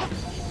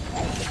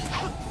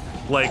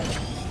 Like,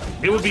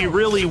 it would be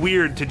really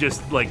weird to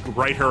just, like,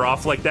 write her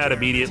off like that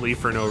immediately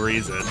for no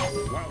reason.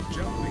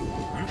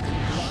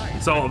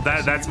 So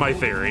that's my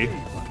theory.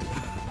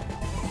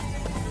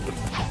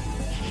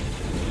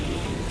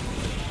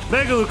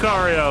 Mega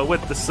Lucario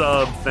with the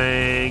sub,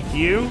 thank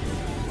you.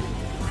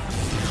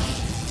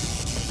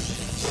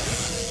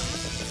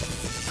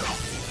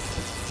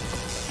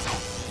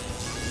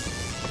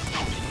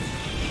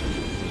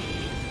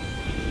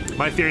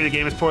 My theory the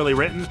game is poorly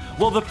written.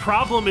 Well, the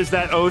problem is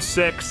that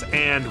 06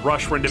 and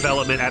Rush were in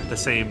development at the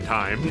same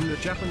time. In the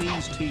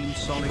Japanese team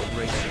Sonic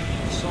Racing,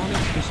 Sonic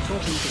is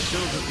talking to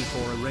Silver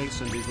before a race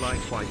and is like,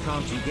 why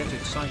can't you get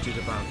excited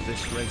about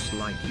this race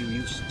like you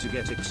used to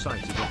get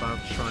excited about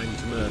trying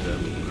to murder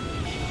me?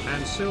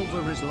 And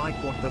Silver is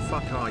like, what the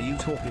fuck are you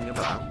talking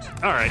about?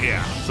 All right,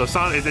 yeah. So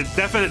Sonic, it's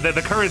definite.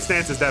 The current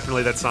stance is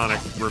definitely that Sonic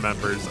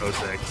remembers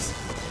 06,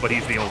 but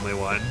he's the only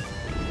one.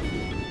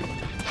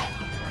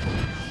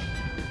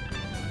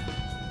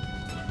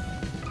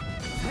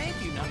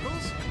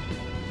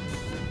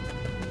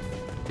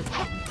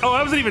 Oh,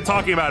 I wasn't even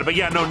talking about it, but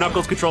yeah, no,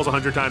 Knuckles controls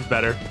 100 times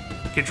better.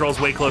 Controls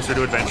way closer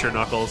to Adventure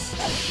Knuckles.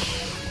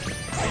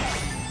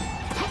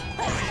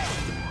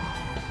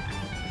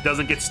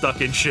 Doesn't get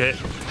stuck in shit.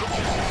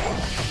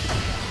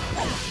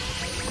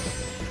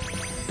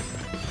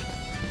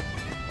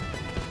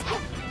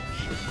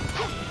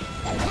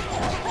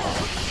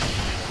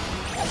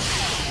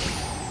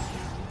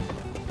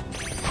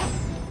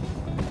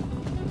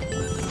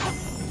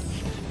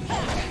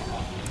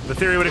 The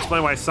theory would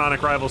explain why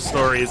Sonic Rivals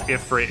story is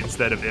Ifrit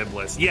instead of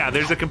Iblis. Yeah,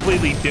 there's a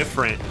completely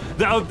different...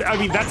 I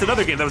mean, that's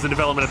another game that was in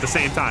development at the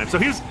same time. So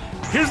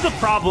here's the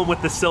problem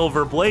with the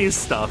Silver Blaze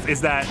stuff, is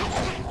that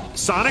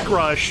Sonic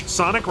Rush,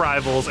 Sonic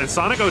Rivals, and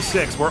Sonic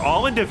 06 were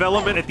all in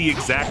development at the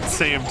exact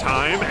same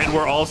time, and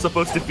were all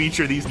supposed to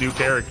feature these new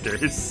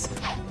characters.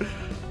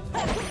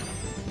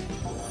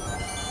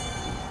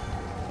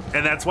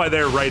 And that's why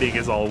their writing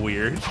is all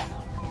weird.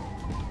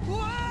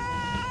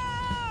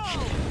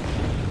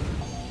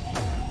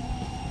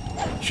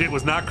 Shit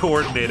was not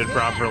coordinated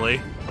properly.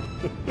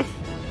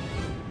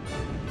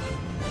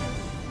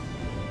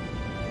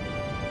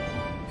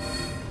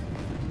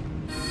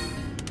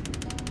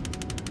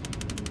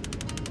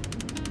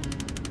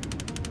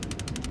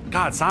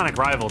 God, Sonic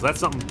Rivals,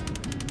 that's something...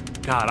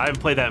 God, I haven't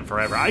played that in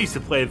forever. I used to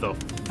play the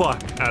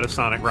fuck out of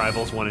Sonic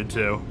Rivals 1 and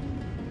 2.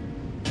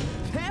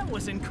 That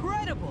was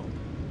incredible.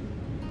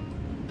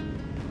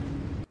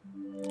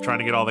 Trying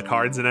to get all the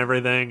cards and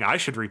everything. I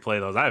should replay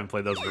those. I haven't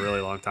played those in a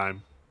really long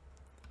time.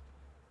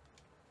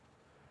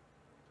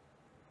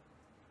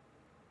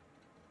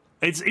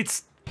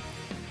 It's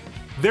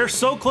they're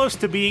so close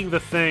to being the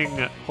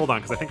thing. Hold on,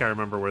 because I think I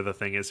remember where the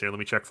thing is here. Let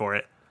me check for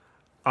it.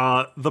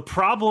 The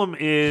problem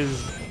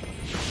is,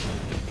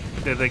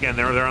 again,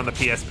 they're on the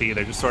PSP.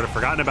 They're just sort of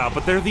forgotten about,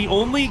 but they're the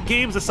only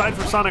games aside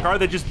from Sonic R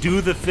that just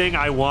do the thing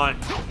I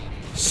want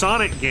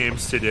Sonic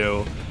games to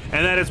do,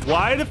 and that is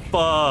why the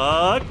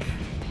fuck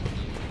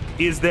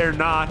is there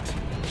not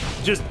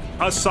just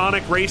a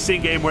Sonic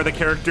racing game where the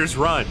characters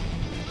run?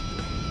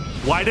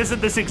 Why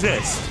doesn't this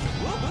exist?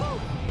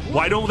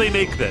 Why don't they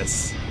make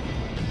this?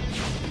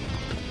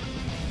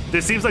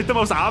 This seems like the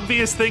most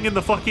obvious thing in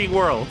the fucking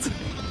world.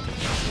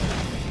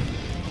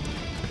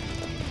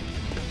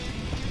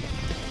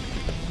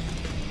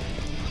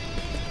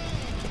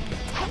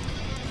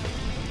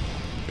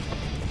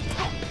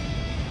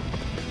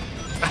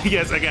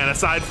 Yes, again,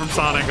 aside from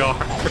Sonic R.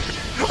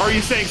 Are you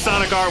saying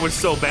Sonic R was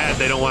so bad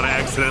they don't want to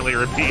accidentally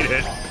repeat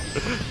it?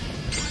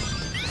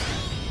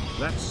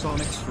 That's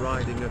Sonic's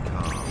riding a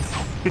car.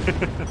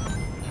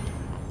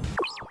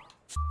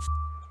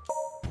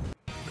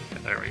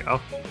 There we go.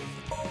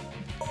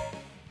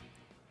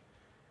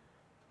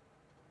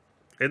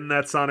 Isn't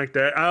that Sonic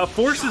Dash?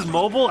 Forces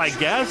Mobile, I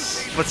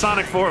guess, but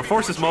Sonic 4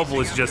 Forces Mobile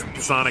is just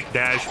Sonic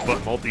Dash but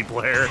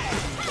multiplayer.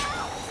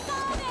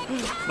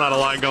 Not a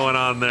lot going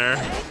on there.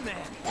 I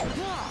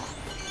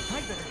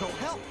better go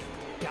help.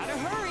 Gotta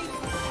hurry.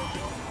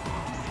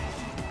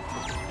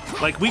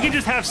 Like, we could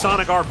just have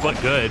Sonic R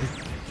but good.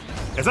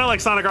 It's not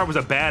like Sonic R was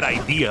a bad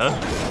idea.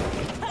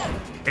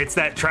 It's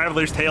that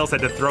Traveler's Tales had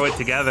to throw it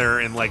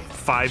together in like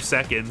 5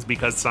 seconds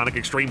because Sonic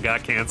Extreme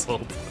got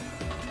canceled.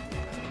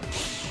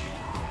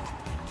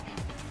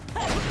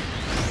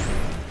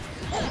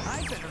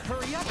 I better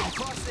hurry up and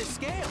cross this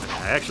scale.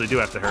 I actually do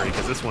have to hurry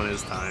because this one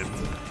is timed.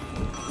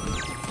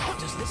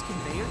 Does this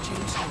conveyor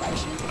change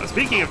direction?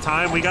 Speaking of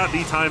time, we got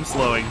the time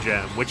slowing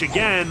gem, which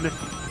again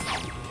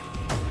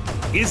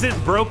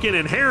isn't broken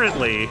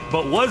inherently,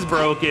 but was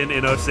broken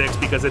in 06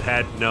 because it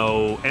had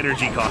no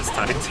energy cost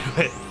tied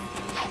to it.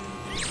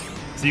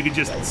 So you can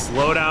just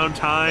slow down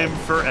time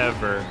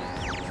forever.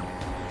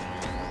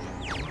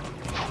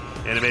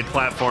 And it made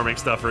platforming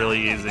stuff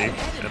really easy,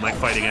 and like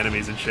fighting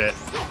enemies and shit.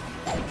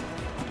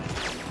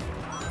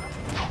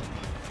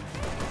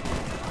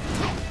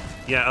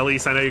 Yeah,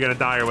 Elise, I know you're gonna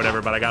die or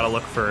whatever, but I gotta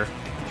look for...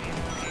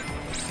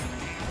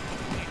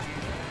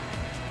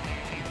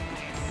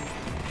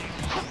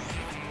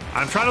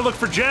 I'm trying to look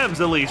for gems,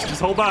 Elise.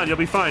 Just hold on, you'll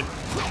be fine.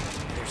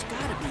 There's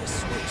gotta be a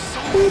switch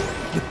somewhere.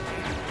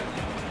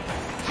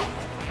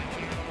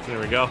 There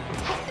we go.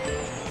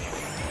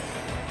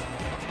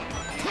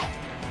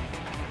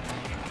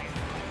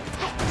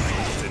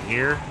 It's in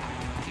here.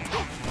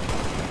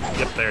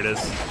 Yep, there it is.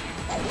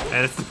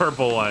 And it's the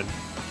purple one.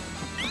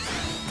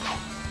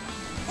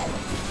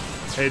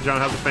 Hey, John,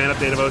 how's the fan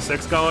update of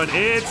 06 going?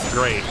 It's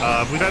great.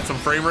 We've had some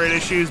frame rate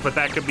issues, but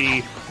that could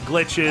be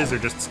glitches or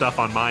just stuff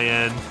on my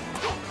end.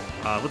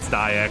 Let's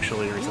die,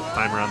 actually, reset the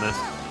timer on this.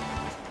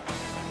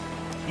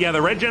 Yeah,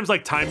 the red gem's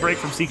like time break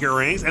from Secret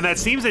Rings, and that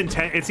seems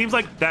it seems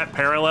like that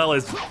parallel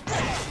is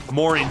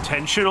more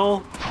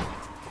intentional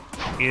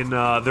in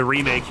the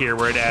remake here,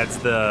 where it adds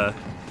the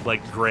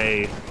like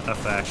gray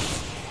effect,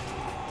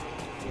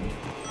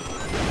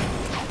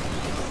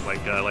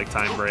 like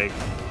time break.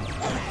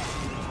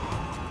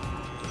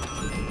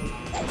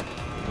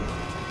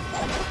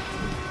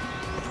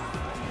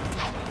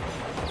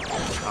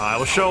 I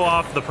will show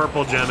off the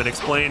purple gem and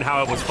explain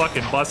how it was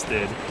fucking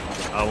busted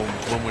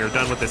when we were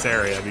done with this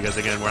area, because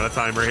again, we're on a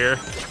timer here.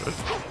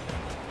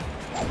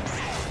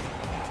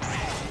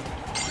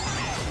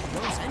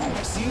 Those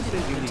enemies Do you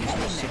think Elise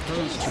was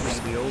supposed to be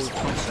the old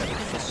concept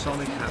for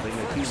Sonic having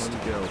a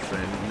human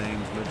girlfriend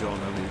named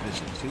Madonna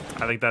revisited?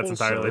 I think that's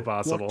Also, entirely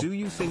possible. What do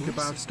you think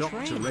about Dr.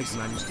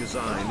 Eggman's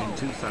design in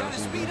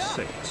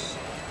 2006?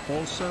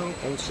 Also,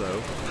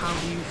 how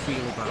do you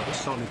feel about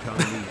Sonic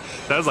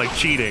Unleashed? That was like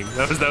cheating.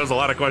 That was a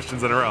lot of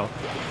questions in a row.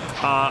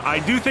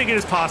 I do think it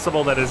is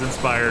possible that is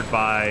inspired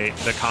by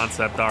the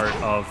concept art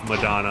of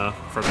Madonna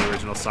from the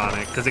original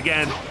Sonic. Because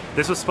again,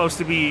 this was supposed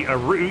to be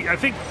I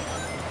think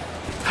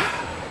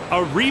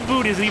a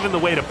reboot isn't even the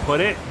way to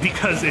put it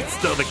because it's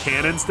still the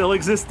canon still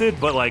existed.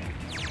 But like,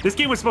 this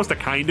game was supposed to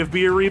kind of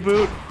be a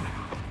reboot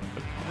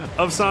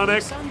of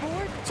Sonic.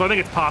 So I think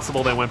it's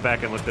possible they went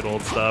back and looked at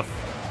old stuff.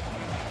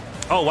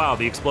 Oh wow,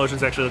 the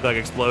explosions actually look like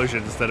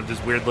explosions instead of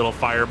just weird little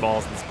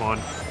fireballs that spawn.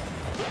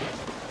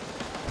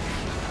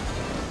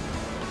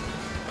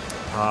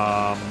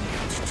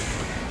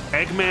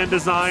 Eggman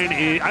design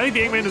I think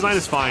the Eggman design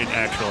is fine,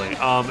 actually.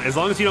 As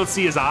long as you don't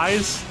see his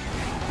eyes.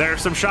 There are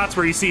some shots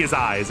where you see his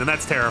eyes, and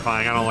that's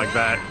terrifying. I don't like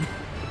that.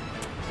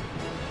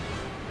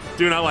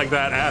 Do not like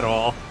that at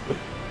all.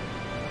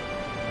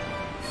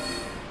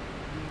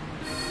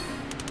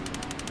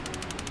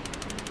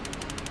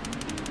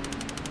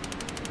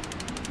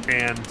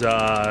 And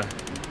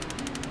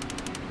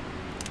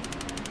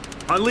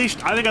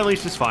Unleashed, I think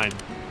Unleashed is fine.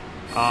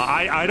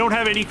 I don't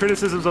have any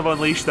criticisms of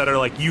Unleashed that are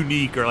like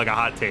unique or like a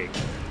hot take.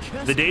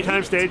 The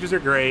daytime stages are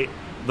great.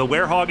 The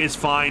Werehog is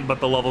fine, but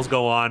the levels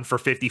go on for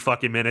 50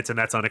 fucking minutes, and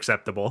that's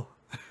unacceptable.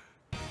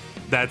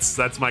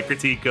 That's my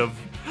critique of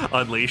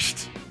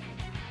Unleashed.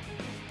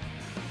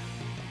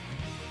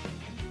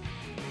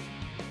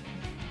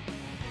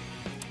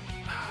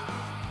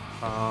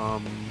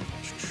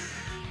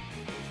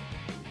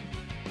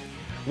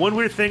 One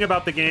weird thing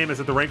about the game is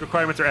that the rank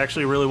requirements are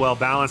actually really well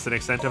balanced and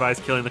incentivize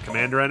killing the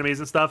commander enemies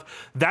and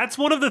stuff. That's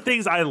one of the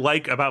things I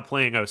like about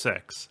playing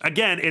 06.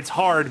 Again, it's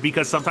hard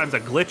because sometimes a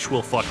glitch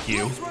will fuck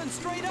you.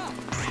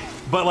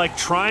 But like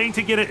trying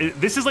to get it,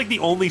 this is like the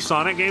only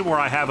Sonic game where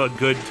I have a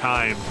good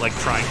time like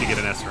trying to get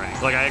an S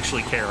rank. Like I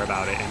actually care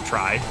about it and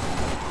try.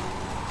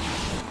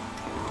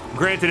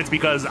 Granted, it's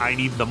because I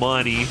need the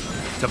money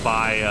to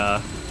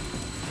buy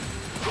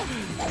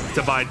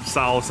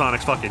all of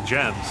Sonic's fucking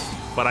gems.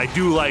 But I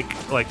do like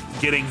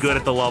getting good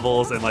at the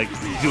levels and like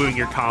doing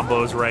your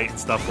combos right and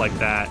stuff like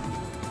that.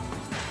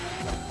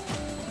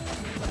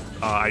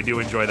 I do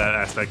enjoy that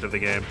aspect of the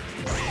game.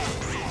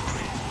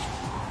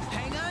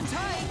 Hang on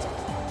tight.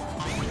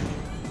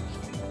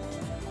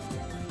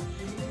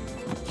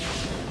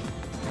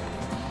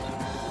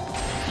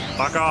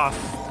 Fuck off.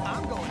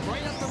 I'm going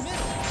right up the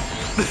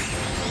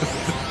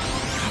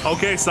middle.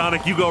 Okay,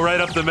 Sonic, you go right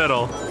up the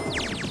middle.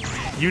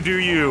 You do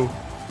you.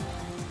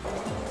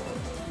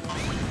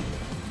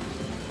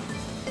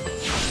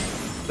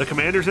 The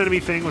Commander's enemy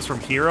thing was from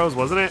Heroes,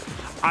 wasn't it?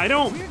 I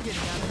don't...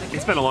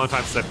 It's been a long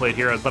time since I played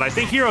Heroes, but I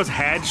think Heroes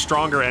had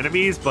stronger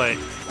enemies, but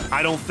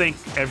I don't think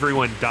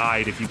everyone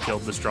died if you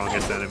killed the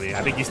strongest enemy.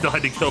 I think you still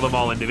had to kill them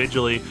all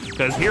individually,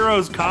 because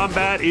Heroes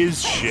combat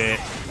is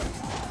shit.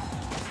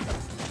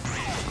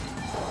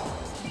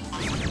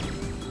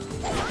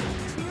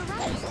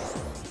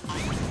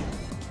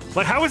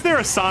 Like, how is there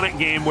a Sonic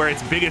game where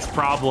its biggest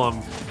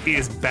problem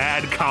is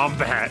bad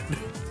combat?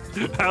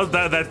 How's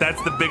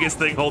that's the biggest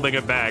thing holding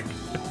it back?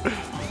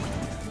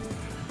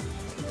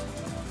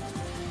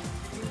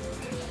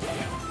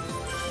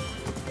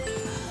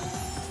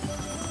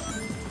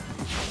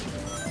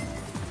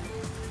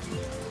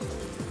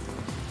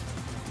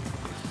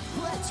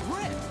 Let's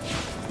rip.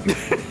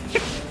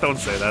 Don't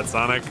say that,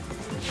 Sonic.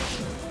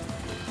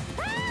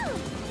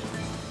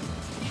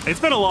 It's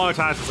been a long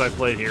time since I've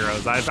played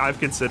Heroes. I've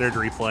considered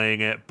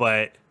replaying it,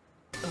 but...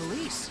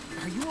 Elise,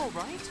 are you all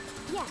right?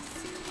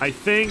 Yes. I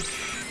think...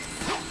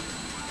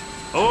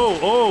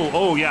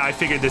 Oh, yeah, I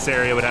figured this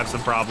area would have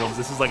some problems.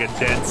 This is like a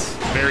dense,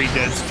 very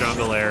dense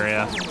jungle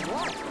area.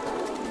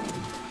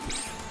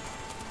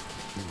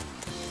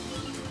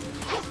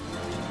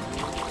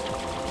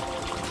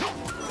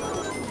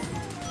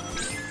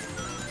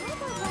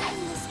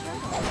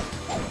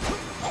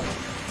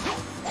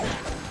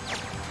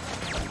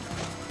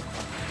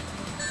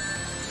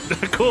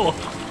 Cool.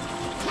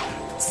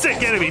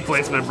 Sick enemy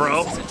placement,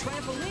 bro. This is a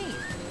trampoline.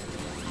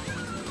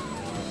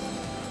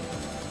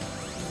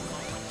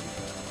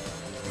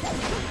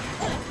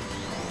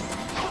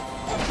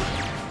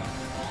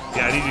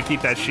 Yeah, I need you to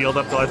keep that shield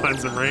up till I find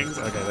some rings.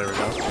 Okay, there we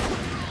go.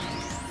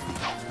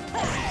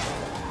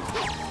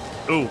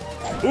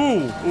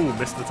 Ooh,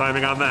 missed the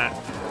timing on that.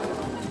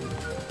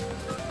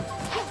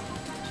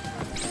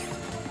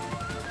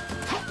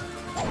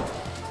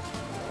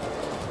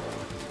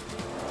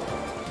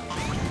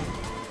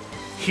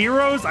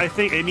 Heroes, I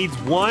think it needs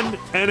one.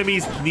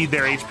 Enemies need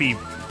their HP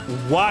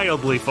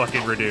wildly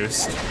fucking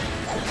reduced.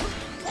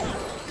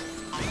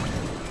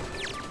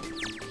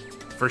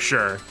 For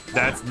sure.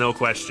 That's no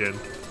question.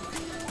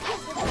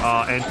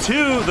 And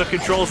two, the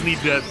controls need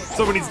to...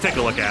 Someone needs to take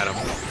a look at them.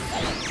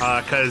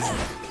 Because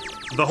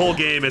the whole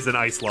game is an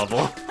ice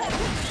level.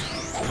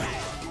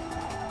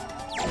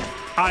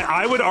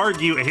 I would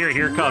argue...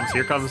 Here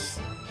comes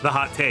The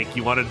hot take.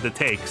 You wanted the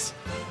takes.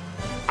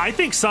 I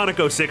think Sonic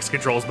 06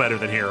 controls better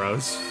than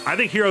Heroes. I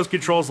think Heroes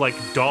controls like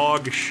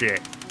dog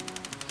shit.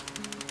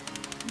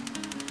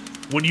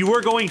 When you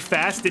are going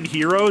fast in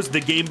Heroes, the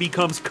game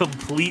becomes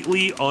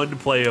completely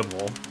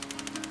unplayable.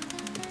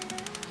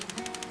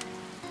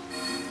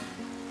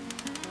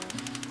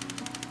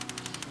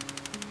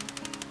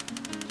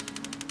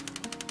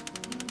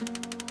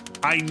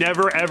 I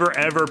never, ever,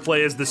 ever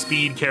play as the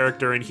speed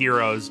character in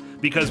Heroes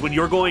because when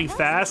you're going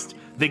fast,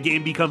 the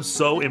game becomes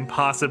so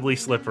impossibly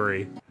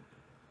slippery.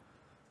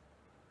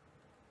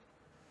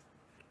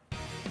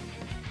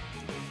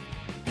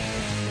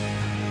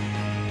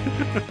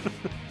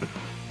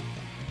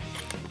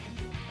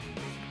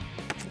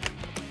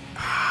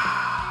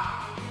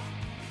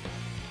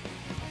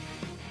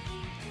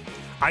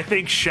 I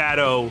think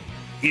Shadow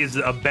is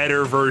a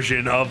better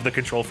version of the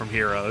control from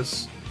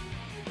Heroes.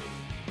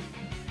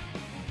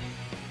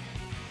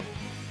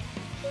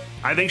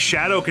 I think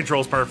Shadow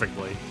controls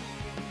perfectly.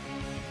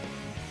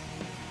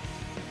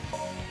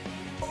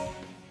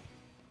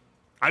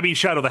 I mean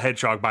Shadow the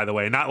Hedgehog, by the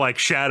way, not like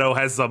Shadow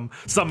has some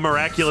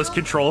miraculous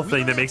control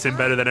thing that makes him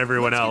better than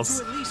everyone else.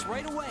 At least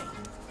right away.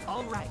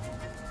 All right.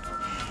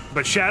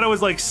 But Shadow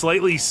is like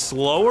slightly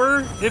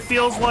slower, it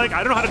feels like.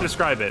 I don't know how to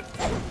describe it.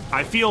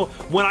 I feel,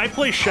 when I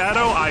play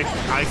Shadow,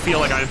 I feel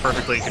like I'm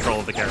perfectly in control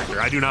of the character.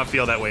 I do not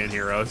feel that way in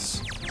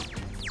Heroes.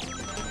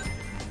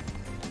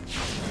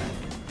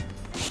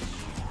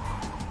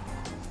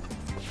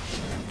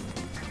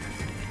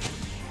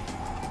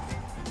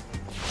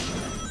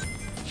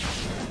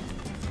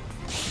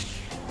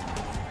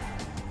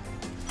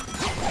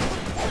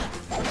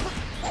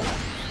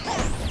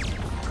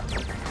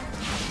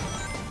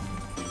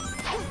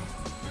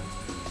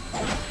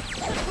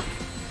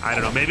 I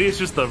don't know, maybe it's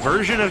just the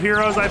version of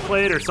Heroes I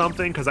played or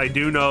something, because I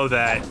do know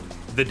that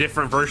the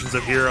different versions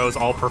of Heroes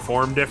all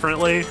perform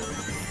differently.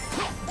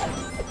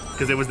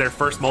 Because it was their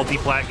first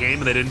multi-plat game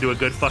and they didn't do a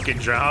good fucking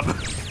job.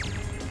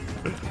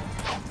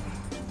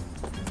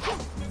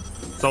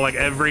 So like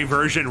every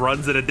version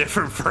runs at a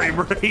different frame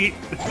rate.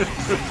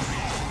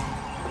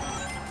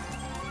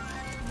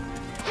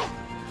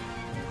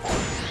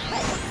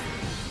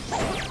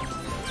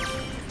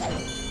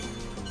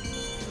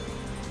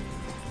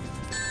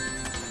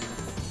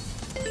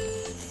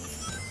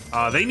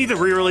 They need to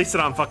re-release it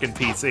on fucking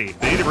PC.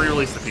 They need to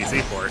re-release the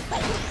PC port.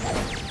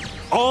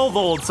 All the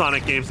old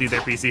Sonic games need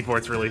their PC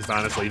ports released,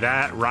 honestly.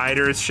 That,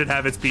 Riders should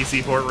have its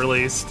PC port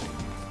released.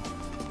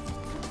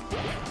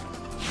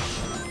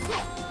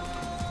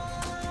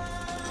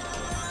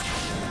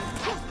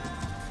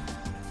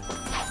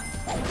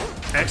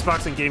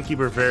 Xbox and GameCube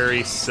are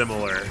very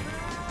similar.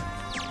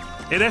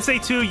 In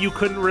SA2, you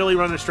couldn't really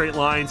run a straight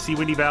line, see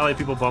Windy Valley,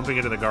 people bumping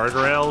into the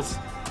guardrails.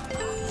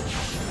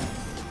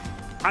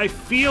 I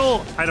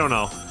feel, I don't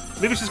know.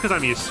 Maybe it's just because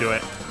I'm used to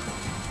it.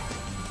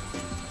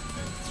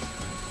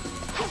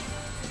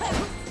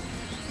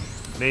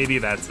 Maybe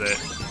that's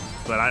it.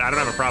 But I don't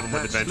have a problem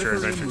with Adventure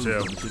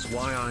 2. Which is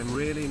why I'm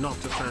really not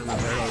a fan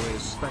of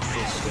Heroes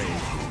special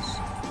stages.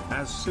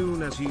 As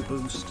soon as you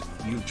boost,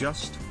 you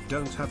just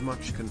don't have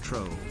much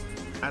control.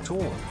 At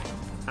all.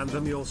 And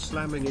then you're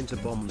slamming into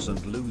bombs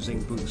and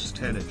losing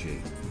boost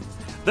energy.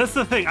 That's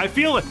the thing. I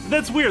feel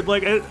that's weird.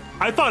 Like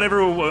I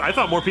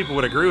thought more people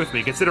would agree with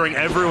me, considering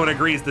everyone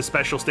agrees the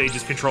special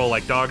stages control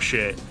like dog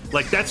shit.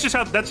 Like that's just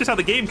how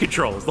the game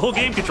controls. The whole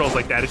game controls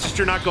like that. It's just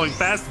you're not going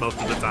fast most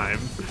of the time.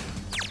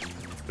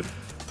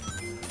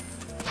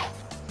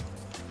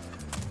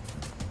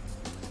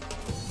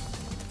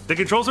 The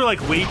controls are like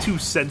way too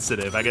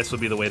sensitive, I guess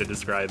would be the way to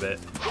describe it.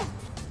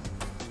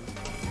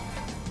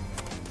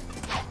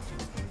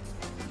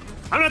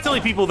 I'm not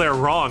telling people they're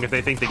wrong if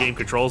they think the game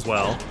controls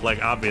well,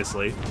 like,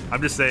 obviously.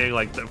 I'm just saying,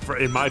 like,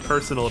 in my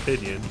personal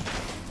opinion.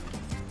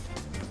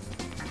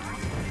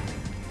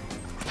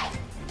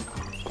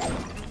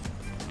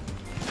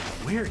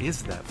 Where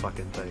is that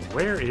fucking thing?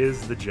 Where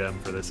is the gem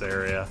for this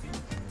area?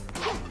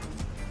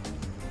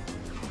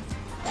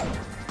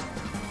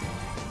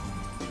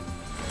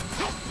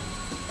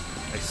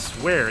 I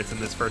swear it's in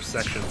this first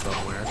section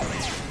somewhere.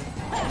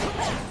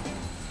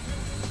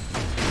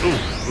 Ooh,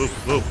 ooh,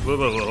 ooh, whoa,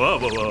 whoa, whoa,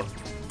 whoa, whoa.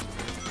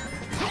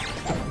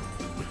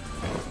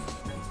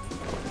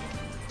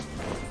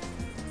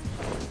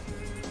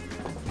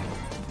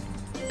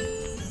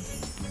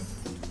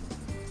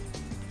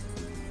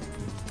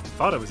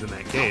 Thought I was in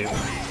that cave.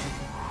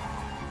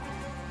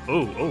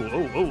 Oh, oh,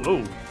 oh, oh,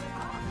 oh.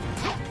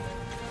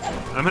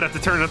 I'm gonna have to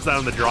turn up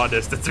down the draw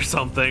distance or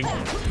something.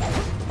 Riding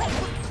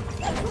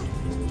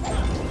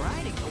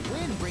the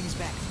wind brings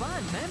back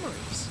fun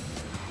memories.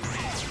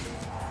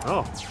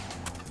 Oh.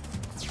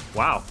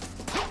 Wow.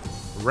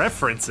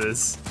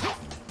 References.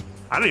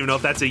 I don't even know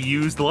if that's a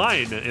used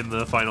line in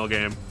the final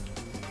game.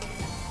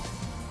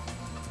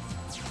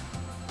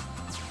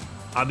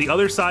 On the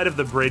other side of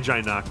the bridge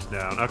I knocked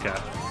down. Okay.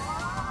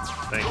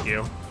 Thank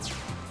you.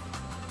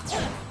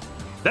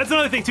 That's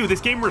another thing too. This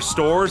game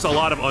restores a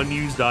lot of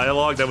unused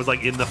dialogue that was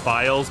like in the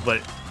files,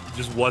 but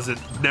just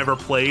never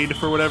played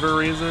for whatever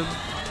reason.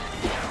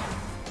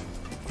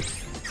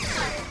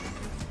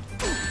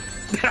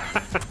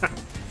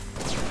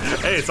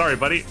 hey, sorry,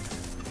 buddy.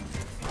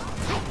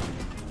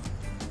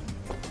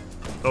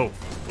 Oh,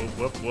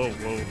 whoa, whoa,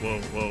 whoa, whoa,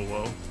 whoa,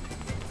 whoa.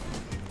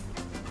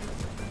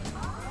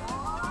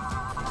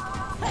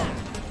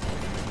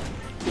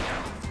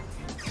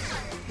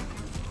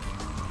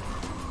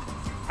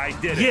 I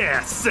did it.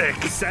 Yeah, sick.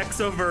 Sex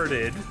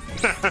averted.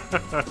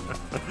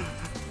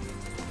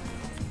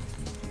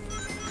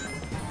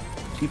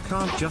 You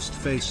can't just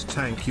face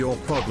tank your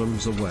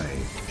problems away,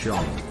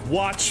 John.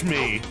 Watch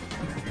me.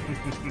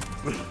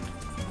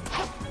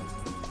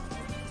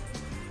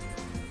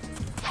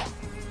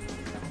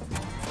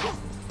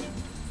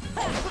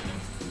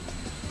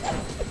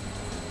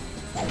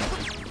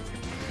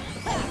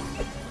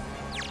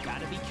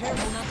 Gotta be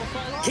careful not to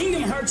fall off.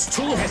 Kingdom Hearts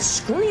 2 has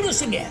screwed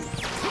us again.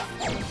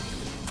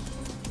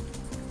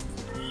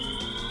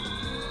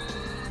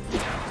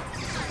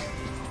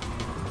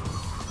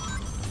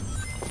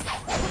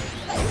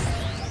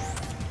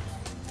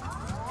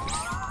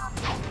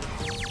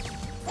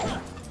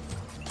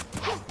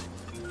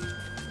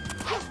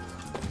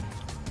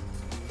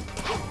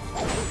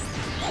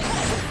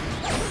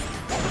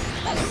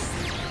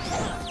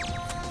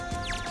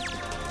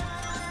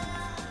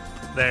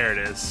 There it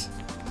is.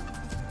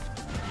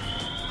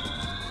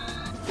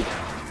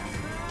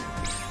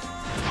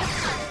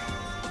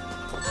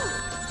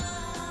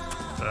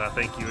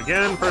 Thank you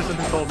again, person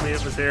who told me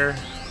it was here.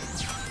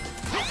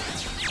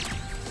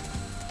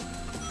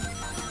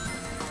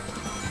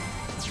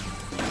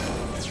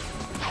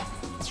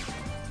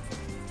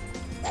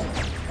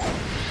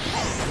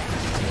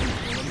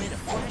 Will emit a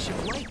flash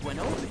of light when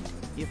opened.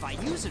 If I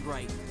use it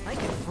right, I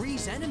can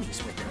freeze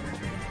enemies with it.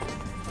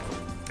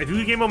 If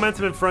you gain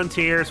momentum in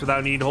Frontiers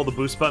without needing to hold the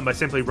boost button by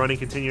simply running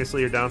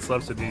continuously or down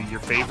slopes to do your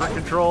favorite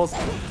controls,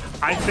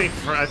 I think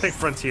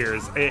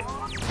Frontiers.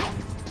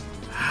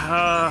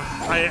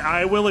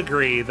 I will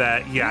agree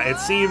that yeah, it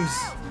seems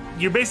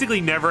you basically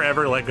never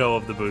ever let go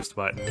of the boost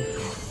button.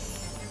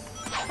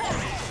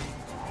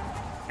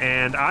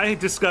 And I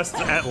discussed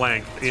at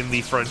length in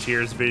the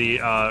Frontiers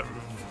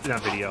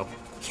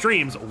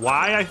streams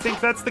why I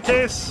think that's the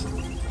case.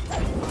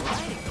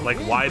 Like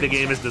why the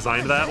game is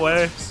designed that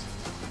way.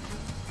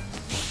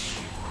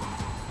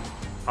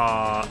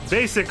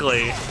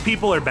 Basically,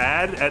 people are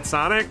bad at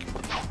Sonic.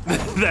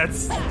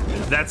 that's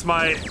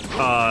my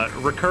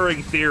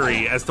recurring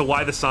theory as to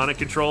why the Sonic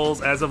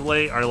controls as of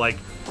late are like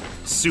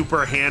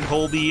super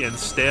handholdy and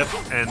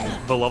stiff, and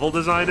the level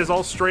design is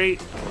all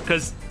straight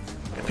because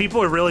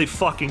people are really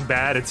fucking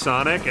bad at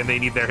Sonic and they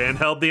need their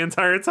handheld the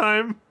entire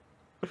time.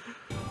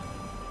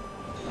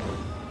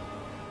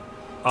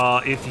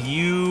 If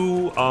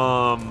you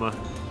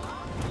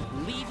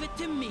Leave it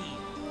to me.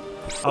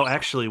 Oh,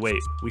 actually,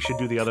 wait. We should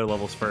do the other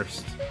levels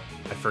first.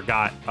 I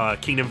forgot.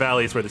 Kingdom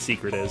Valley is where the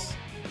secret is.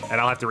 And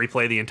I'll have to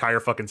replay the entire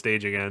fucking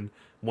stage again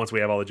once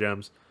we have all the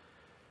gems.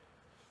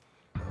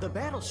 The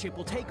battleship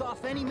will take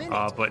off any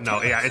minute. But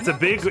no, yeah, it's a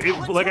big...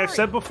 like I've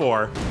said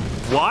before,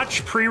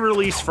 watch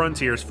pre-release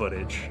Frontiers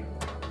footage.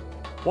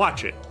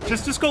 Watch it.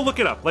 Just go look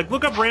it up. Like,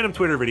 look up random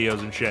Twitter videos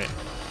and shit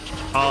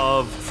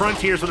of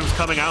Frontiers when it was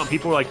coming out and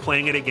people were, like,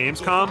 playing it at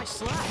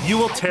Gamescom. You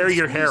will tear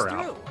your hair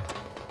out.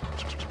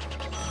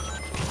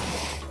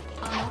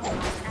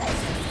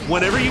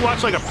 Whenever you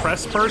watch like a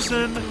press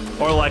person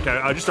or like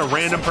just a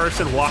random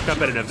person walk up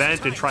at an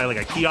event and try like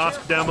a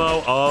kiosk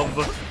demo of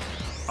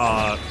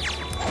a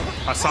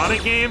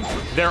Sonic game,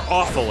 they're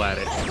awful at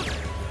it.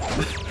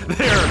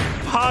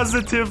 They're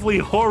positively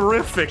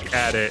horrific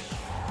at it.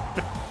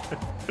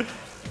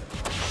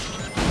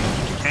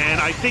 And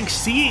I think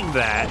seeing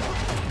that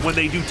when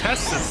they do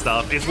tests and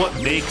stuff is what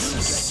makes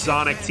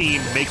Sonic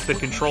Team make the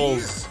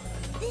controls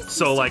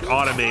so like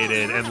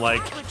automated and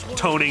like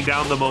toning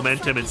down the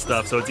momentum and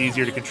stuff so it's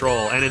easier to control.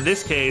 And in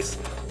this case,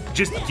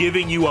 just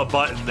giving you a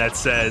button that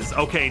says,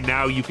 okay,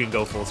 now you can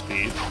go full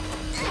speed.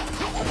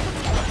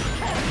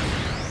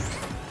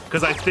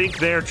 Because I think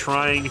they're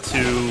trying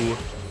to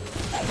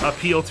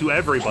appeal to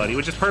everybody,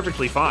 which is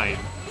perfectly fine.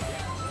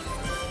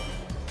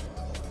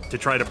 To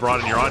try to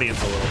broaden your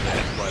audience a little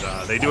bit,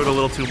 but they do it a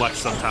little too much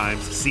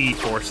sometimes. C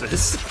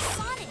forces.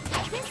 Sonic,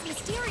 this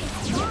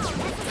mysterious bomb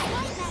has a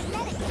slight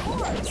magnetic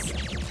force.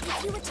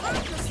 If you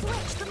attack the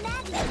switch, the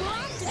magnet will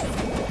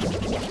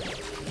activate.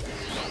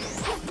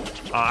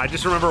 I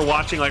just remember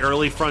watching like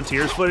early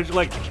Frontiers footage.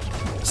 Like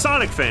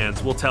Sonic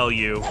fans will tell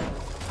you,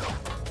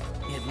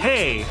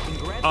 hey,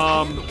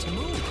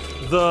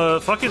 the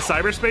fucking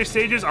cyberspace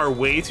stages are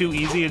way too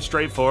easy and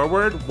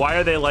straightforward. Why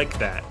are they like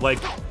that? Like,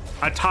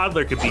 a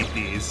toddler could beat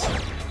these.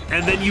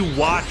 And then you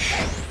watch,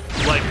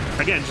 like,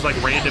 again, just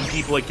like random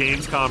people at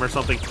Gamescom or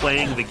something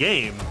playing the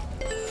game.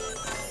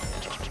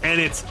 And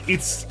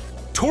it's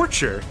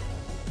torture.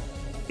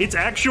 It's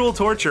actual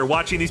torture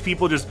watching these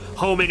people just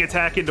homing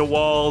attack into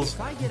walls,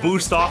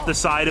 boost off the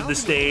side of the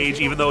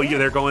stage, even though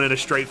they're going in a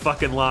straight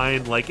fucking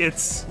line. Like,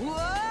 it's...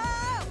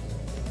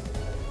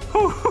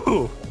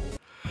 Whew.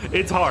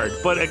 It's hard.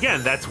 But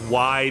again, that's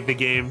why the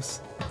games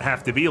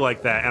have to be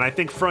like that. And I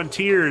think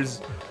Frontiers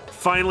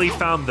finally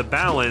found the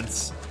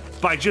balance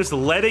by just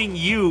letting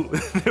you.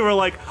 They were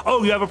like,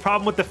 "Oh, you have a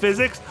problem with the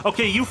physics?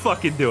 Okay, you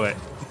fucking do it."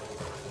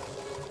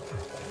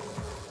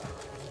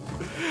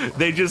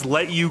 They just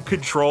let you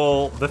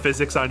control the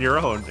physics on your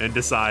own and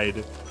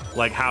decide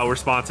like how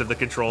responsive the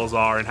controls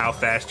are and how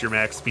fast your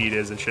max speed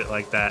is and shit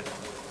like that.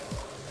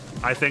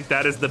 I think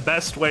that is the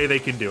best way they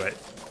can do it.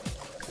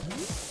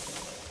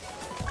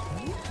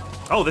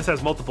 Oh, this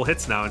has multiple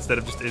hits now instead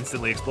of just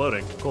instantly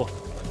exploding. Cool.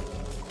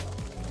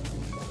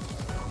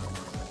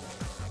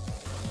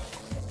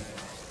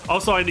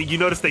 Also, you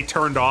notice they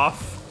turned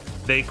off,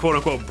 they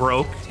quote-unquote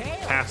broke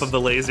half of the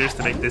lasers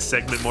to make this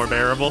segment more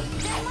bearable.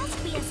 There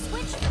must be a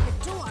switch for the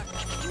door.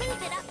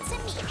 Move it up to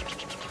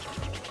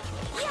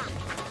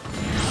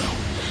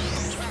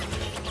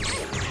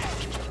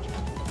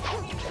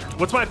me.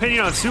 What's my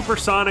opinion on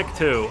Supersonic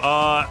 2?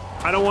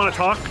 I don't want to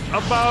talk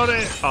about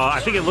it. I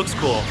think it looks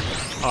cool.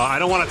 I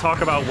don't want to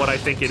talk about what I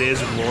think it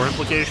is and lore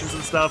implications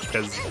and stuff,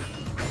 because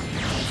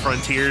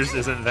Frontiers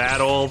isn't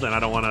that old, and I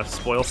don't want to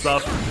spoil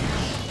stuff.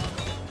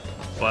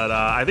 But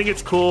I think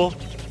it's cool.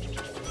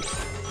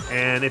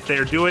 And if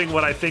they're doing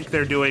what I think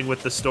they're doing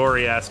with the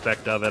story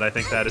aspect of it, I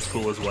think that is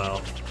cool as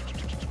well.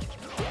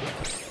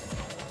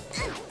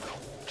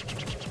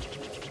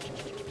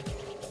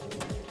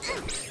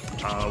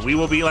 We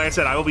will be, like I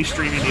said, I will be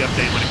streaming the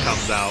update when it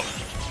comes out.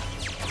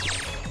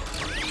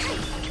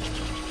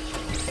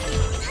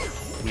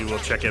 We will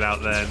check it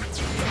out then.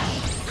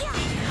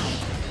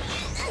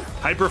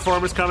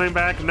 Hyperform is coming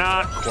back?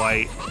 Not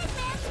quite.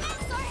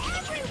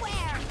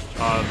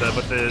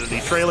 But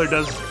the trailer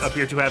does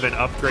appear to have an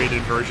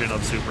upgraded version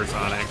of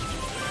Supersonic.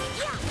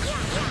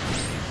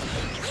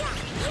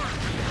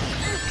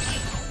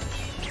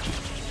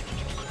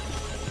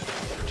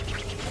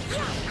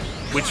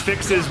 Which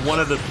fixes one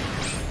of the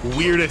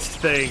weirdest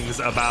things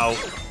about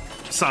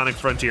Sonic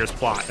Frontiers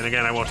plot. And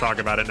again, I won't talk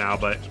about it now,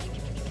 but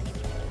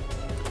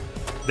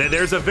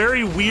there's a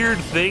very weird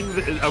thing,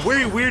 a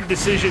very weird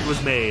decision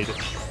was made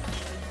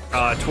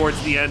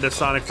towards the end of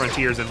Sonic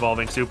Frontiers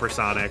involving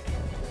Supersonic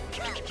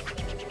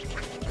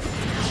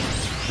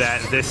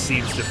that this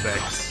seems to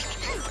fix.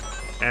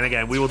 And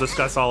again, we will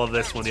discuss all of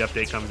this when the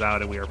update comes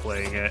out and we are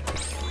playing it.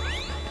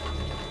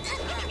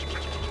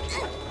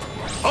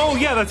 Oh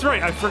yeah, that's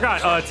right, I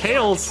forgot.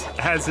 Tails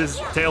has his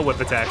tail whip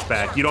attacks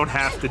back. You don't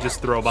have to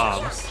just throw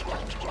bombs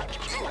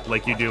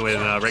like you do in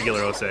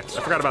regular 06.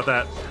 I forgot about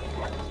that.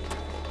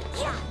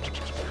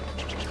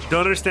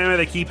 Don't understand why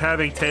they keep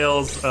having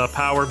Tails'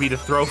 power be to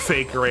throw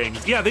fake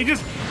rings. Yeah, they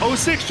just...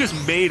 06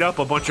 just made up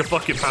a bunch of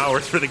fucking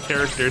powers for the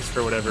characters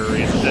for whatever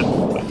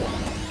reason.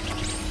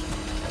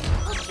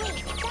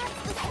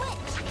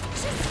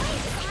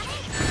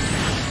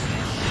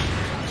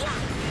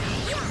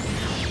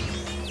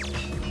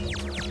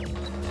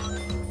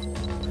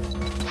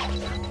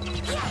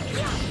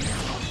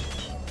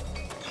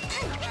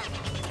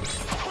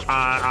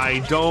 I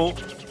don't...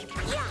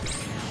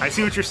 I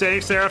see what you're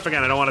saying, Seraph.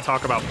 Again, I don't want to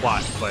talk about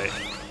plot, but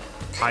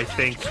I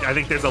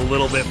think there's a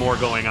little bit more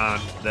going on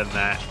than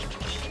that.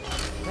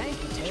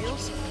 Thank you,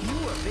 Tails. You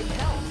were a big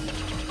help.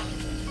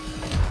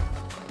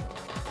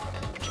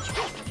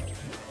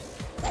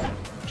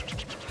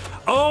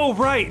 Oh,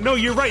 right. No,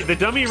 you're right. The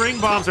dummy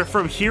ring bombs are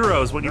from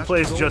Heroes when you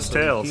play as just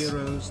Tails.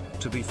 Heroes,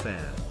 to be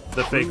fair.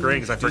 The fake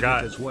rings, I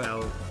forgot. As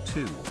well,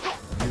 too.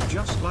 You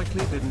just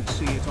likely didn't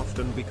see it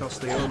often because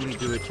they only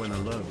do it when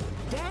alone.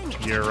 Dang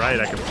it. You're right,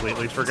 I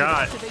completely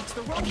forgot. It activates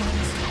the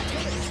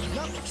robots.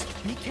 Knuckles,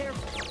 be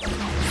careful.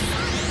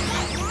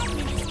 That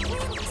magnet is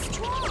really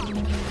strong.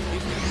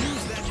 If you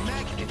use that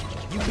magnet,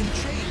 you can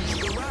change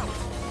the route.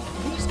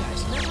 These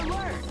guys never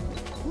learn.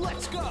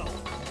 Let's go.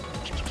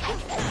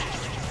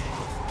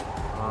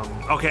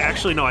 Okay,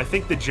 actually, no, I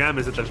think the gem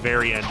is at the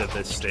very end of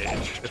this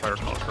stage, if I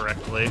recall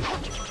correctly.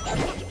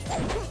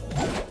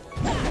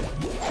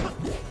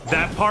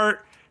 That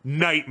part,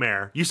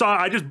 nightmare. You saw,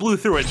 I just blew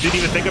through it, didn't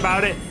even think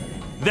about it.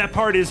 That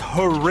part is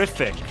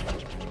horrific.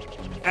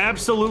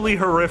 Absolutely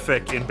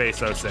horrific in base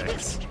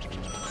 06.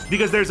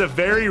 Because there's a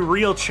very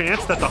real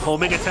chance that the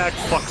homing attack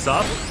fucks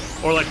up,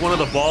 or like one of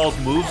the balls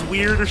moves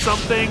weird or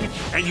something,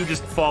 and you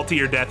just fall to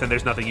your death and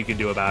there's nothing you can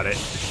do about it.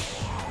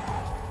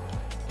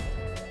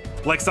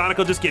 Like Sonic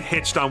will just get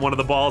hitched on one of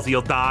the balls,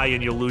 you'll die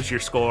and you'll lose your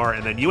score,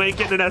 and then you ain't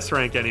getting an S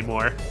rank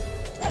anymore.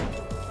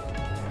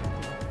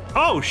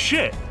 Oh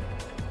shit!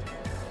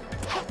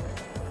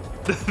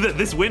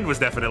 This wind was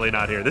definitely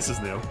not here. This is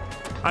new.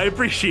 I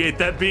appreciate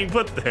that being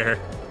put there.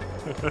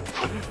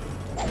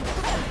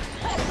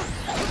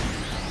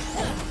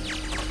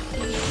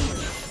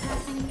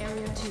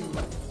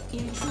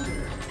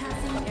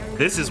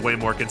 This is way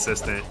more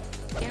consistent.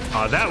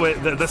 That way,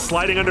 the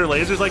sliding under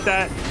lasers like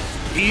that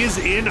is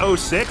in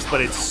 06,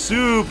 but it's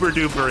super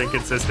duper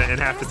inconsistent, and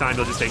half the time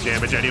you'll just take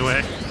damage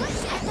anyway.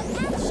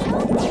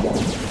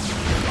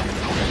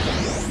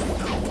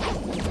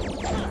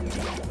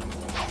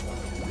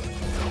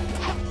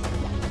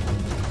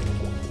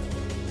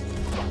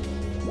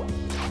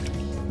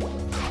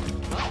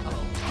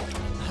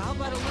 How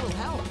about a little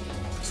help?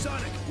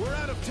 Sonic, we're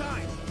out of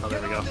time. Oh,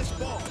 there we go. Get on this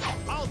ball.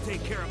 I'll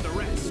take care of the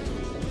rest.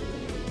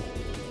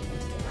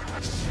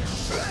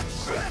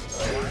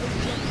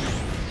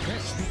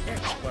 Press the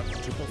X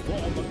button to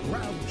perform a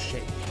ground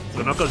shake.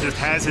 So Knuckles just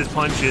has his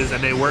punches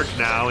and they work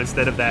now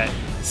instead of that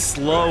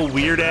slow,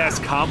 weird-ass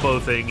combo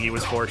thing he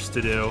was forced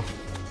to do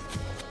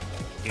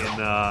in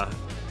the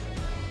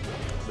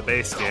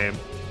base game.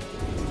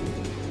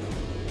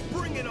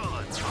 Bring it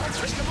on.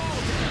 Take them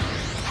all down.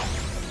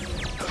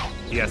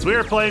 Yes, we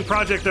are playing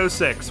Project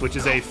 06, which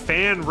is a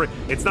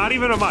it's not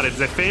even a mod, it's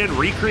a fan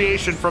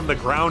recreation from the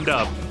ground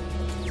up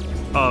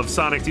of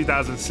Sonic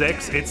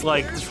 2006. It's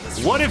like,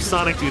 what if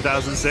Sonic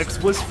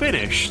 2006 was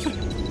finished?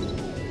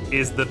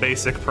 Is the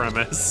basic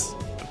premise.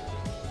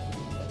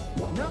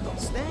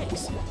 Knuckles,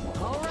 thanks.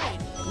 All right,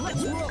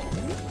 let's roll.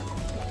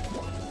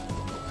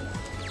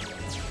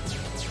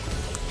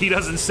 He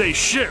doesn't say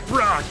shit,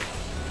 Rock!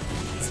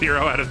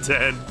 0 out of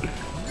 10.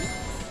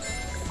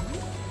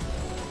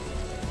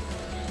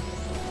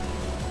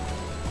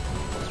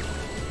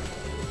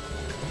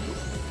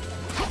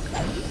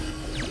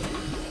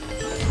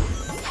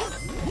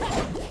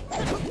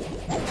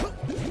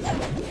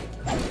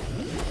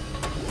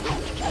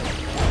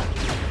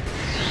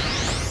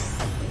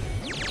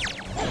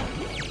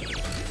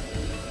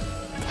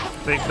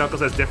 I think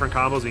Knuckles has different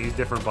combos and use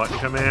different button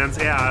commands.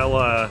 Yeah,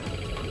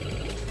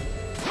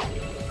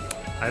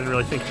 I didn't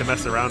really think to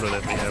mess around with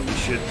it, but yeah, we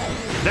should.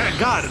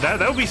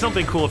 That would be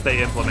something cool if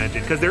they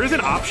implemented, because there is an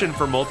option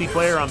for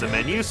multiplayer on the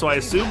menu, so I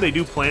assume they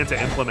do plan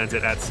to implement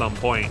it at some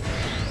point.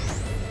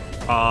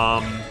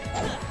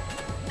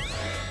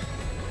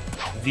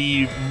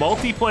 The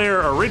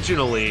multiplayer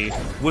originally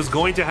was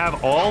going to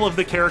have all of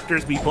the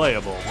characters be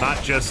playable,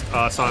 not just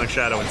Sonic,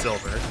 Shadow, and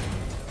Silver.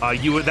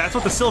 That's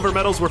what the Silver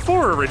medals were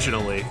for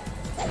originally.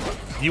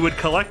 You would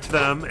collect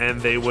them, and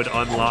they would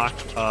unlock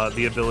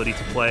the ability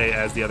to play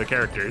as the other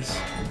characters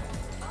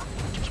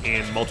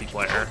in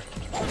multiplayer,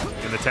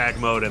 in the tag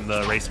mode and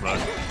the race mode.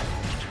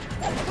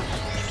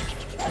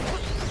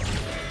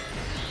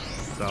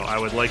 So I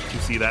would like to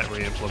see that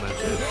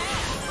re-implemented.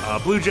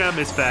 Blue Gem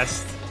is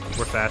fast,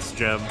 or Fast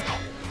Gem.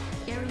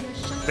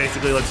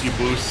 Basically lets you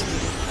boost.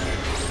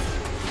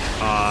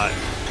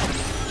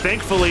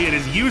 Thankfully, it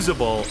is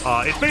usable.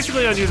 It's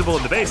basically unusable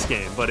in the base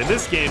game, but in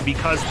this game,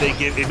 because they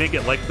make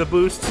it like the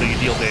boost, so you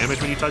deal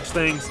damage when you touch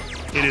things,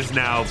 it is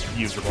now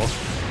usable.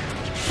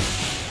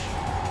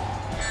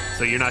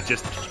 So you're not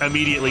just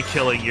immediately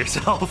killing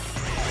yourself.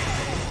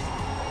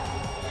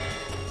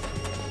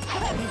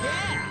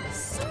 Yeah,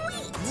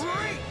 sweet.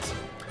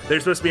 Great. They're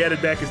supposed to be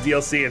added back as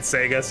DLC, and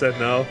Sega said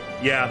no.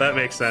 Yeah, that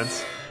makes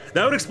sense.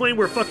 That would explain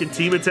where fucking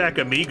Team Attack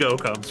Amigo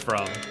comes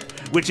from,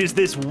 which is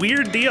this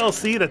weird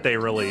DLC that they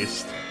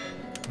released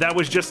that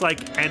was just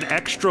like an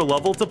extra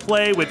level to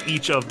play with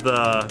each of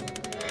the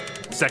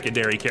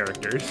secondary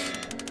characters.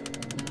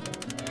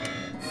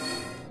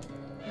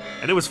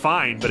 And it was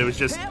fine, but it was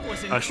just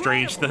a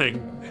strange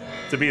thing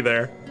to be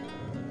there.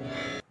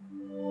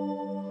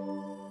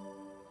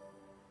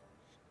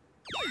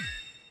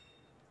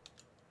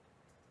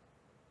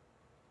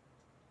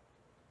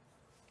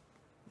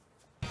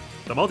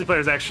 The multiplayer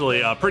is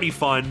actually pretty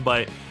fun,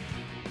 but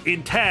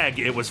in tag,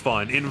 it was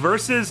fun. In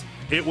versus,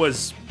 it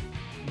was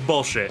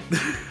bullshit.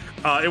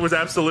 It was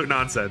absolute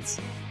nonsense.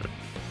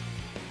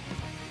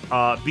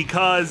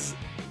 Because,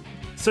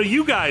 so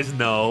you guys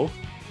know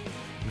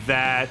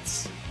that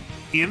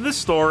in the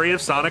story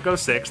of Sonic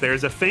 06,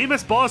 there's a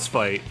famous boss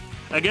fight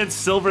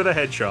against Silver the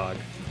Hedgehog.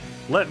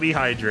 Let me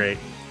hydrate.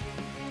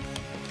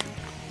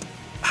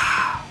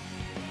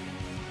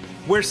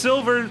 Where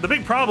Silver, the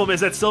big problem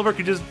is that Silver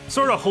can just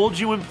sort of hold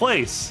you in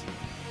place.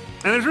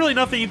 And there's really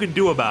nothing you can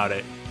do about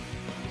it.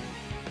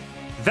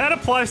 That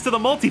applies to the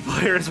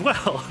multiplayer as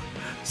well.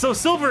 So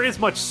Silver is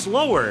much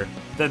slower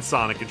than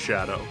Sonic and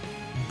Shadow.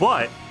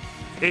 But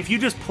if you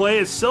just play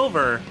as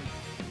Silver,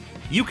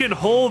 you can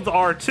hold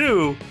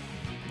R2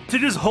 to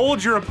just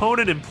hold your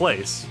opponent in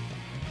place.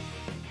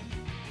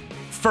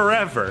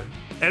 Forever.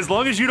 As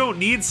long as you don't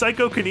need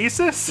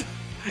psychokinesis,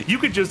 you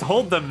can just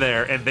hold them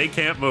there and they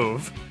can't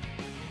move.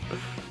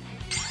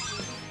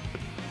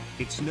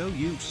 It's no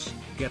use,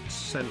 gets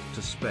sent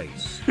to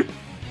space.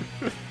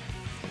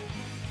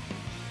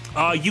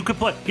 You could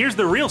play, here's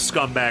the real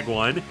scumbag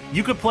one.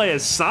 You could play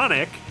as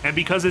Sonic, and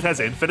because it has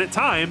infinite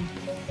time,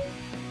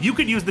 you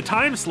could use the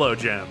time slow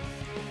gem,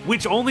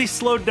 which only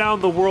slowed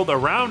down the world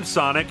around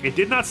Sonic. It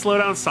did not slow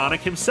down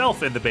Sonic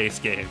himself in the base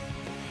game,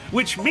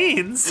 which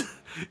means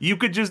you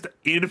could just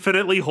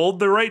infinitely hold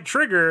the right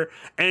trigger,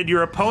 and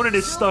your opponent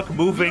is stuck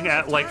moving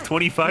at like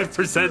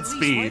 25%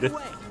 speed.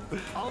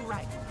 All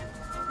right.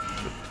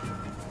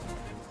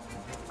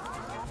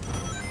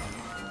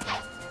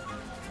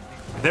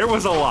 There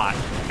was a lot,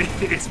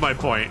 it's my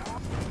point.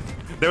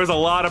 There was a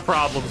lot of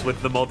problems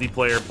with the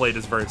multiplayer played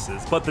as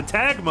versus, but the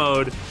tag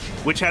mode,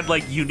 which had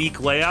like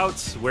unique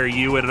layouts where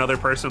you and another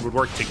person would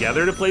work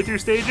together to play through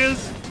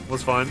stages,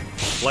 was fun.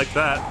 Like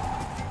that.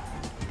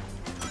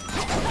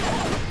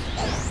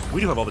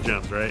 We do have all the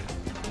gems, right?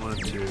 1,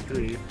 2,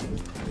 3.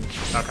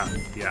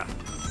 Okay, yeah.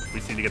 We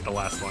just need to get the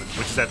last one,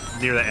 which is at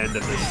near the end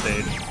of this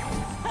stage.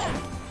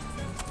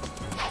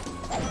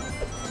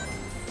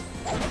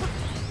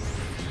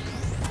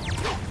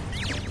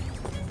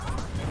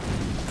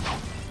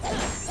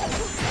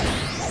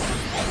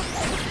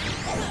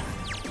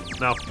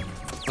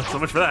 now. So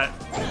much for that.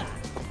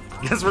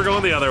 Guess we're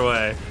going the other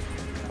way.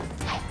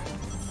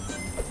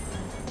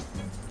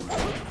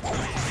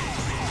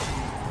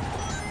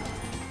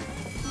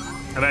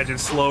 Imagine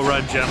slow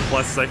run gem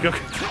plus psycho.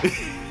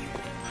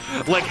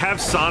 Like, have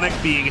Sonic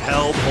being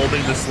held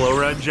holding the slow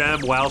run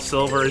gem while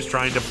Silver is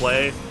trying to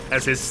play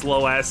as his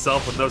slow ass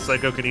self with no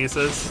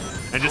psychokinesis,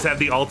 and just have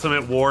the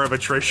ultimate war of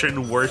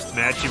attrition, worst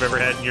match you've ever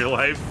had in your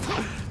life.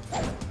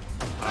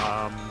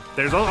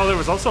 There's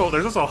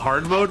also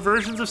hard mode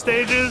versions of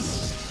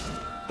stages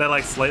that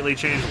like slightly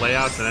change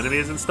layouts and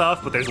enemies and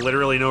stuff, but there's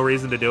literally no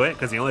reason to do it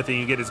because the only thing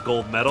you get is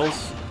gold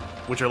medals,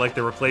 which are like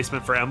the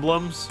replacement for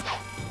emblems,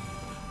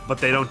 but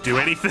they don't do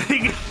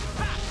anything.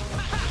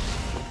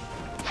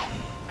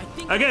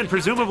 Again,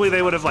 presumably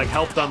they would have like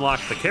helped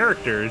unlock the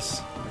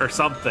characters or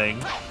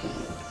something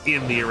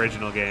in the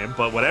original game,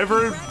 but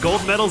whatever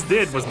gold medals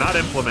did was not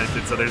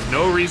implemented, so there's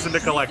no reason to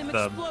collect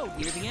them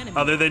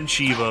other than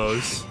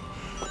Chivos.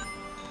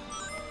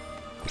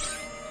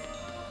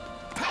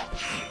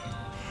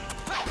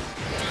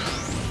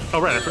 Oh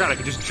right, I forgot I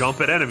could just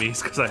jump at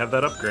enemies because I have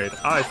that upgrade.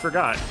 Oh, I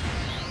forgot.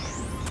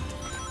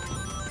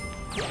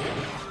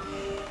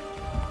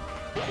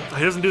 Oh,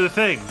 he doesn't do the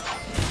thing.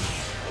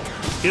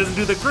 He doesn't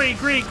do the great.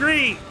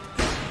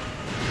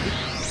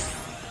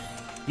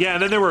 Yeah,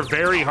 and then there were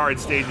very hard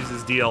stages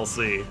as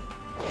DLC.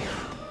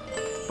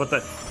 But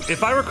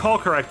if I recall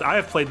correct, I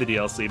have played the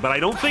DLC, but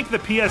I don't think the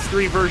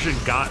PS3 version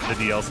got the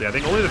DLC. I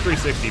think only the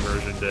 360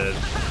 version did,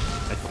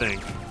 I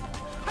think.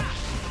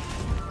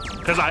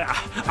 Because I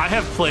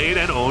have played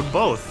and owned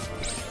both.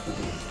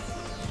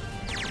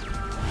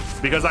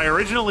 Because I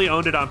originally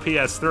owned it on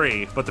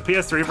PS3, but the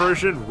PS3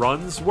 version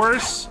runs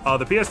worse.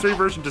 The PS3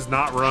 version does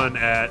not run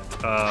at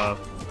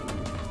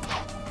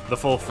the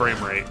full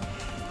frame rate.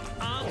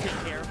 I'll take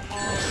care of all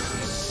of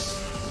this.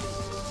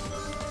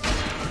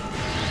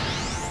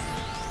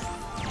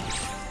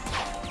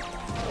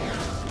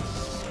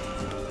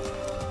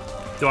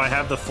 Do I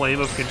have the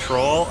Flame of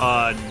Control?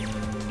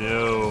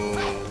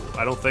 No.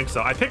 I don't think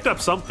so. I picked up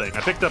something.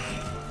 I picked up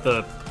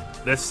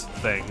this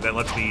thing that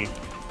lets me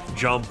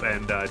jump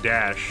and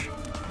dash.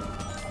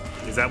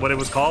 Is that what it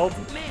was called?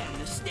 Man,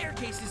 the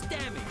staircase is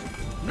damaged.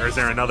 Or is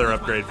there another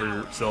upgrade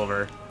for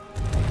Silver?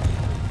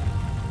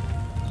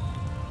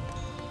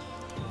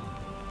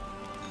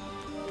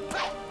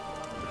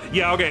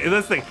 Yeah, okay,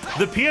 that's the thing.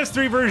 The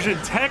PS3 version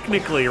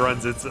technically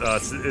runs its,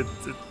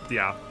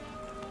 yeah.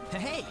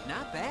 Hey,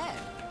 not bad.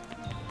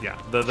 Yeah,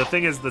 the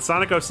thing is, the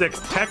Sonic 06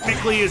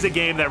 technically is a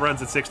game that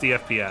runs at 60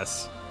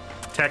 FPS.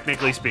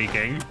 Technically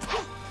speaking.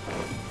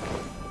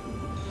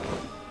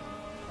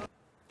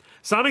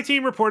 Sonic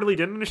Team reportedly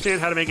didn't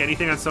understand how to make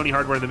anything on Sony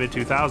hardware in the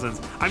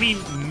mid-2000s. I mean,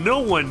 no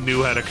one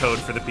knew how to code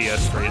for the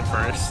PS3 at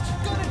first,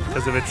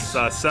 because of its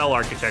cell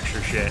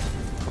architecture shit.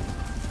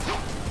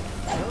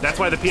 That's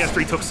why the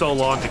PS3 took so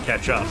long to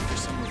catch up,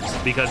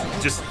 because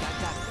just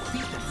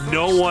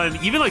no one,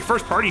 even like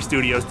first-party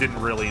studios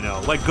didn't really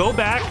know. Like, go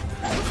back,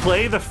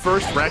 play the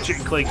first Ratchet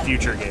 & Clank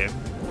Future game.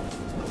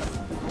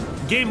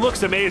 Game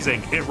looks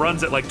amazing. It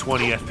runs at like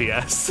 20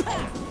 FPS.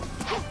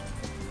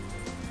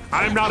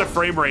 I'm not a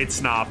frame rate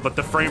snob, but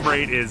the frame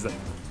rate is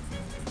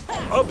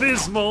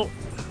abysmal.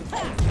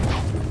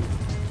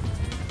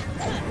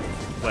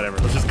 Whatever,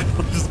 let's just go.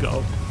 Let's just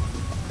go.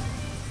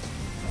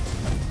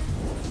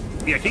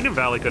 Yeah, Kingdom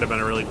Valley could have been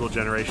a really cool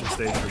generation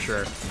stage for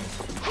sure.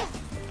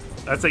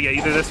 I'd say, yeah,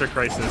 either this or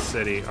Crisis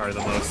City are the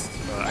most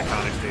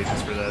iconic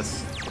stages for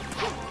this.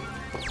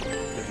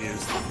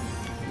 Confused.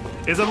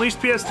 Is Unleashed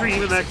PS3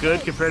 even that good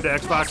compared to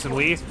Xbox and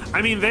Wii?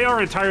 I mean, they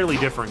are entirely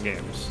different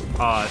games.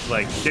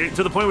 Like, to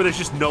the point where there's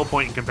just no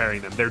point in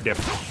comparing them. They're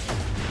different.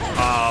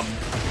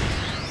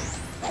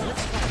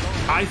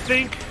 I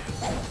think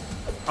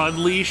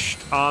Unleashed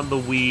on the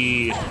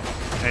Wii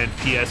and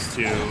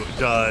PS2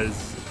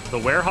 does the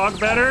Werehog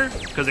better,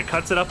 because it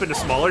cuts it up into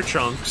smaller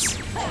chunks.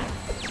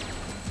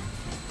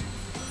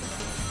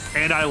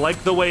 And I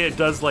like the way it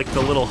does, like,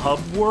 the little hub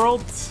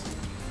worlds.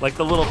 Like,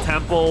 the little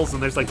temples,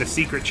 and there's, like, the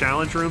secret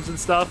challenge rooms and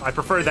stuff. I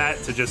prefer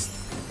that to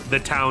just the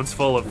towns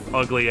full of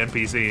ugly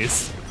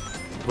NPCs,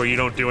 where you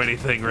don't do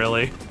anything,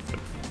 really.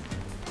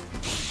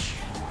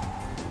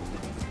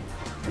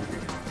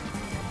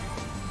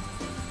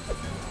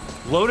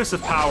 Lotus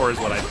of Power is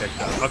what I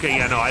picked up. Okay,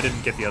 yeah, no, I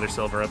didn't get the other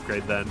silver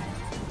upgrade then.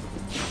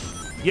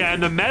 Yeah,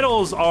 and the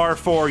medals are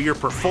for your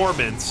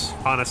performance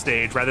on a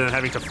stage, rather than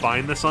having to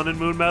find the Sun and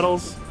Moon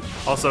medals.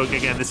 Also,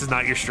 again, this is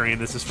not your stream,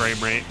 this is frame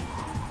rate.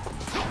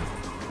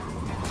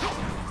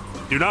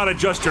 Do not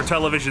adjust your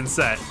television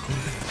set.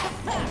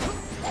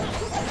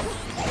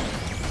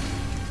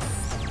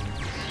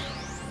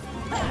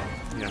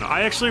 Yeah, no,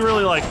 I actually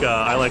really like,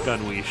 I like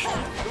Unleashed.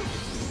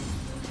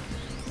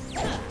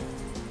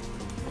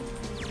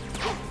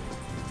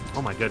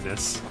 Oh my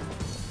goodness.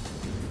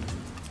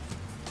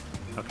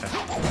 Okay,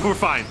 we're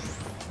fine.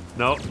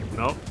 Nope,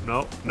 nope,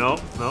 nope, nope,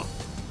 nope.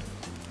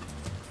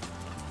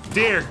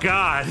 Dear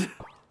God.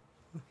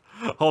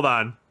 Hold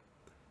on.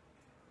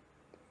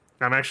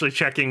 I'm actually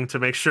checking to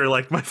make sure,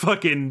 like, my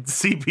fucking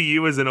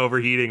CPU isn't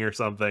overheating or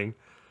something.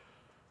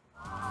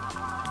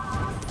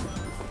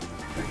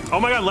 Oh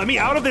my god, let me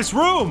out of this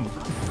room!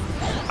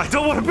 I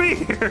don't want to be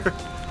here!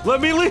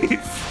 Let me leave!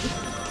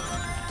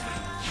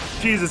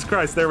 Jesus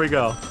Christ, there we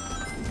go.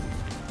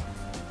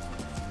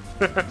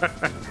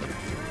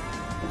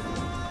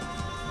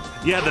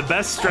 Yeah, the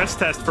best stress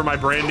test for my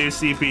brand new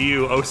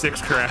CPU,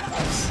 06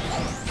 crafts.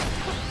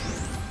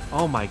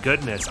 Oh my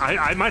goodness.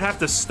 I might have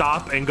to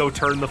stop and go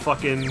turn the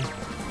fucking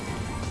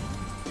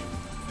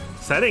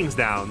settings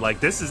down. Like,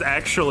 this is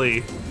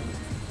actually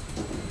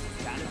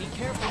Gotta be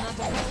careful not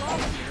to fall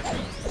off here.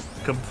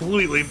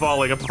 completely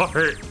falling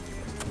apart.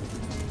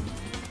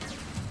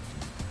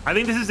 I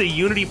think this is a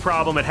Unity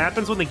problem. It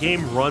happens when the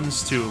game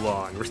runs too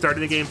long.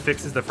 Restarting the game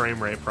fixes the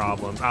frame rate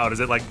problem. Oh, does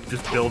it like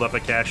just build up a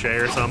cache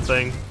or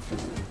something?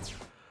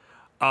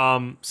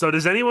 So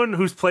does anyone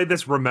who's played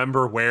this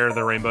remember where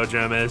the rainbow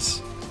gem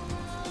is?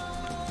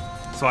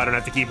 So I don't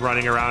have to keep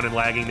running around and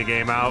lagging the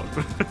game out.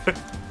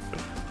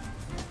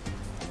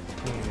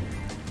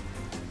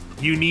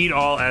 You need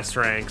all S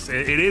ranks.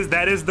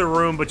 That is the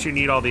room, but you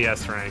need all the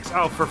S ranks.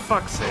 Oh, for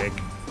fuck's sake.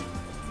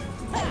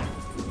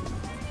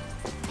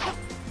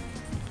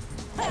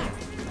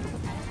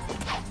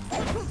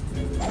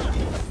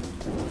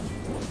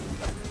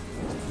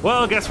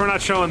 Well, guess we're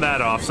not showing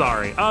that off,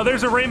 sorry. Oh,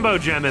 there's a rainbow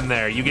gem in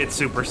there. You get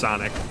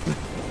supersonic.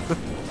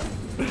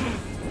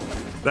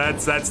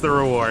 That's the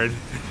reward.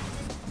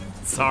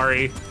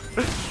 Sorry.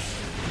 That's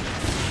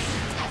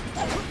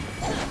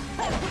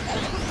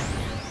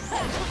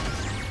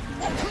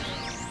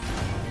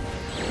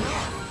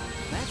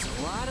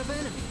a lot of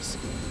enemies.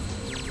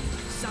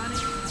 Sonic.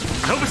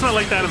 I hope it's not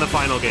like that in the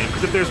final game,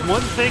 because if there's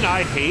one thing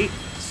I hate,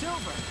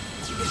 Silver.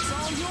 It's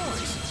all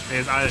yours.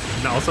 is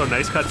also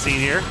nice cutscene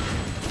here.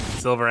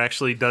 Silver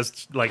actually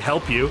does like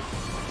help you,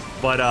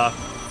 but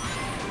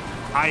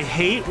I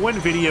hate when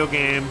video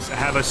games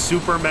have a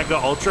super mega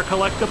ultra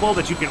collectible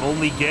that you can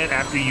only get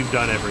after you've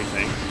done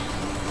everything.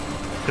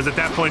 Because at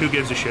that point, who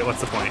gives a shit? What's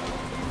the point?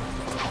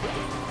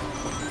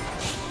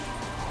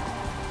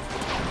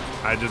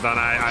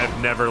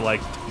 I've never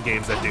liked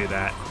games that do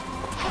that.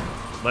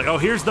 Like, oh,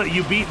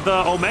 you beat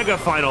the Omega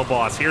final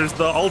boss. Here's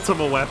the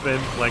Ultima weapon.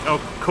 Like, oh,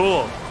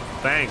 cool.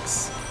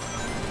 Thanks.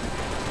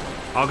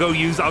 I'll go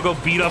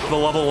beat up the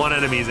level 1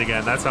 enemies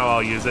again. That's how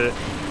I'll use it.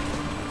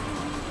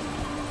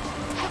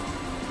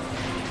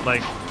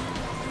 Like,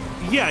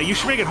 yeah, you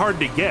should make it hard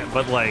to get,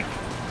 but like,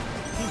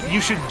 you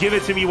should give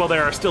it to me while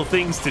there are still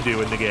things to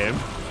do in the game.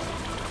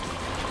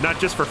 Not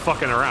just for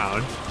fucking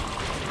around.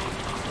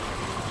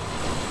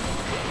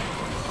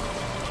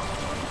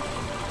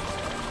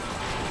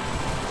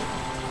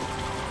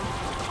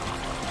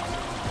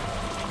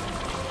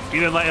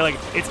 Even like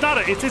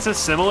it's a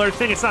similar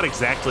thing. It's not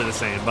exactly the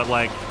same, but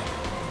like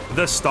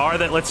the star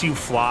that lets you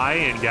fly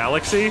in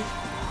Galaxy.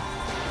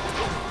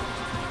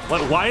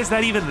 Why is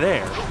that even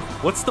there?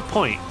 What's the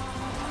point?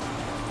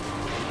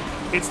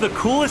 It's the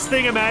coolest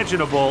thing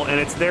imaginable, and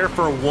it's there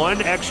for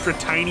one extra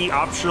tiny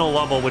optional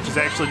level, which is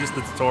actually just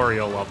the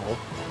tutorial level.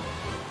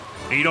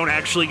 And you don't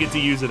actually get to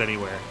use it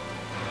anywhere.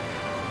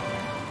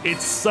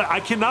 I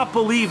cannot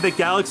believe that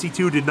Galaxy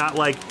 2 did not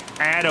like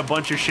add a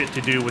bunch of shit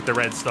to do with the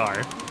red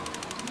star.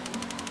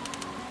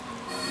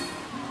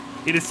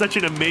 It is such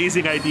an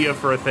amazing idea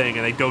for a thing,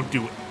 and they don't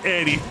do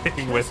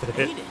anything with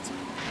it.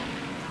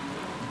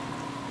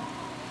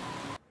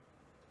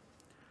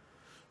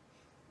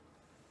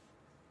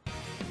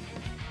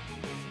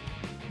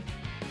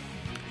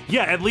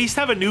 Yeah, at least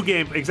have a new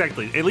game,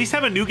 exactly. At least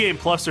have a new game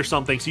plus or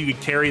something so you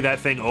could carry that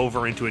thing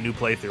over into a new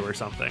playthrough or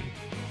something.